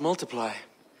enemies multiply.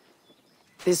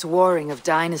 This warring of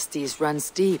dynasties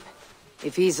runs deep.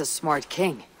 If he's a smart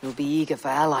king, he'll be eager for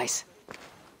allies.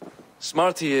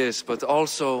 Smart he is, but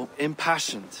also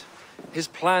impassioned. His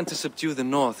plan to subdue the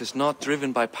north is not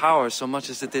driven by power so much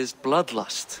as it is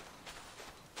bloodlust.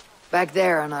 Back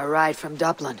there on our ride from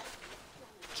Dublin,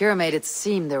 Kira made it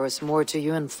seem there was more to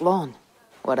you and Flann.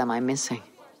 What am I missing?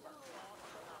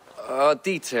 A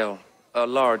detail. A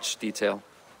large detail.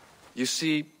 You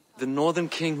see, the northern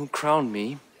king who crowned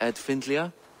me, Ed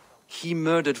Findlia, he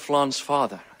murdered Flann's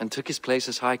father and took his place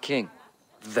as High King.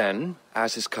 Then,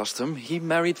 as is custom, he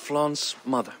married Flann's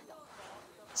mother.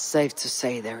 Safe to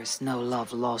say there is no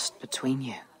love lost between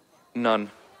you.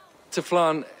 None. To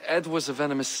Flann, Ed was a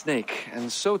venomous snake,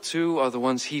 and so too are the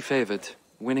ones he favored.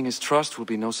 Winning his trust will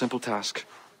be no simple task.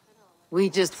 We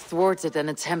just thwarted an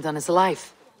attempt on his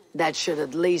life. That should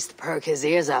at least perk his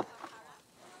ears up.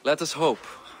 Let us hope.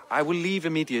 I will leave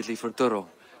immediately for Durro.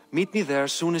 Meet me there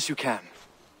as soon as you can.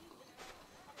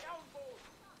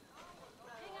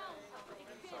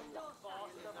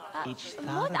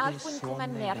 Wat afwen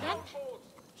komen merken?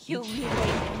 You will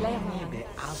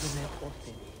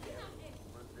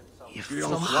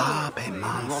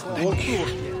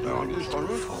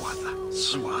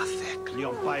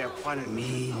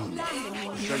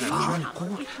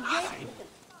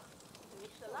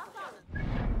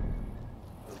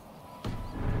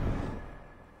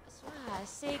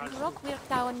Se grok weer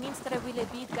touwen minstre willen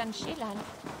bied gan chillen.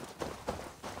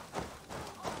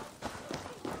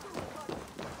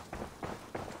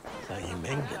 Je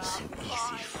mengen sin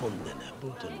easy fundene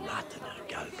boten latene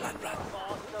galblanra.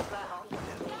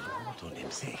 Boten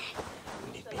im sich.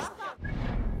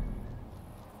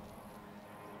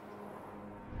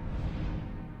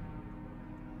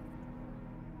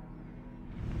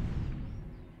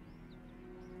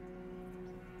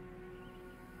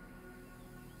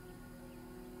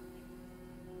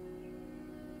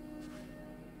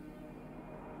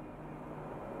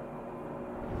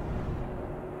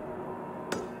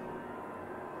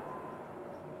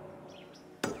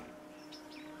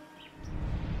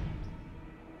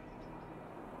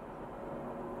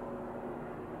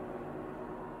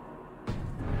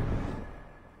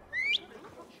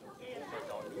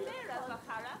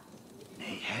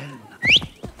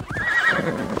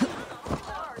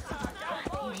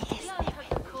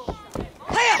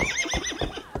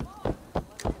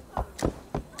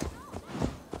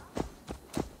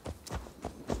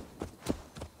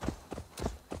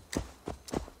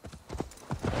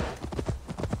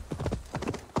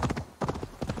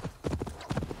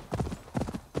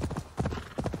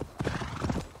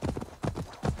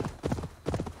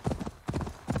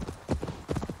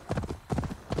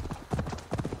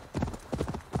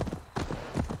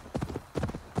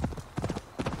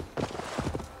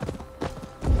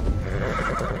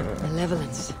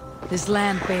 Malevolence. This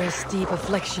land bears deep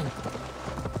affliction.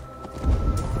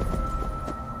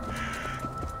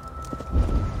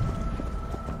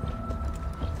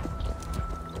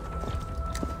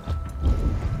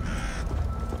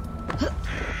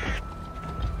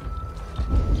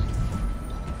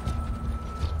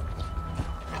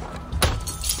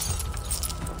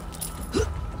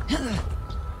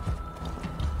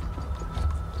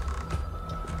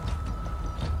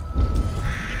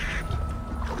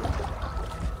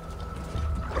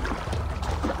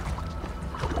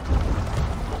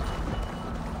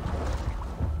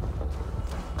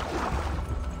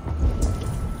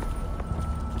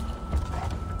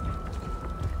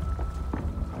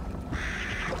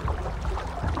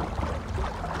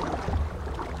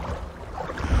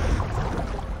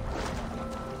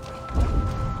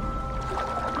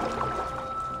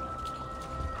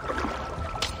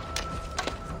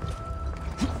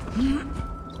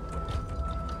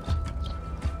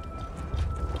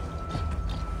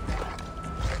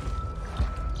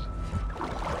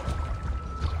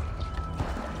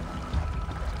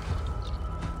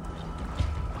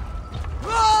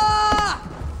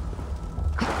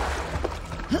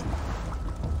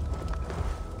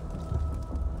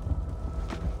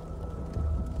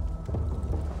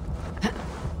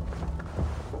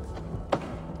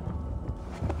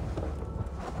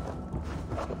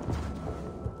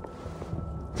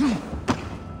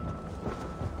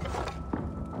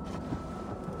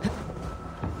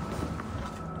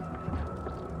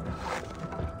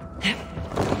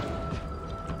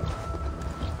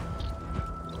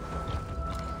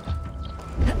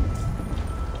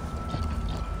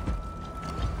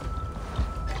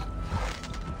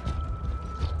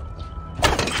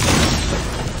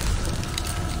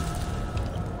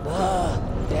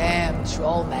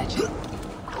 Troll magic.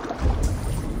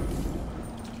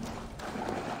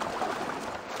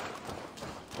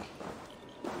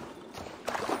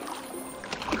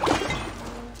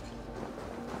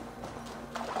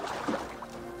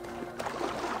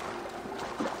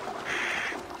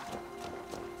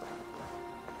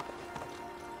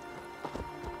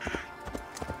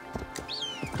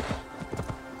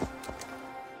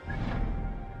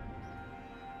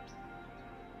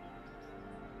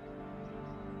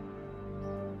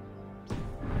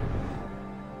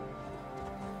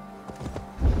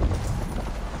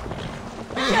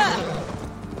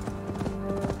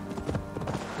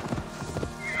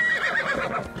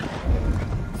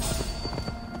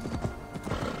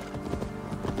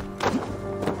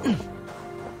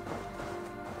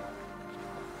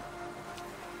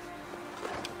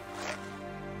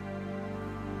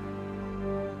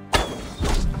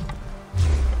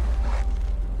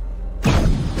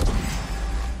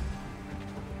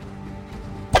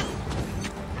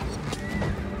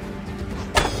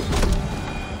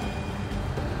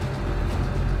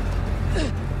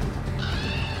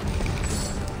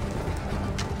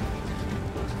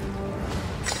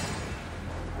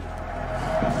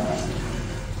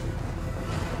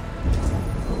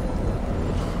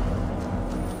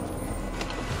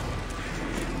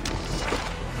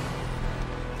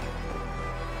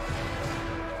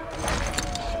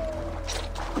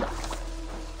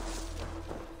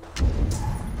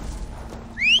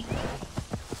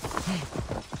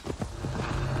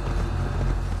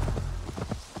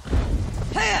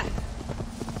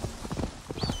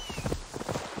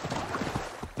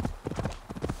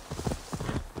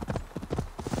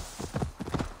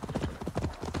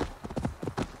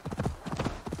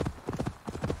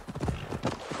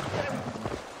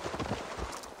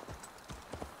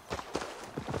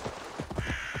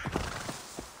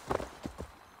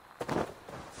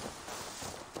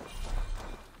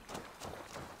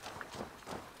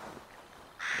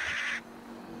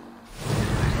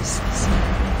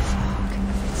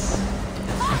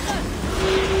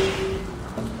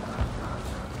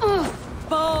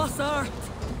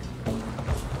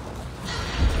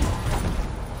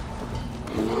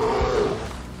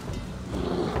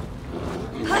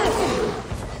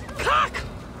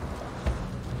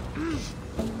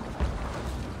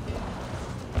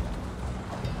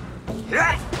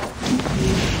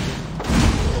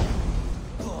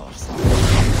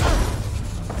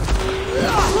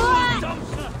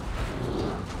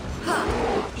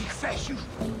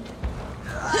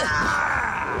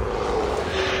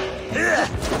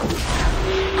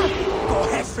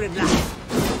 suffering, lad.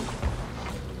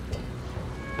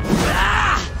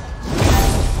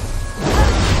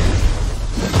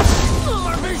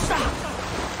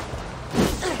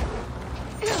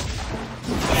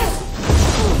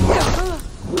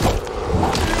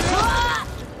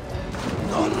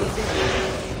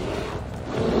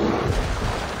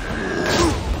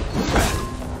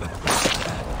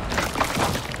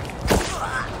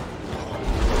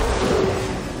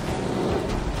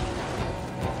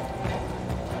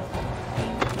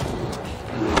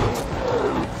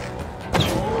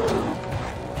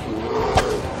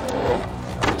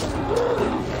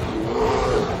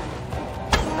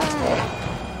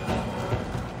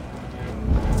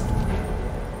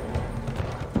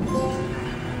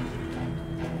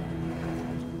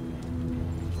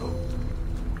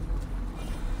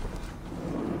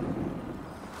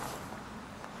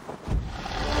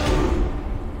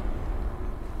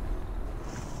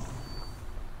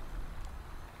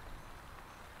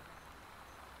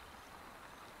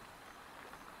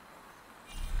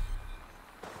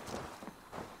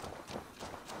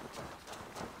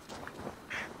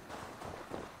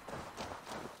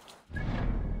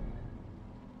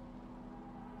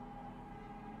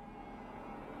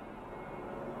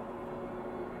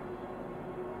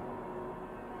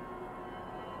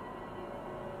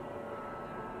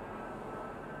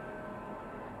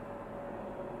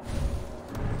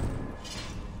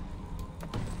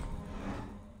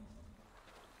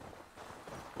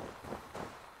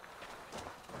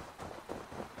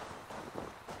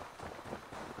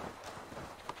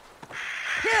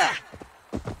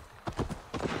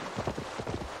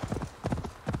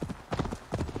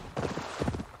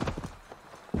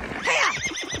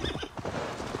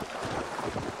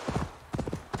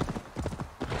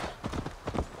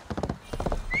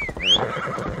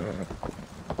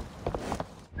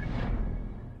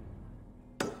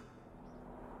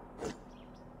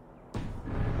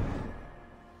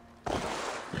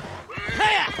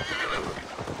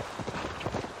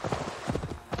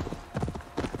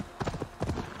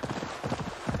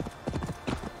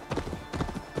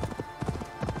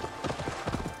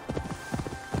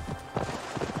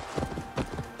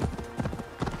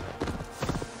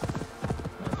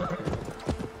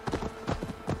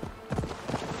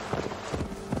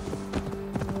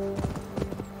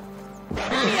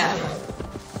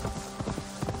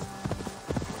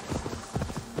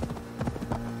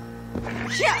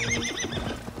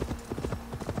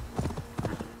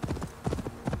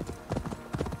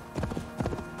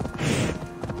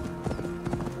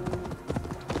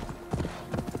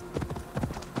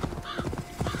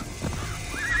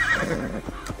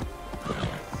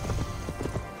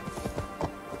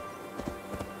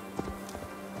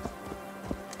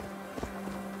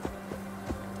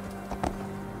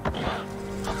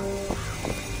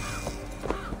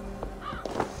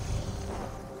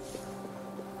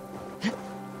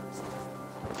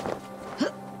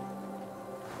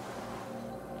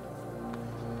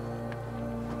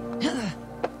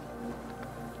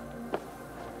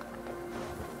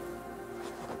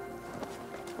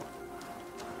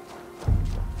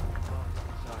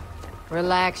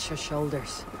 Relax your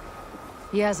shoulders.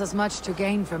 He has as much to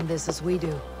gain from this as we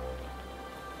do.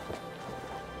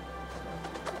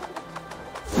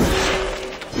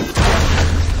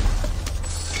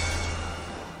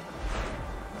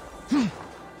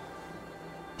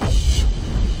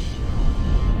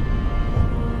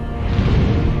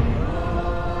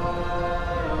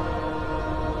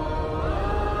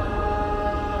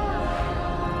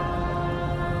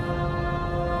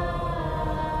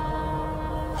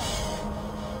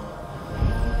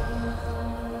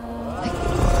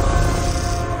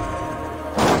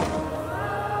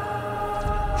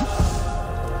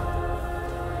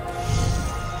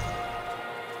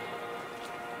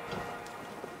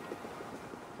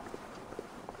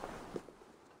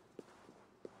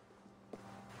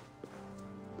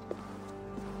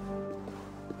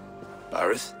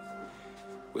 Bareth,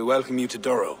 we welcome you to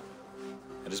Durrow.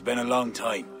 It has been a long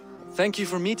time. Thank you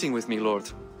for meeting with me, Lord.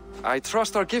 I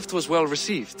trust our gift was well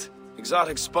received.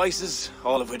 Exotic spices,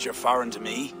 all of which are foreign to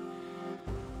me.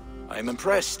 I am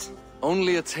impressed.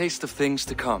 Only a taste of things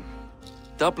to come.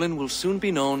 Dublin will soon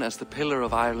be known as the pillar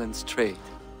of Ireland's trade.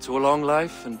 To a long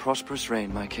life and prosperous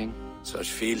reign, my king.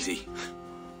 Such fealty.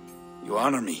 You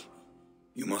honor me.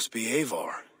 You must be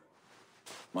Eivor.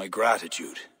 My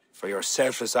gratitude for your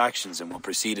selfless actions and what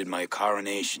preceded my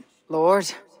coronation. Lord?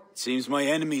 It seems my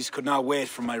enemies could not wait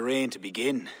for my reign to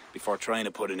begin before trying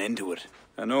to put an end to it.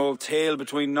 An old tale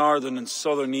between northern and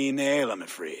southern Nael, I'm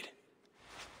afraid.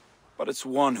 But it's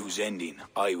one whose ending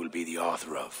I will be the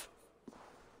author of.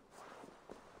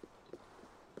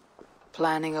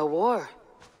 Planning a war?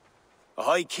 A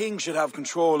High King should have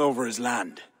control over his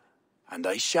land. And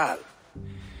I shall.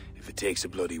 If it takes a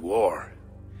bloody war,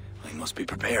 I must be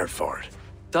prepared for it.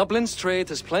 Dublin's trade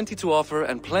has plenty to offer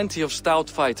and plenty of stout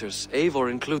fighters, Eivor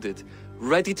included,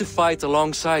 ready to fight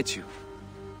alongside you.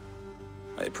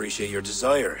 I appreciate your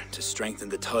desire to strengthen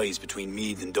the ties between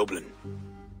Meath and Dublin.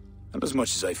 And as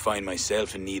much as I find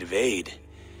myself in need of aid,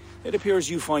 it appears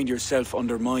you find yourself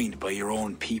undermined by your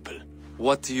own people.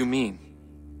 What do you mean?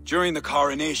 During the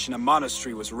coronation, a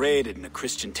monastery was raided and a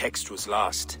Christian text was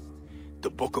lost. The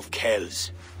Book of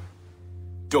Kells.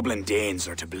 Dublin Danes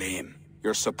are to blame.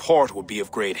 Your support would be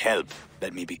of great help,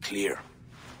 let me be clear.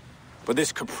 But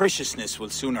this capriciousness will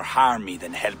sooner harm me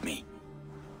than help me.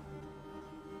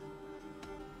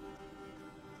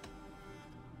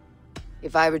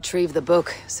 If I retrieve the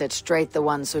book, set straight the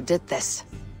ones who did this,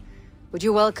 would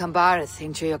you welcome Bareth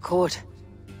into your court?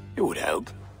 It would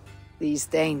help. These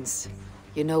Danes,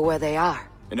 you know where they are?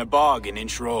 In a bog in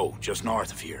Inch Row, just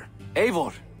north of here.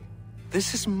 Eivor,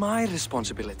 this is my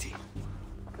responsibility.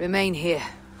 Remain here.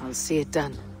 I'll see it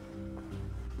done.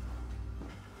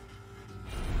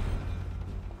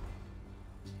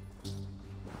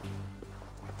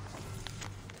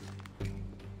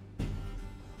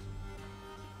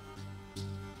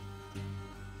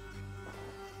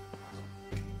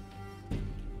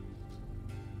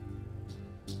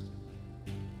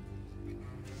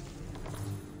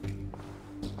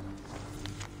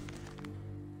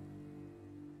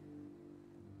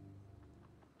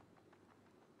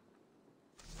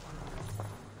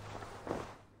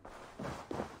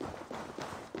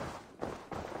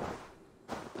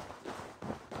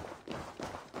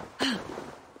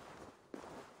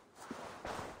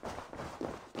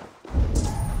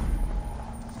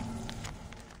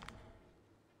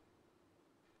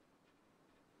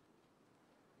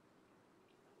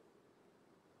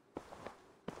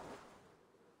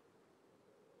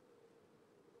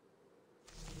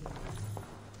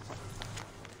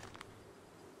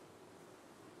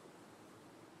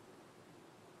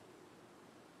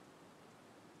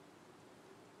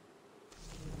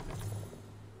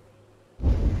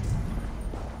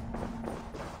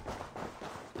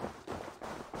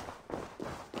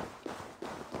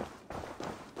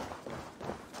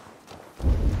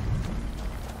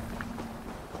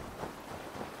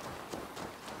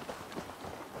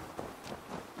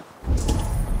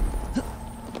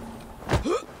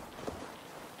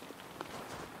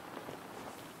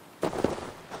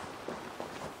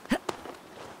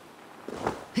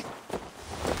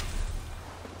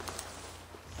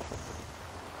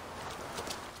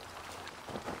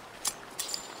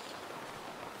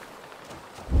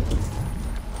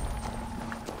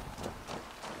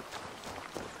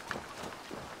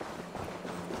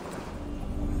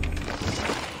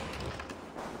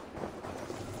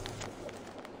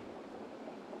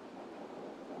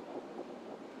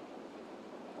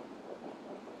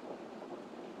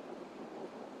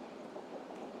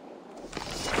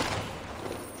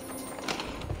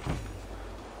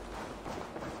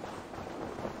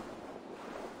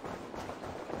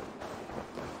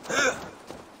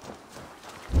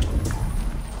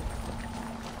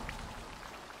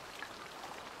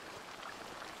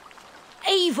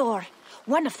 Eivor,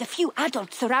 one of the few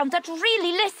adults around that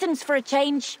really listens for a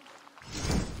change.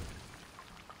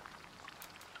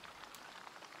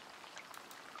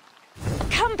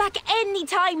 Come back any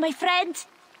time, my friend.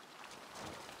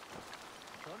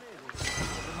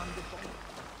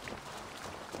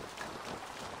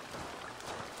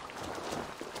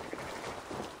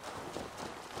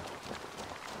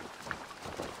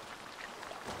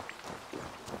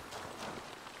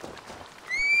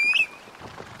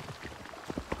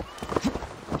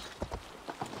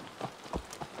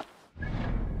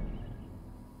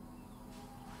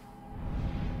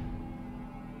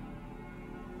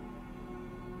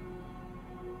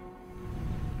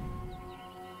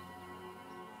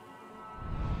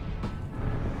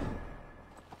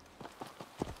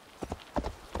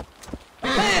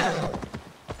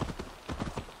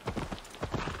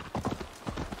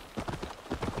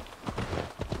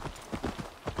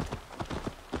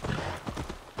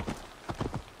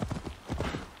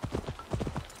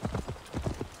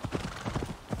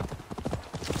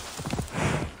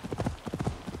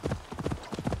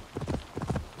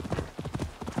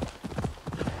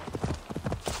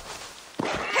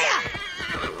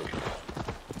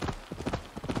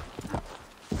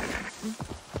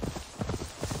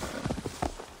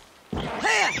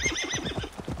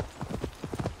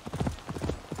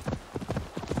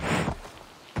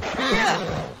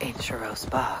 Inch Row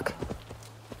Spark.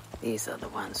 These are the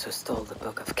ones who stole the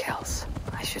Book of Kells.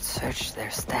 I should search their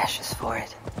stashes for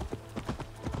it.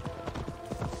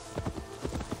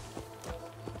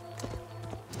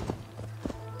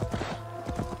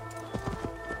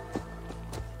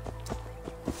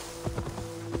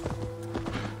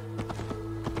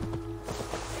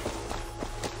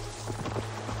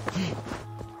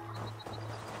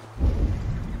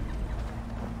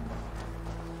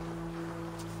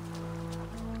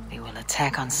 They will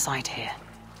attack on sight here.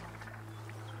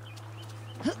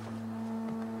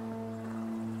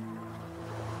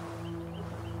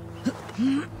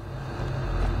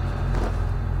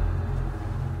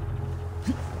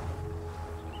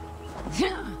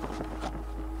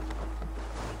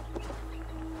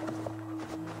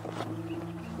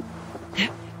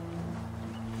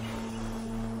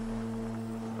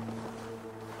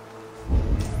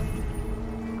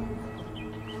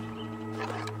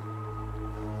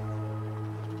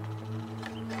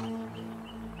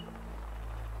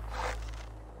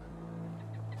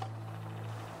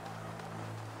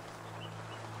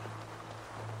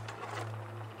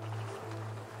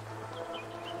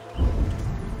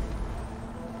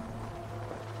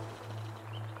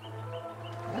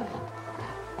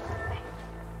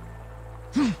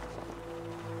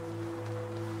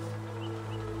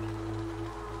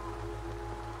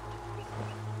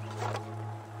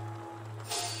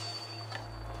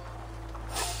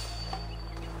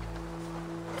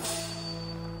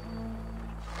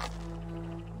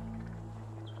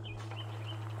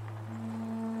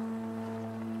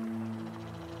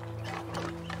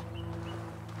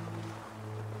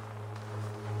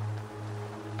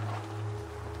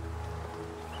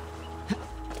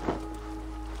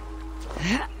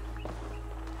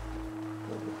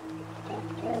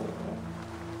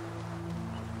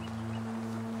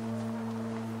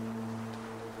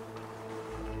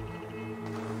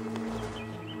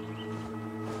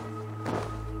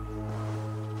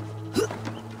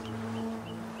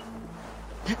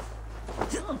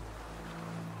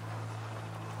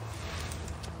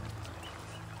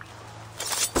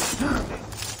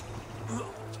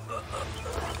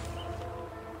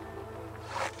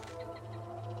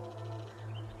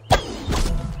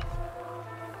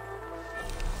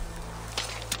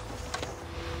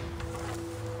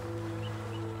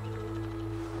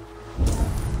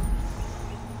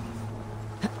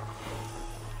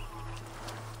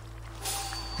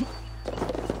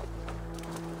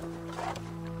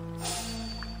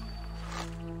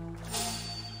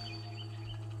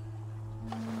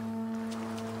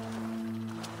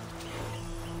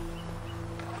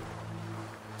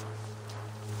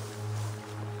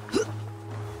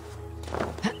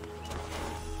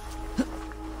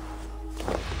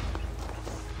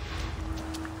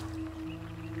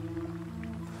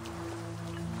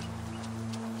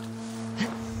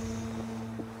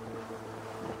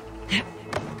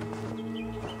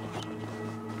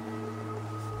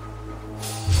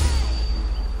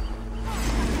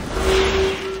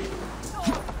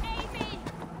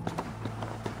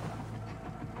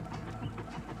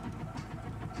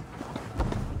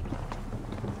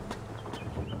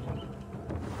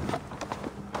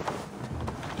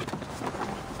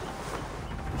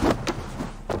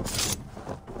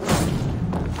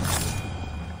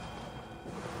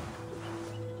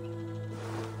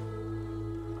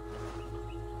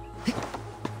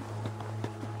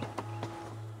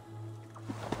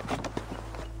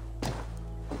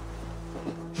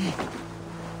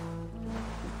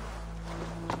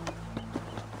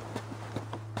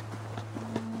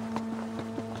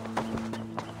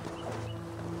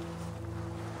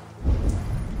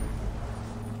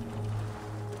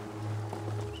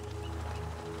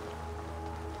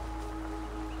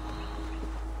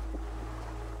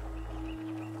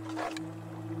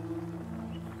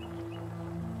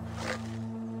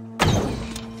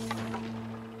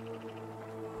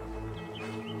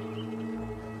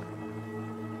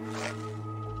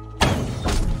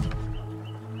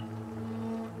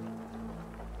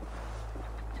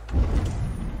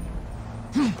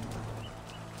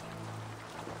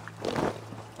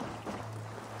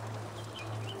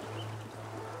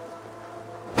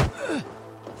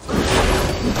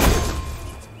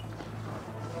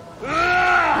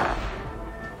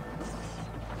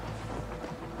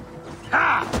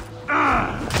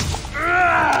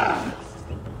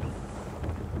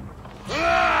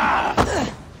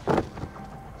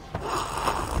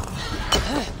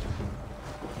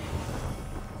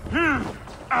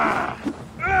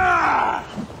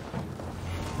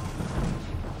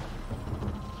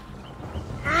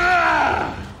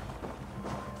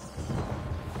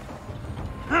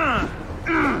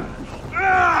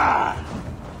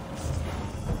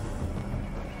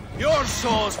 Your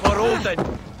souls for Odin!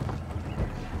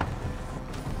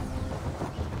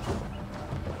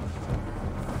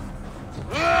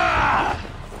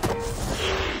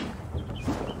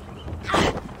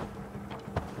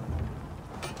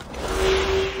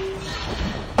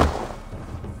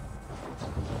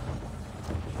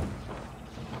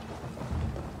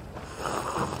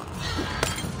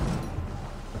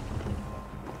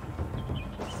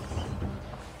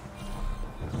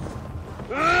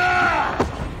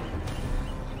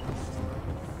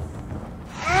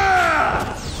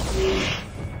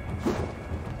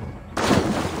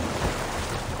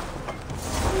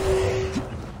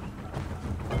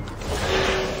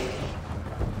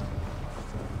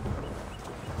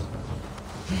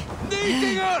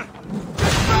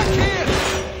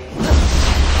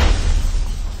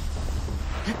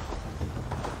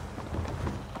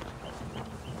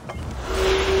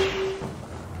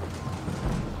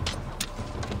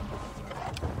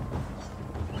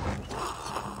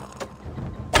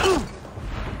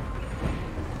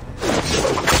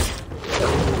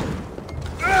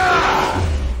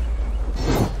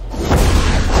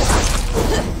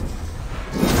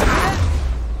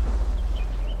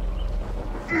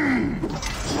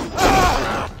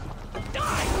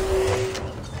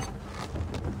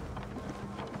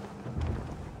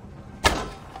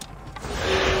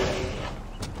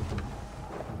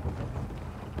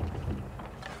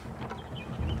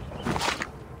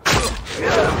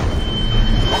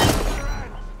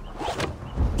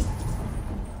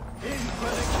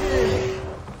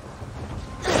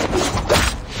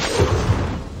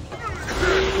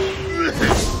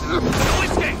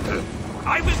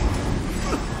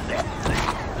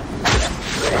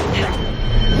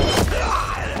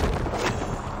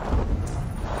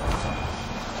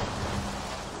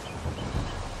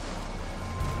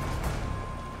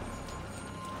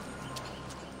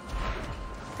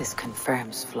 This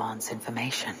confirms Flaun's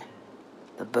information.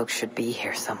 The book should be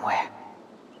here somewhere.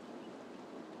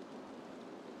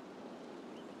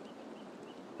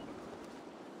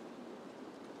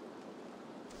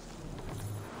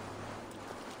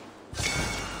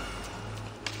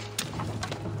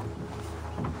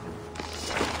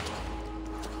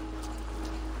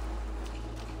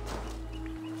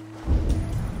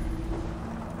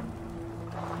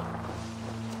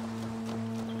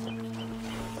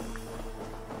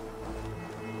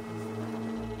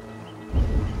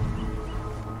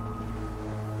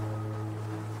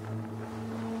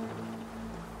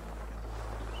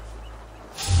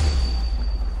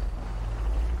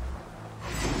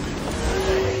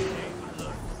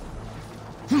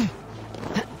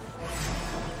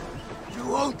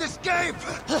 Escape!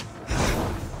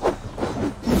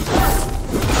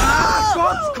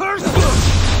 God's curse you!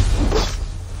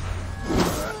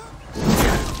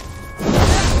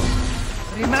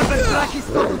 Remember Draki's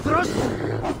Thrust?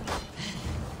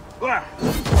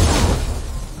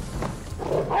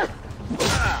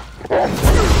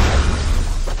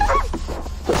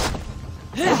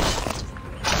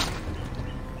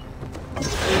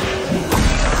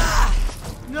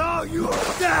 No, you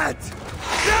are dead!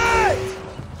 Dead!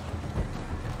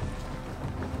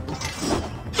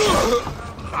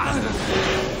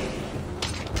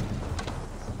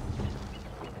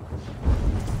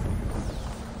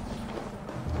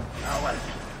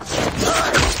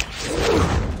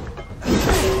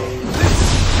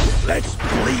 Let's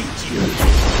bleed you.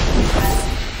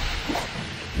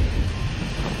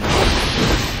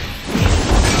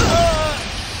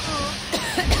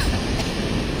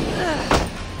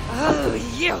 Oh,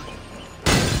 you!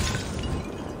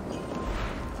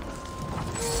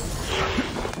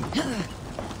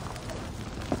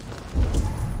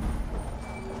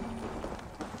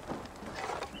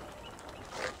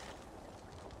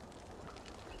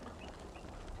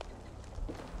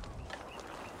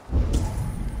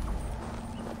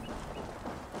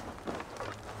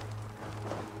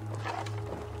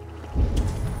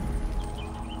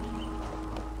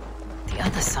 The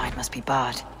other side must be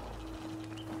barred.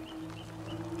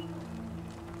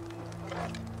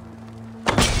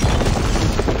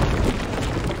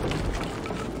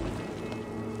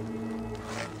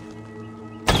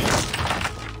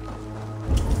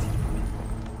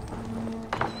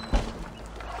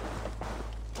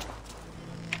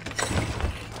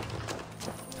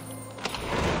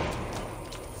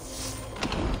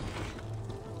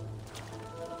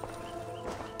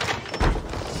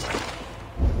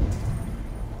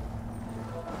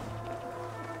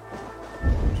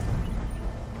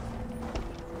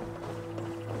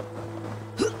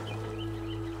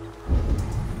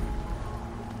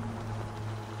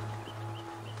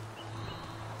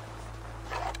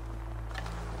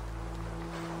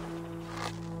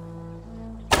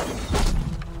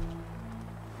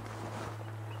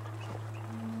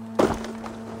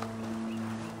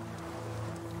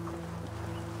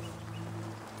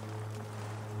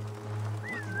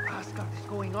 Asgard is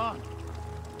going on?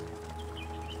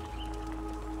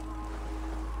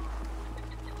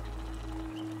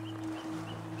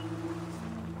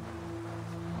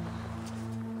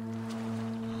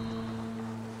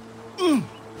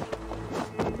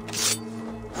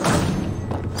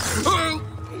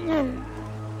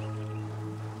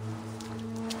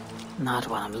 Not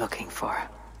what I'm looking for.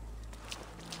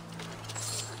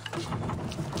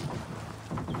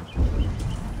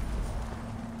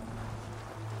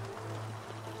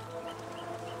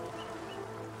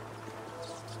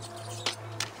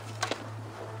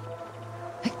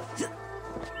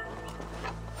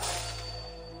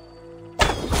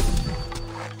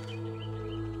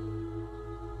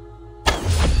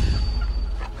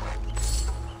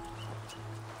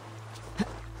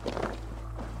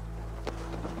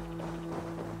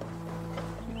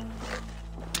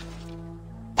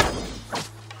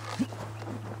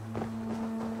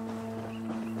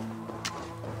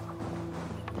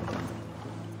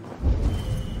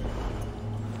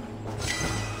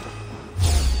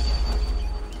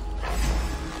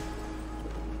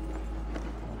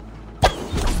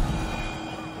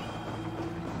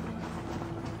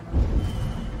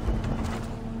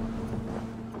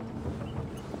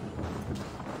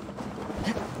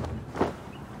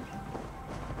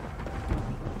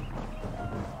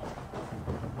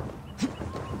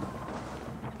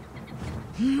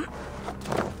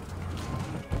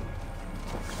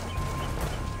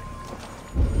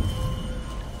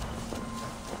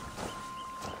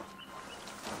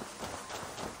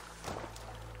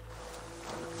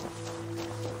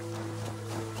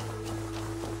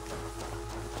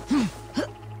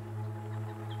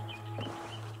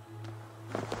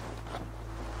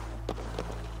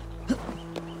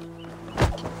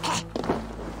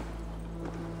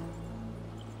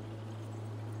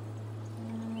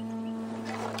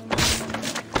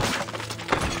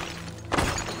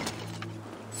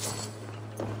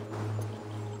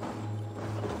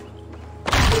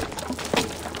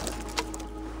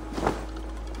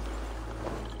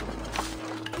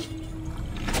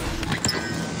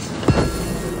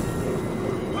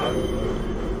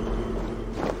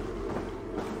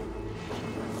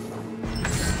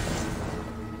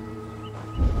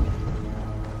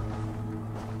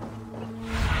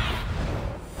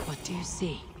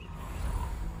 See.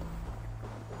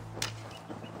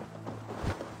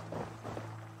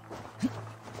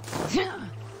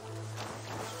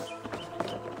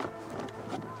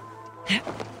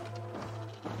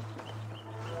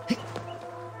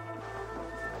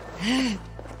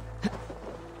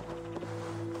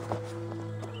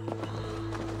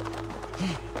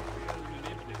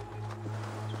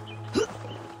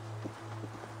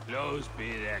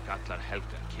 Ljóðsbið allar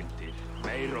helgar kindir,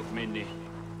 meir og minni.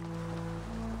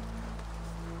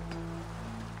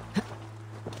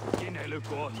 Kynheilu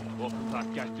gott, okkur þar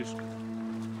gættu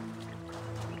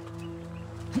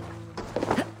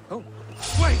Oh,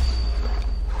 wait!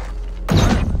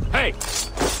 Hey!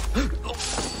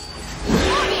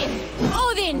 Odin!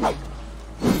 Odin!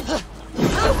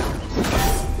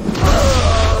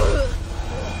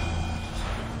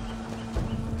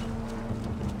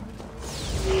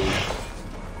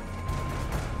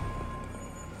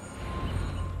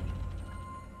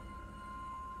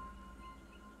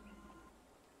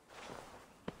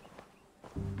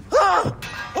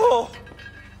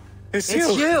 It's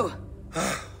you!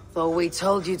 Though we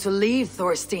told you to leave,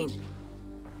 Thorstein.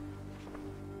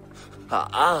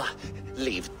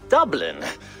 Leave Dublin.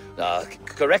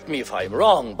 Correct me if I'm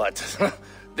wrong, but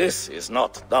this is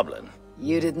not Dublin.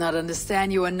 You did not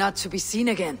understand you are not to be seen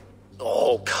again.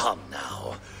 Oh, come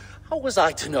now. How was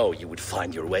I to know you would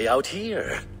find your way out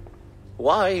here?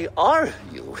 Why are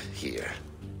you here?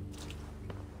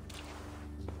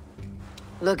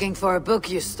 Looking for a book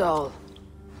you stole.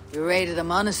 You raided a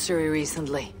monastery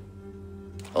recently.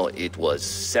 Oh, it was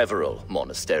several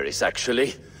monasteries,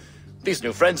 actually. These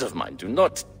new friends of mine do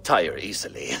not tire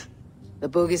easily. The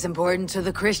book is important to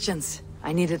the Christians.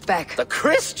 I need it back. The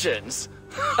Christians?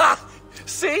 Ha!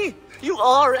 See? You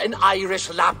are an Irish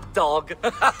lapdog.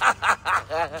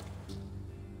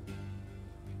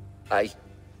 I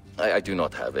do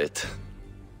not have it.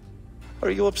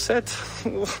 Are you upset?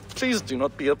 Please do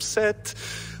not be upset.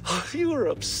 You are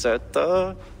upset,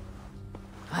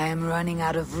 I am running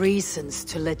out of reasons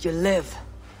to let you live.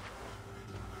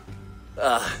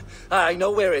 I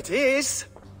know where it is.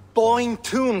 Boyne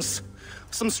Tombs.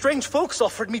 Some strange folks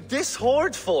offered me this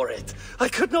hoard for it. I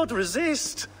could not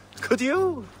resist. Could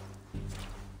you?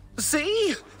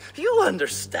 See? You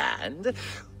understand.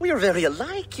 We are very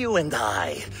alike, you and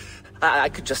I. I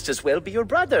could just as well be your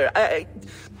brother.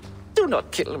 Do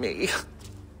not kill me.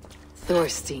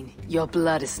 Thorstein, your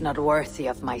blood is not worthy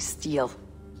of my steel.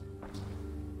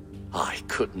 I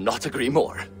could not agree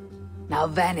more. Now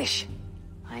vanish.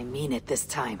 I mean it this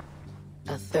time.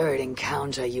 A third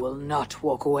encounter you will not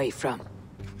walk away from.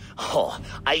 Oh,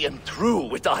 I am through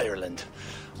with Ireland.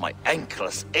 My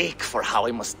ankles ache for how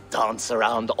I must dance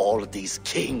around all of these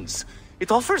kings.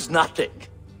 It offers nothing.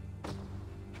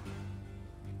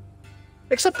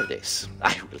 Except for this.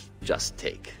 I will just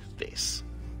take this.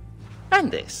 And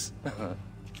this.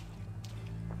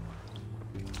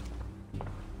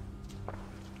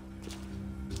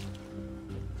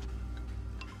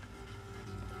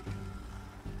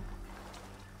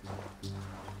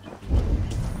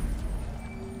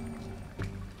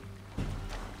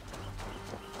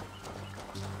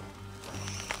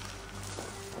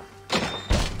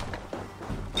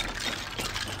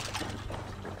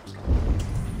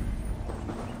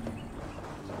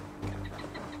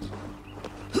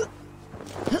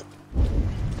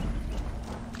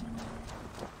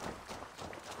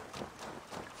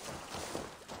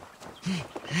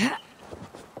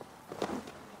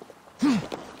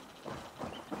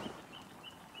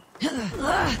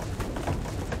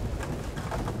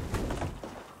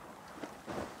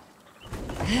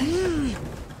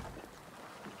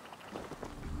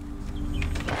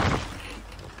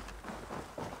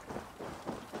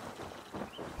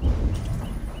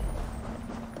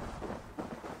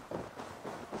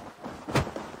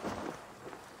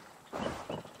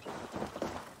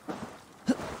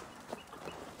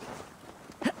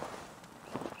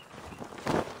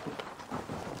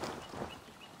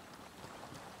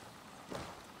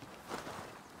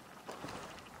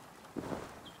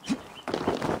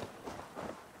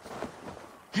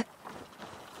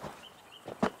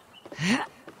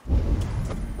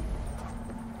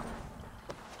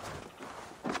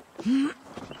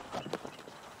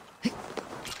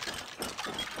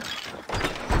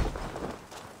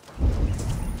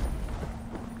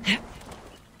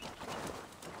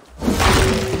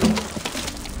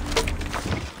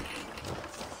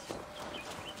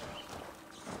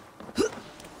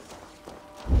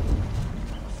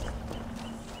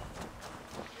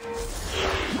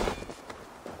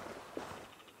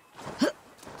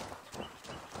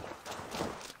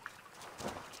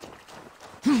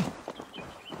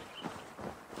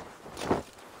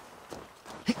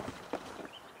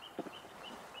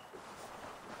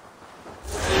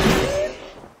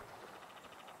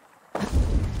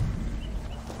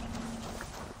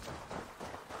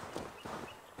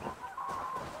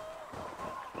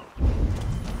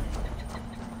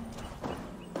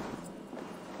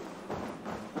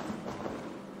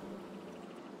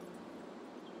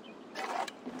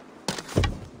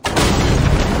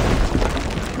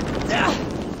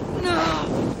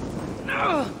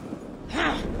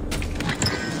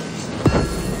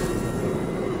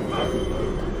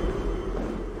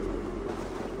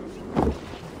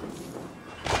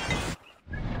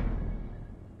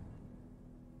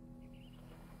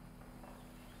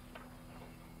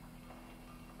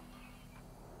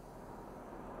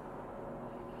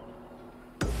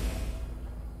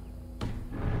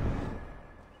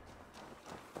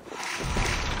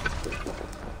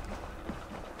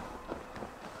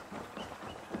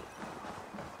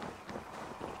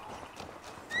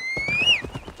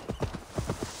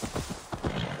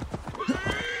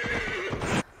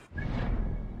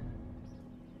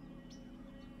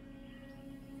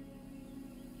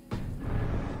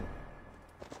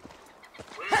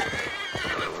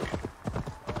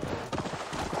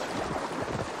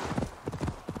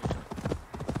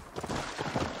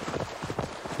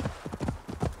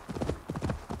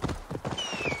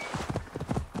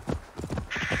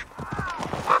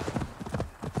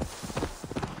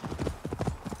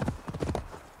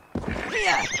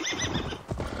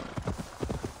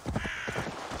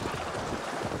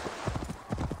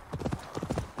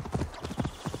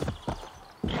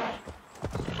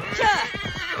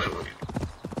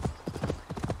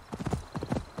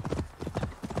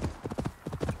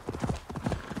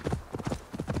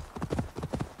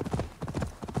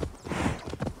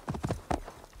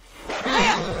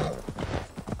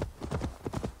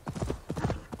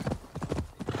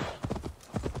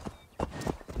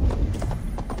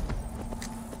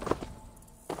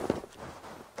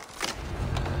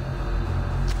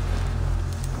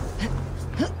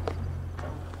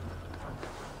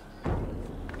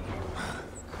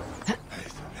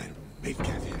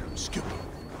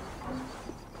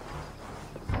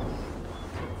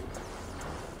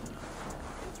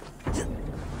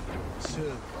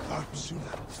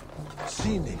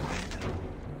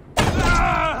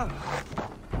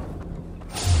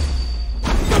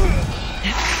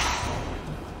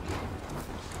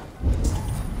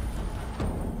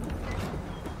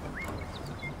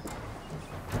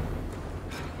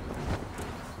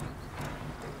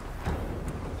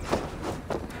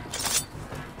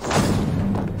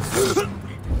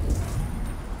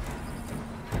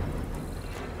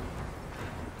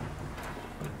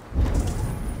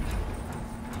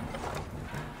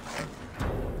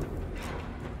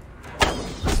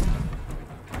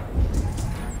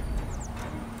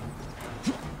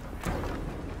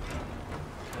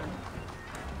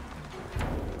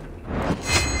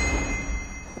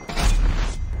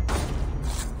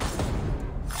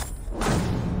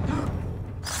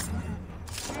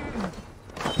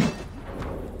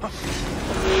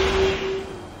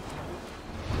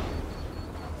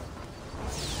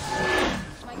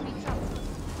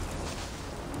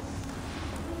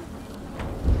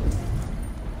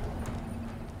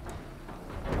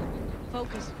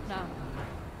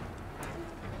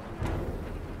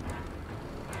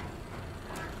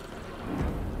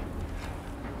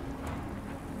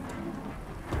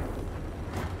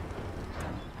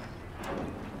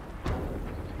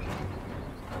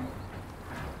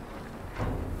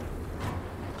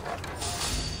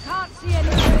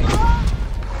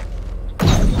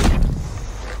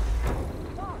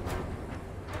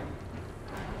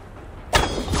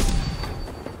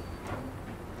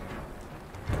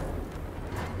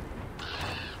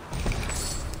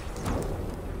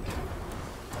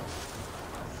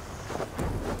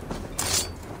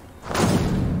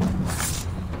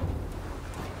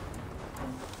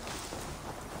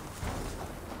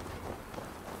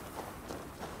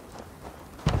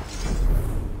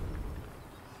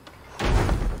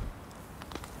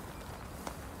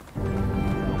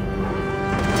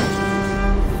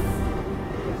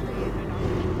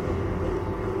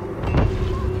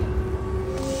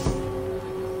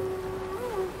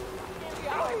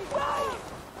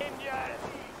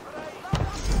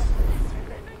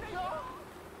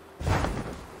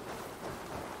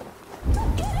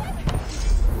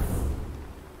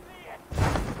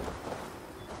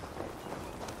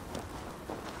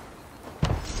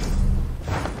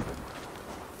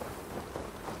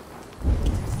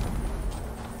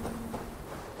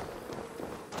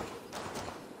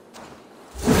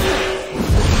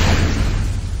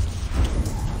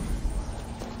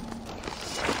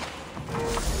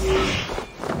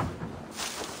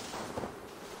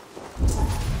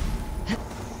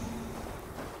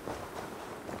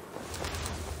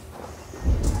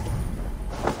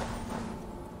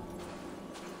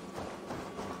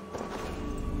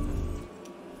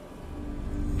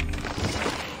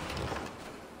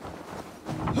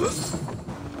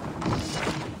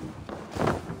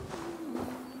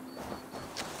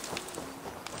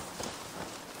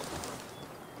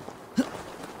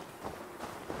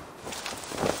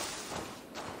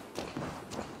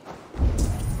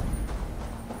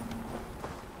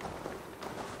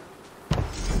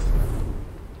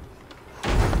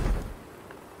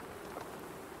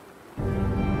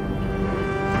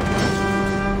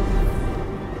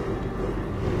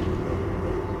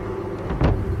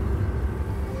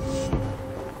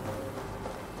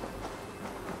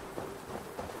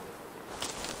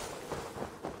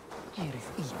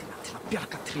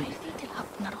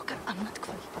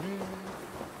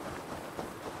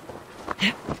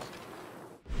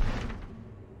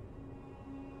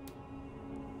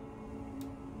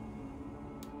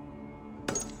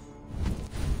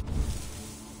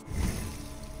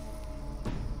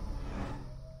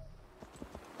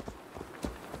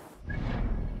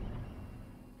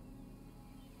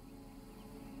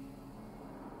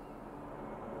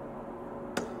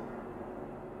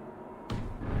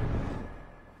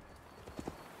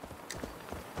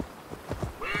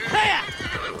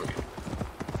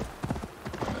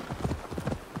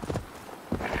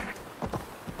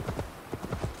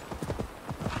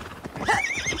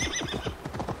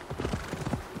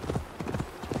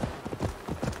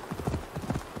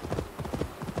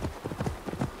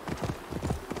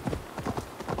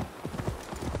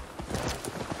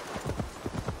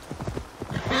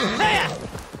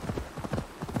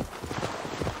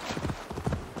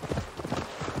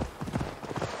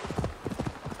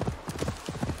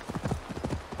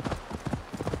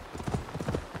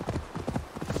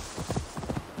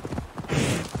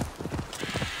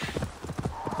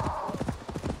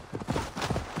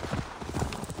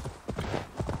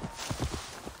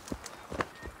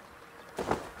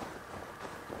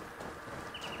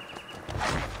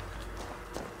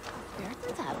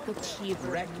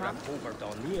 Rekra over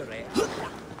Donire.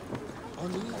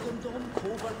 Onigundum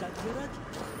cover Gatirad.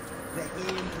 The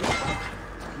Hain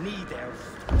Neither.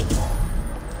 Oh,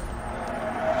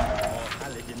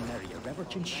 Haladin Mary, a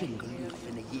reverend shingle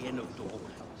in a yen of dog.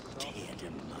 Tear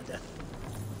him, mother.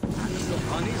 And the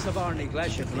honeys of Arnie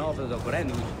Glashit novel the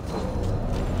Grenu.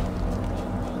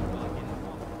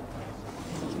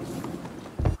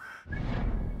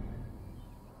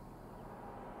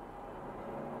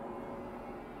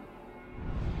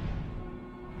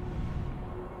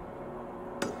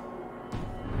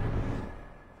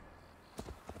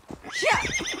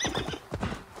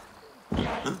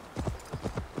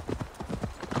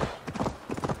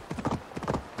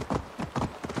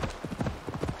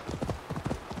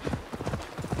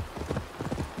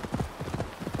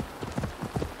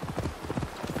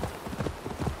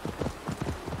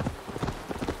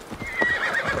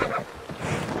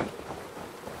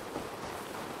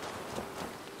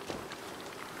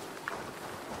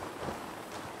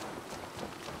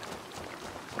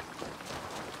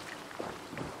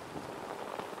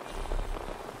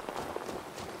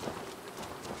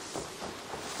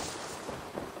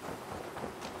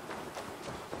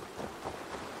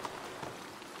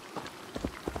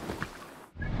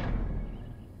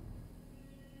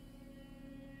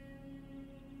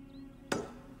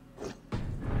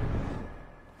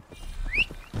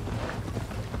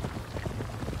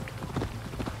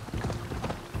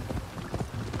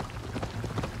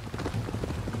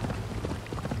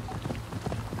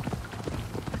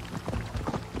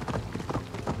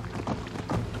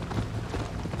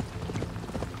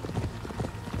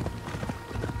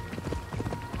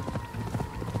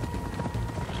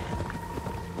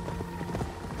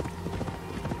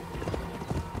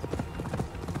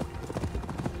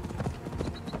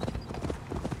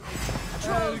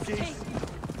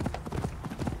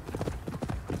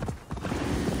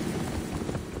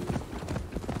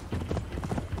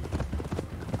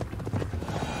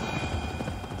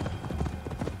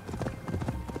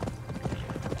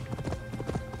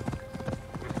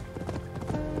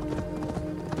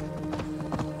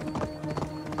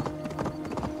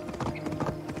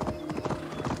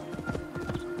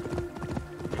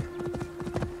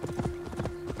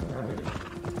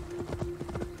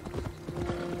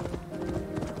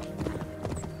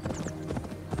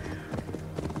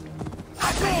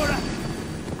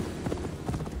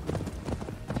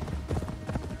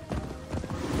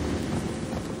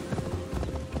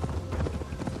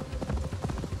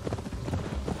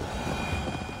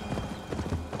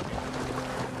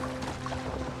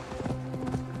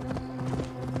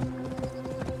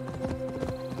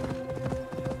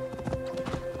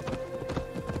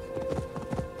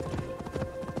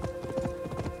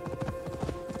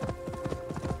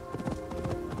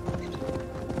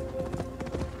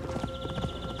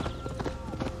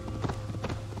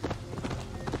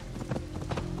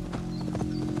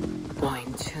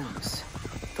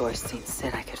 Thorstein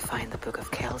said I could find the Book of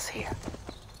Kells here.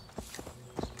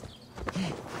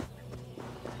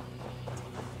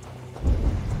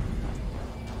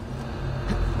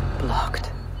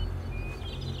 Blocked.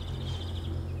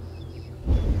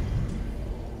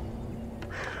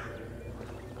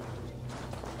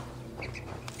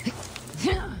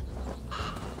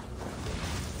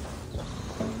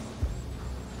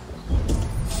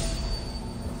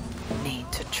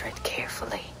 Need to tread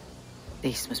carefully.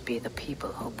 These must be the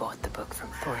people who bought the book from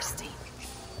Thorstein.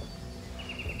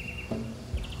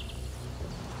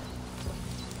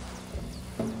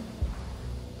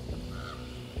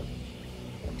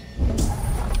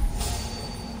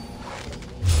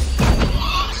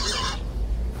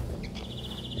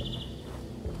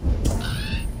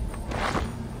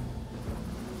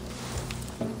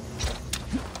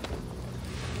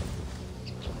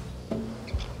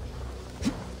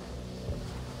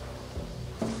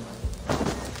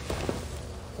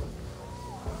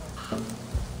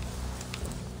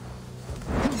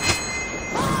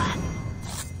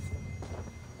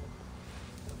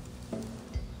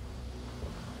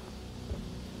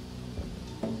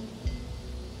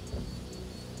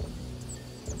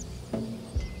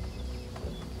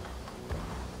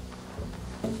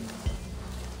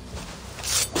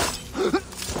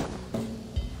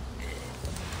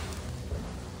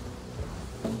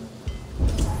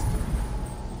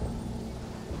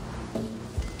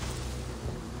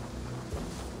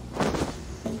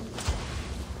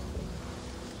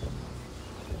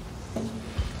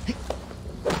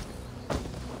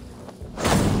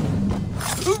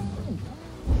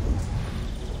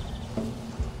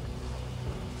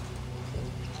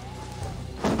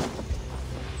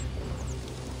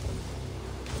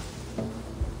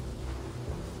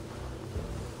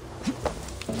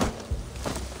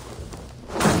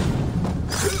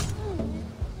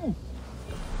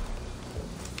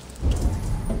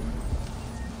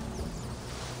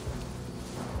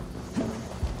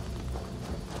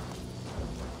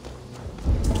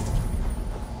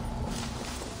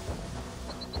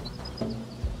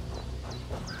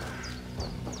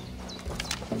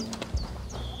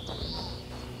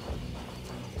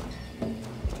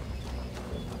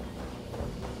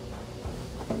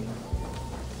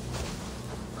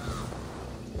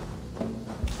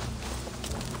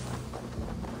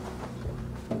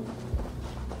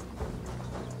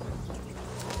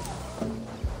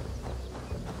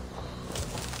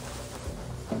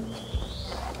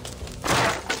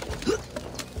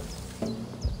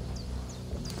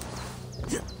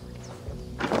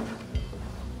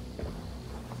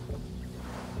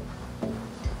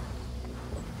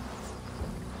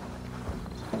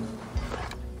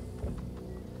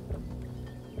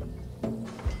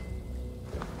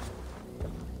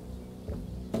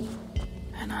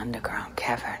 Underground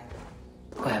cavern.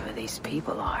 Whoever these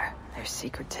people are, they're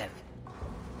secretive.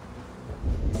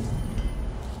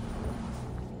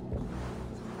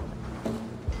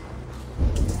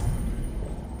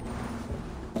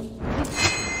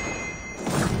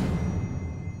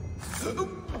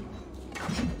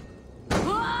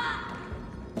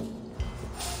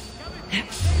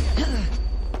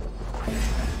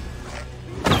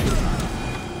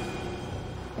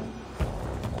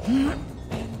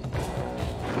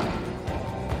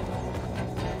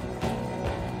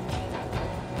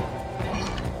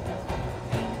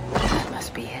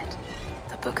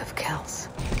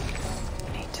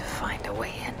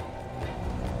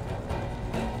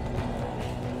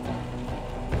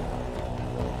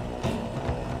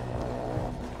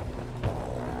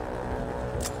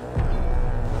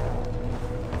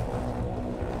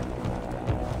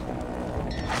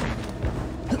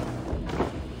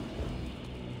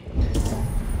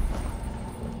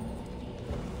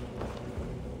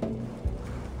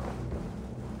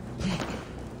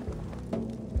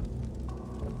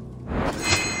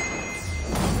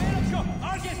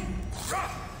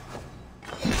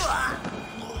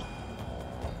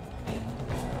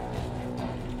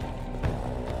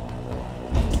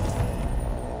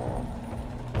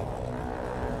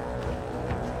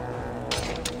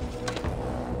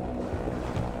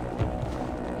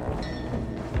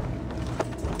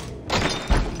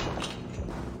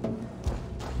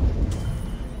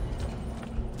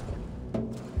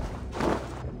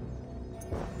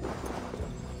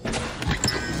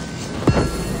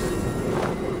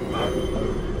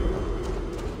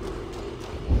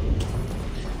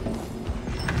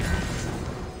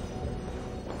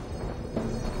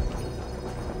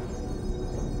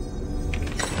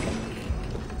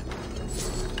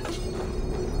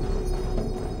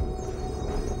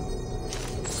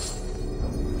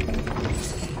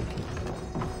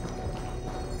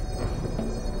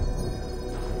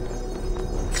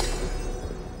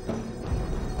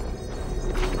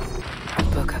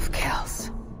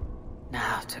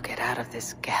 have to get out of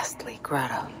this ghastly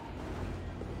grotto.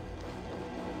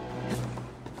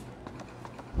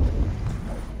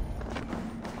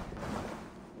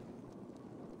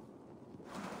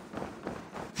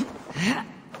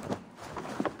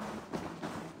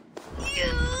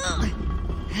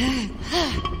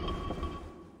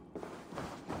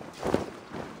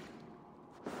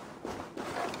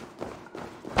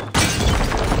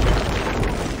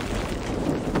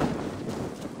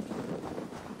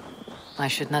 I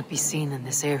should not be seen in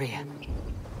this area.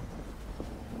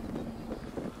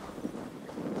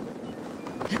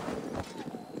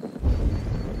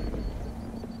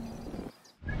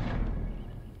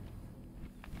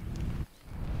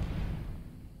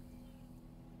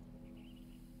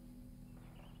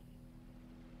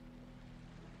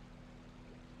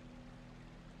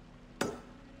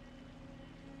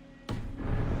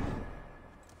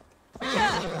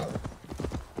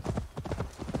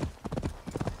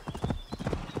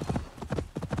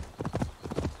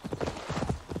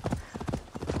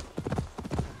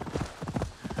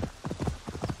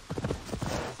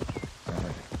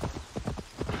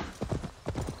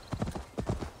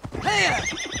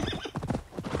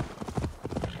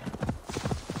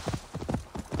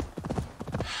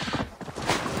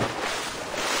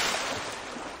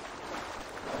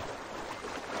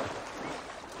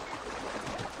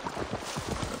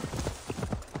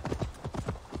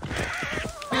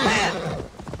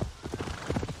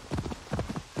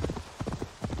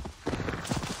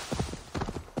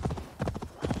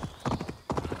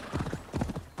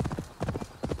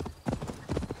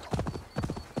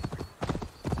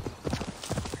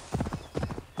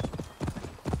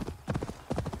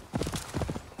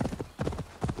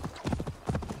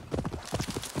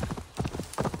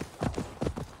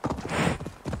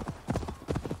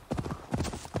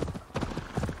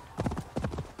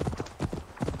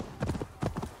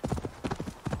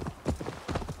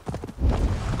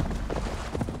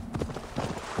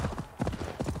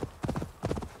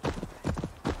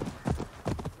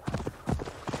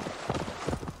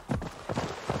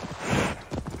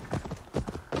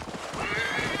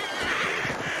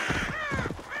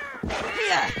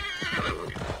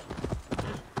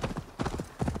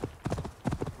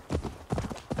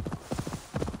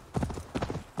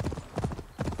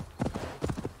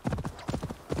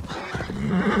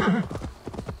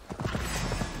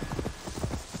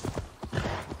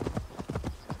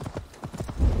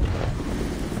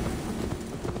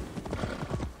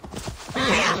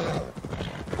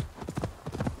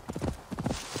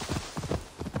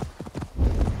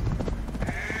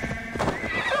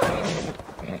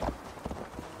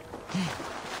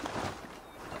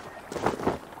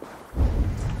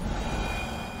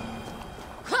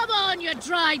 You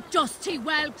dry, dusty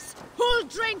whelps! Who'll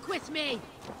drink with me?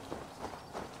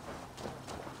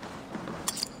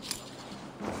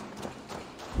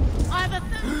 I've a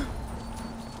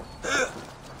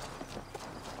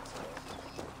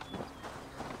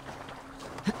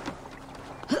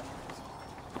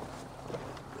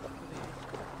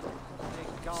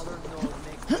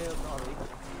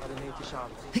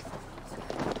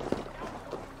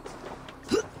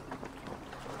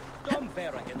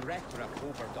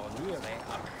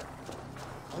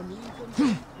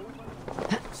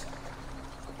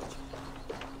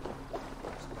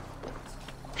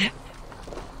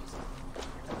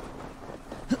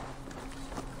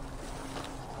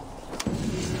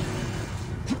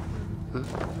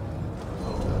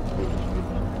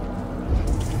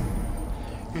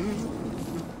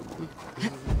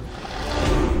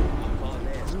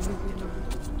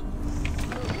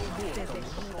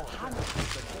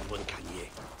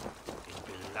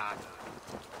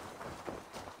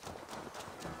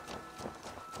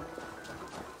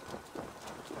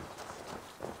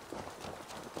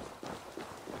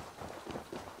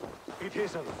It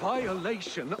is a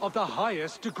violation of the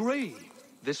highest degree.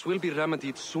 This will be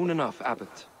remedied soon enough,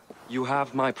 Abbot. You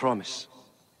have my promise.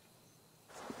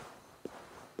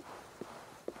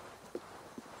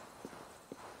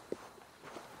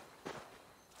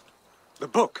 The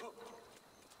book.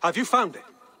 Have you found it?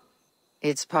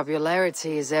 Its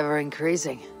popularity is ever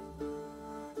increasing.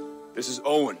 This is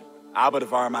Owen, Abbot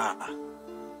of Armagh.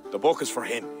 The book is for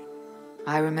him.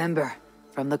 I remember,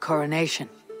 from the coronation.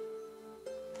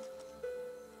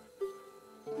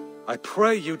 I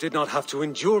pray you did not have to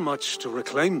endure much to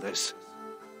reclaim this.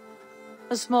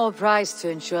 A small price to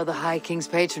ensure the High King's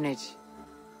patronage.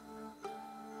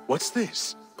 What's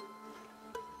this?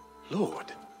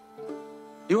 Lord,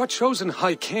 you are chosen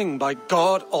High King by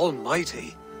God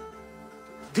Almighty.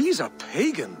 These are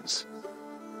pagans.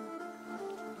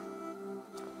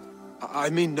 I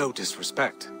mean no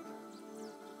disrespect.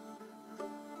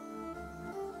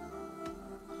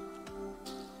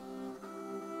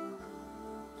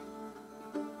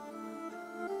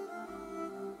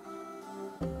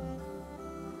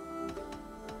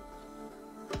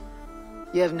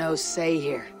 You have no say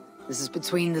here. This is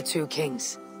between the two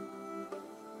kings.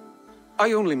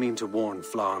 I only mean to warn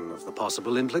Flann of the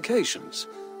possible implications.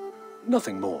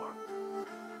 Nothing more.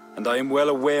 And I am well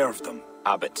aware of them,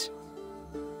 Abbot.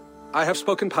 I have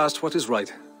spoken past what is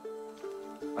right.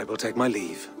 I will take my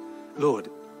leave. Lord,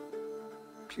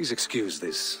 please excuse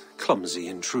this clumsy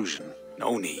intrusion.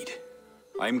 No need.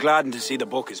 I am gladdened to see the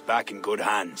book is back in good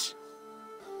hands.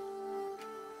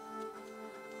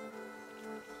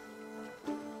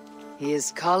 He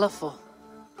is colorful.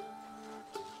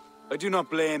 I do not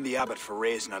blame the Abbot for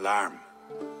raising alarm.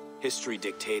 History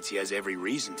dictates he has every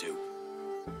reason to.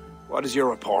 What is your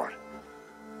report?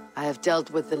 I have dealt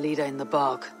with the leader in the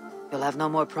bog. You'll have no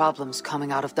more problems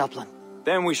coming out of Dublin.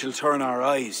 Then we shall turn our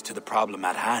eyes to the problem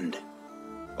at hand.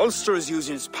 Ulster is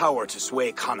using its power to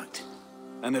sway Connacht,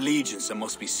 an allegiance that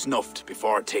must be snuffed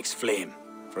before it takes flame.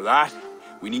 For that,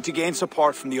 we need to gain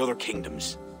support from the other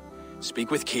kingdoms.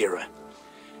 Speak with Kira.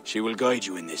 She will guide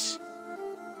you in this.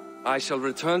 I shall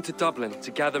return to Dublin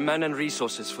to gather men and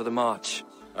resources for the march.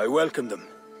 I welcome them.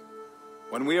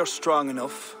 When we are strong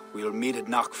enough, we will meet at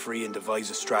Knockfree and devise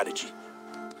a strategy.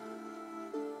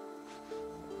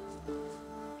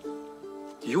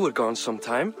 You were gone some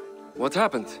time. What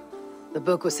happened? The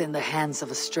book was in the hands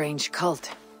of a strange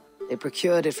cult. They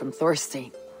procured it from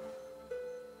Thorstein.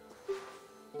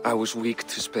 I was weak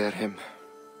to spare him.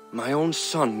 My own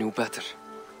son knew better.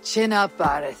 Chin up,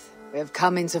 Barith. We have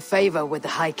come into favor with the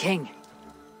High King.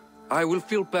 I will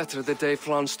feel better the day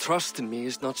Flann's trust in me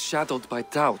is not shadowed by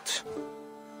doubt.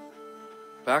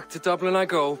 Back to Dublin I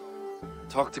go.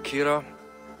 Talk to Kira.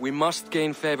 We must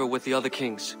gain favor with the other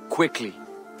kings, quickly.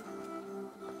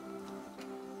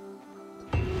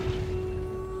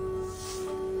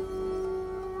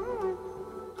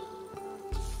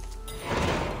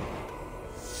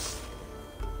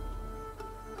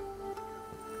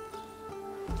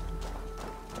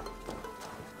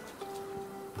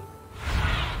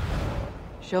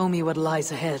 Show me what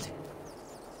lies ahead.